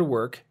and you go to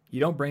work, you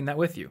don't bring that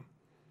with you.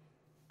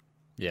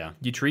 Yeah.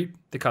 You treat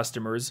the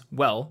customers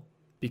well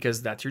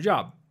because that's your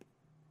job.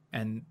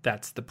 And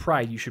that's the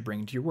pride you should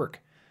bring to your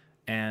work.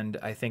 And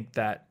I think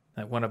that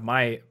one of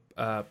my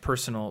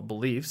personal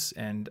beliefs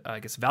and I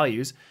guess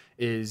values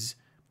is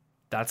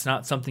that's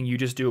not something you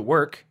just do at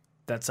work.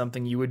 That's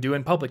something you would do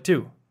in public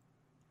too.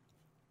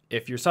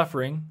 If you're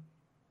suffering,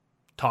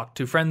 talk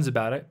to friends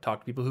about it.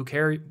 Talk to people who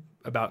care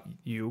about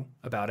you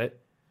about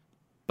it.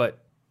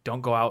 But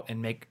don't go out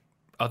and make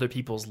other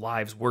people's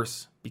lives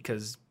worse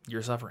because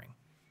you're suffering.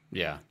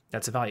 Yeah.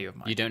 That's a value of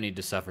mine. You don't need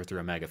to suffer through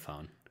a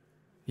megaphone.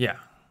 Yeah.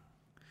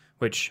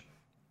 Which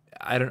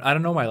I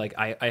don't know why, like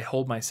I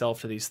hold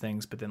myself to these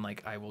things, but then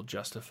like I will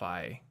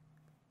justify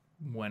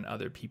when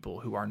other people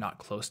who are not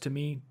close to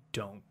me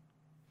don't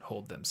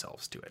hold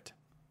themselves to it.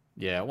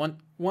 Yeah,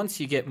 once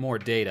you get more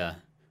data,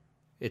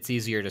 it's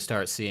easier to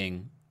start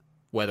seeing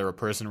whether a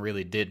person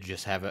really did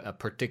just have a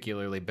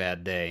particularly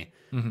bad day.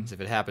 Mm-hmm. 'Cause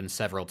if it happens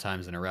several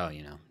times in a row,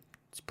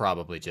 it's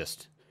probably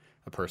just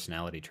a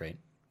personality trait.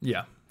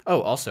 Yeah.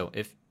 Oh, also,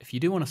 if you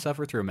do want to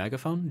suffer through a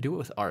megaphone, do it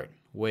with art.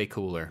 Way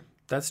cooler.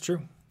 That's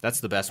true. That's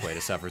the best way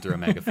to suffer through a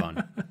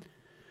megaphone.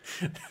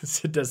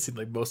 It does seem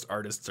like most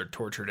artists are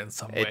tortured in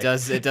some way. It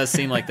does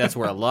seem like that's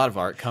where a lot of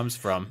art comes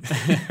from.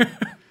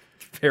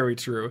 Very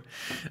true.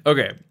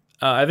 Okay,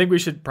 I think we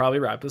should probably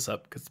wrap this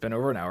up because it's been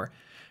over an hour.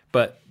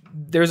 But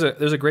there's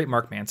a great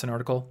Mark Manson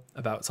article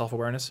about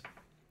self-awareness,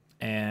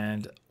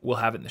 and we'll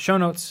have it in the show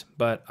notes.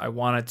 But I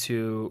wanted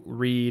to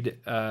read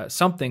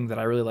something that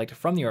I really liked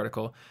from the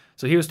article.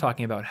 So he was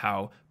talking about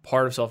how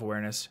part of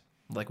self-awareness,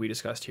 like we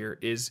discussed here,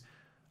 is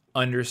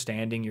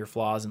understanding your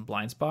flaws and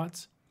blind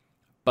spots.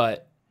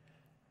 But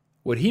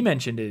what he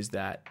mentioned is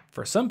that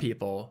for some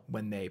people,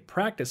 when they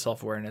practice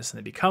self-awareness and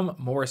they become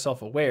more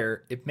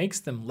self-aware, it makes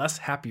them less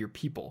happier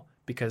people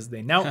because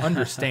they now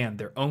understand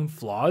their own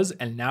flaws,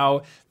 and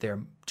now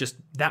they're just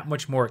that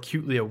much more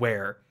acutely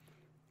aware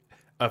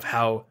of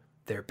how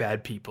they're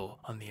bad people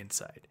on the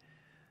inside.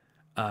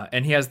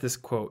 And he has this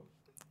quote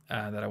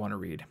that I want to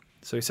read.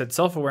 So he said,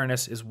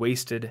 self-awareness is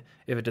wasted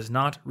if it does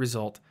not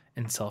result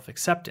in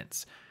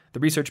self-acceptance. The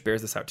research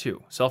bears this out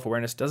too.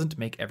 Self-awareness doesn't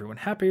make everyone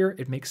happier,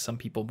 it makes some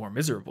people more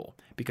miserable.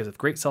 Because if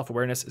great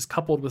self-awareness is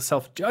coupled with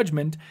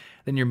self-judgment,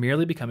 then you're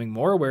merely becoming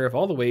more aware of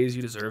all the ways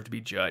you deserve to be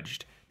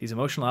judged. These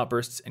emotional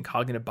outbursts and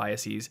cognitive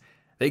biases,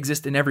 they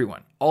exist in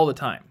everyone, all the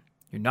time.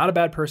 You're not a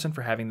bad person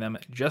for having them,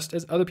 just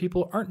as other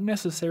people aren't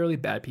necessarily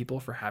bad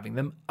people for having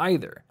them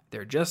either.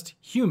 They're just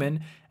human,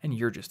 and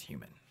you're just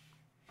human.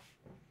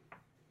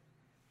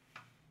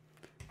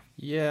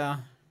 Yeah.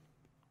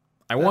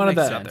 I wanted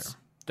that out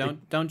there.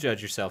 Don't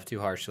judge yourself too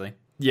harshly.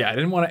 Yeah, I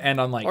didn't want to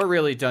end on like... Or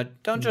really, don't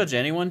judge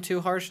anyone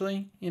too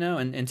harshly,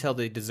 and until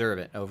they deserve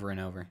it over and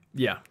over.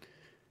 Yeah.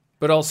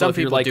 But also, some if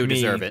you're people like do me,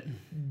 deserve it.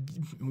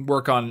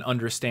 Work on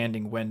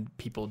understanding when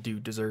people do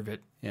deserve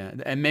it. Yeah,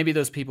 and maybe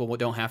those people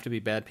don't have to be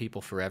bad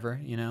people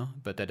forever,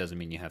 but that doesn't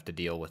mean you have to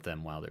deal with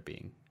them while they're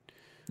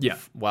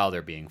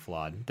being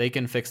flawed. They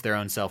can fix their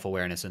own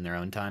self-awareness in their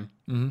own time.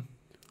 Mm-hmm.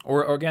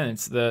 Or again,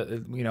 it's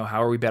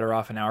how are we better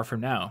off an hour from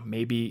now?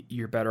 Maybe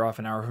you're better off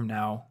an hour from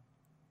now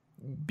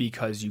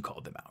because you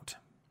called them out.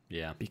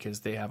 Yeah. Because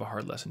they have a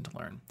hard lesson to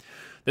learn.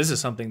 This is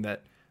something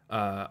that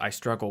I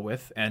struggle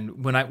with.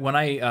 And when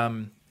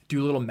I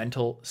do little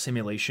mental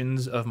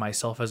simulations of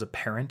myself as a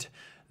parent,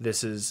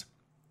 this is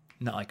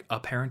not like a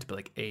parent, but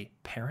like a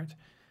parent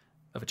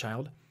of a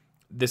child.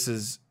 This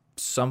is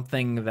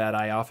something that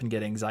I often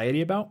get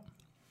anxiety about.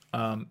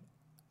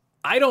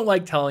 I don't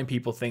like telling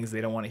people things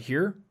they don't want to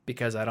hear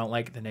because I don't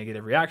like the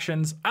negative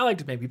reactions. I like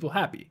to make people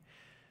happy.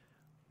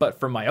 But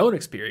from my own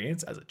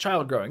experience as a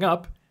child growing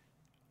up,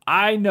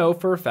 I know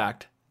for a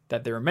fact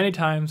that there were many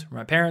times where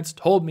my parents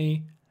told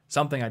me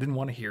something I didn't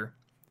want to hear,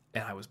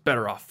 and I was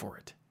better off for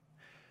it.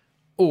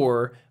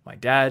 Or my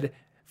dad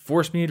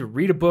forced me to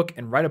read a book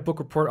and write a book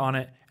report on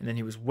it, and then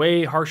he was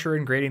way harsher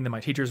in grading than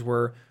my teachers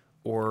were.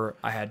 Or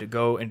I had to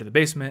go into the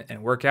basement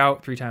and work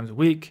out 3 times a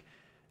week,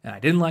 and I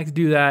didn't like to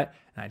do that,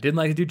 and I didn't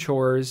like to do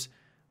chores,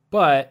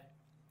 but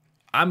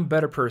I'm a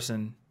better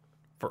person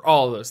for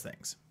all of those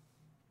things.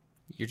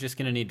 You're just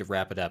going to need to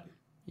wrap it up,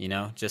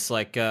 just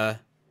like...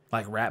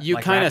 wrap. You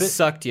kind of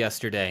sucked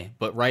yesterday,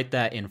 but write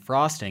that in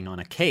frosting on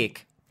a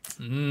cake.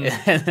 And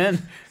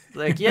then,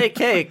 yay,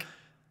 cake.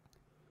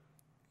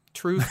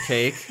 Truth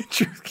cake.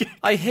 Truth cake.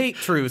 I hate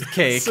truth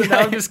cake. So now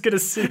I'm just going to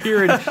sit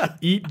here and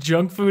eat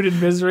junk food in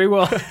misery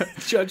while I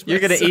judge myself. You're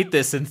going to eat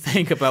this and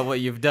think about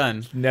what you've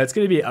done. No, it's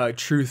going to be a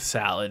truth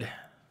salad.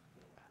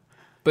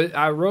 But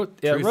I wrote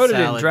it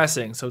in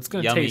dressing, so it's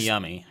going to taste...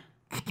 Yummy.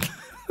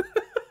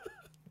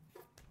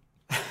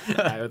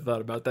 I haven't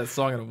thought about that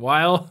song in a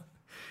while.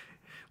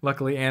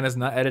 Luckily, Anna's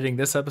not editing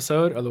this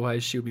episode.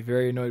 Otherwise, she would be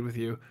very annoyed with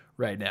you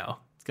right now.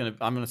 I'm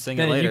gonna sing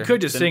it later. You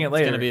could just sing it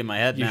later. It's gonna be in my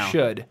head now. You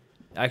should.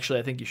 Actually,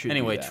 I think you should.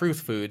 Anyway, truth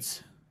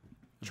foods.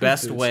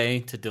 Best way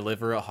to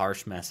deliver a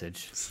harsh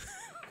message.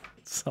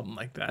 Something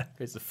like that.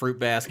 There's a fruit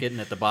basket, and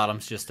at the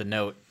bottom's just a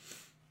note.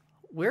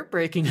 We're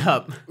breaking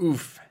up.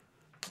 Oof.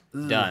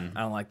 Done.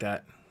 I don't like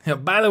that. Yeah,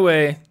 by the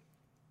way,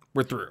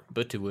 we're through.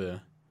 But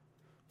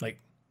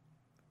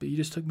you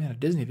just took me on a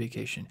Disney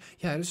vacation.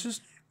 Yeah, I was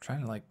just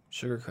trying to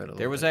sugarcoat a little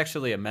There was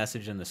actually a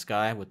message in the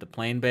sky with the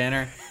plane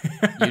banner.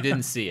 You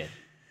didn't see it.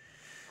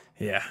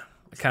 Yeah.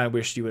 I kind of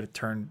wished you would have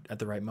turned at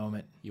the right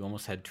moment. You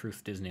almost had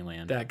Truth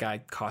Disneyland. That guy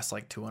cost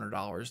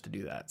 $200 to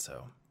do that,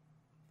 so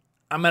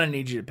I'm going to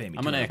need you to pay me $200.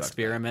 I'm going to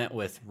experiment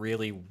with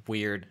really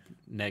weird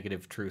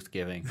negative truth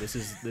giving. This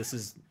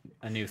is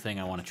a new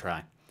thing I want to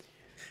try.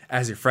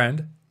 As your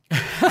friend,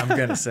 I'm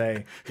going to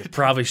say you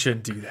probably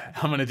shouldn't do that.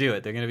 I'm going to do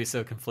it. They're going to be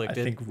so conflicted.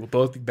 I think we'll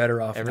both be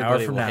better off Everybody an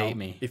hour from will now hate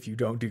me. if you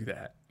don't do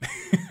that.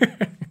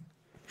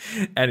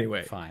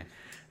 Anyway. Fine.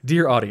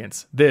 Dear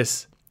audience,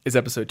 this is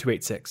episode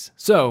 286.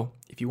 So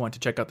if you want to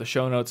check out the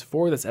show notes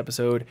for this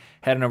episode,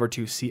 head on over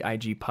to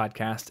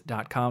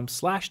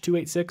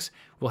cigpodcast.com/286.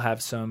 We'll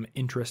have some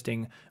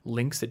interesting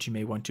links that you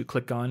may want to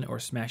click on or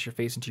smash your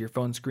face into your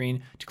phone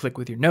screen to click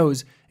with your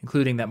nose,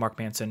 including that Mark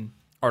Manson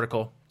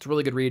article. It's a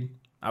really good read.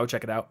 I would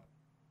check it out.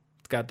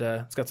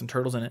 It's got some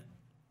turtles in it.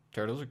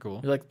 Turtles are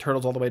cool. You like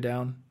turtles all the way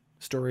down?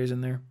 Stories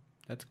in there.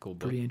 That's a cool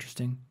book. Pretty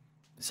interesting.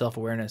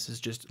 Self-awareness is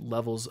just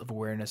levels of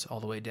awareness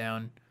all the way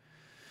down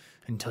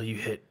until you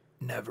hit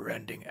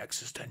never-ending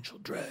existential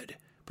dread.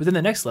 But then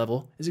the next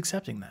level is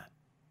accepting that.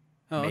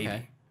 Oh, Maybe.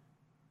 okay.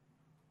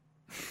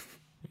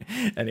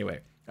 Anyway,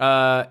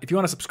 if you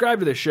want to subscribe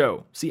to the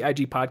show,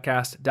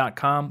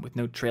 cigpodcast.com with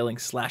no trailing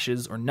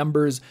slashes or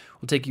numbers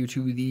will take you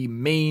to the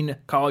main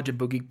College and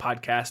Boogie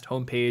podcast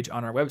homepage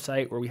on our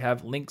website where we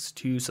have links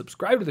to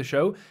subscribe to the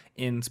show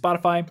in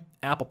Spotify,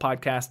 Apple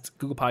Podcasts,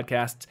 Google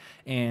Podcasts,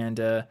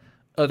 and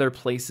other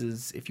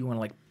places. If you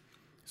want to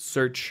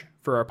search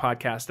for our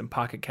podcast and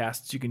Pocket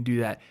Casts, you can do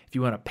that. If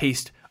you want to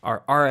paste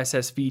our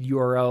RSS feed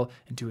URL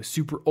into a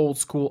super old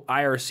school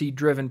IRC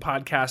driven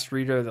podcast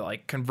reader that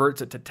like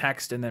converts it to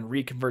text and then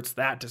reconverts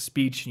that to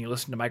speech, and you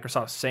listen to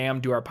Microsoft Sam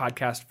do our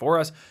podcast for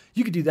us,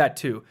 you could do that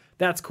too.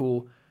 That's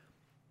cool.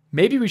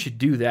 Maybe we should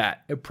do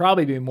that. It'd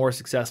probably be a more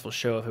successful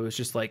show if it was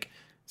just like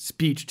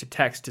speech to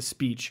text to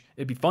speech.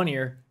 It'd be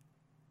funnier.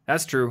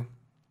 That's true.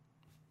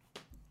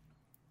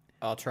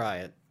 I'll try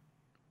it.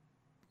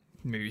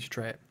 Maybe you should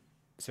try it.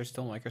 Is there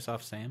still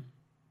Microsoft Sam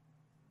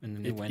in the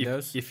new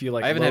Windows? If you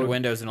like, I haven't had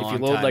Windows in a long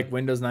time. If you load like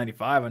Windows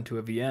 95 onto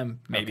a VM,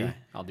 maybe. Okay,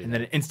 I'll do that. And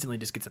then it instantly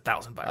just gets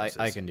 1,000 viruses.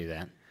 I can do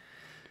that.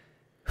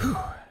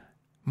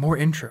 More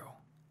intro.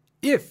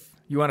 If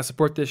you want to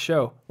support this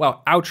show,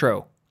 well,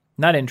 outro,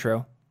 not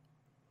intro.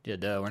 Yeah,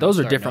 duh. Those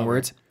are different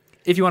words.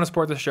 If you want to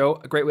support the show,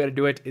 a great way to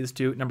do it is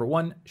to, number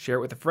one, share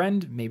it with a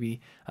friend.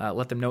 Maybe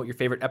let them know what your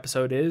favorite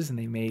episode is, and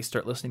they may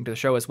start listening to the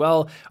show as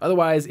well.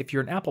 Otherwise, if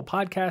you're an Apple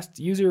Podcasts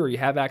user or you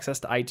have access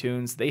to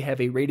iTunes, they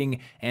have a rating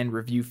and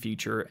review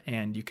feature,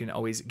 and you can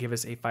always give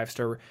us a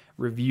 5-star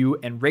review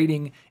and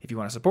rating if you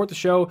want to support the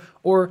show,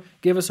 or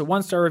give us a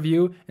 1-star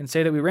review and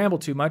say that we ramble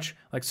too much,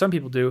 like some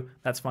people do.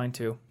 That's fine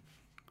too.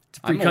 It's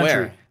a free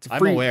country.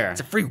 I'm aware.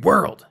 It's a free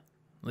world,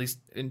 at least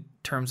in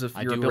terms of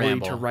your ability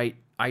ramble to write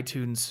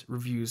iTunes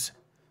reviews.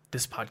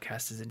 This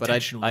podcast is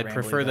intentionally But I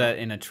prefer that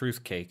in a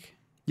truth cake.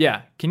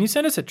 Yeah. Can you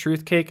send us a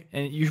truth cake?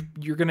 And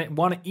you're going to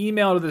want to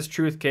email to this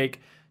truth cake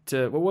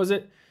to, what was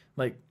it?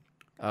 Like,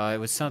 it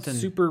was something.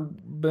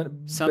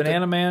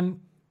 Banana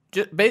Man?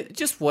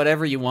 Just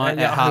whatever you want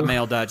at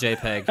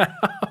hotmail.jpg.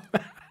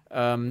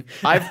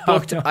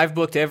 I've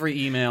booked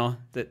every email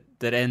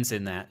that ends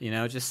in that. You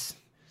know, just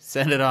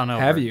send it on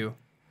over. Have you?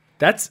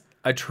 That's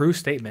a true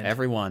statement.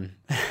 Everyone.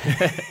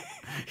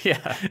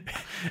 Yeah.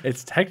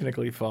 It's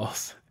technically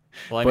false.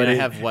 Well, I mean, I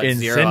have what,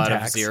 0 syntax,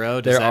 out of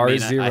 0? Does there that are mean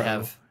 0. I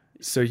have?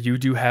 So you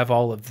do have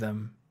all of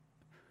them.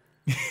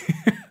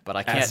 But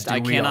I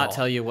cannot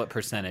tell you what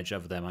percentage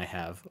of them I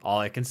have. All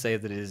I can say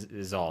that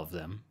is all of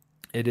them.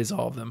 It is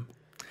all of them.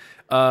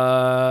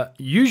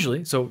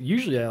 Usually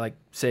I like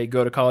say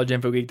go to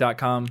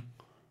collegeinfogeek.com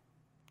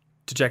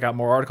to check out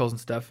more articles and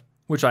stuff,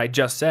 which I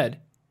just said,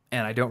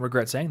 and I don't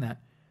regret saying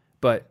that.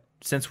 But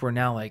since we're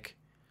now like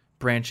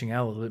branching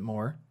out a little bit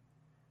more,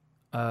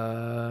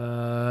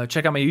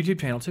 check out my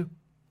YouTube channel too,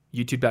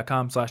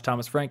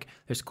 youtube.com/Thomas Frank.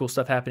 There's cool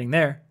stuff happening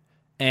there,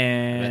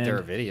 and I bet there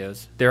are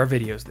videos. There are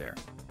videos there,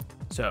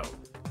 so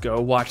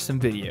go watch some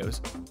videos,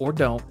 or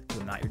don't,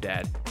 because I'm not your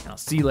dad. And I'll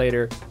see you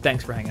later.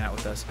 Thanks for hanging out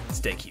with us.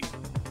 Stay cute.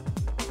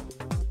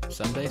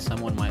 Someday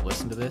someone might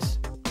listen to this,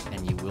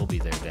 and you will be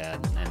their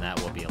dad, and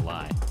that will be a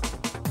lie.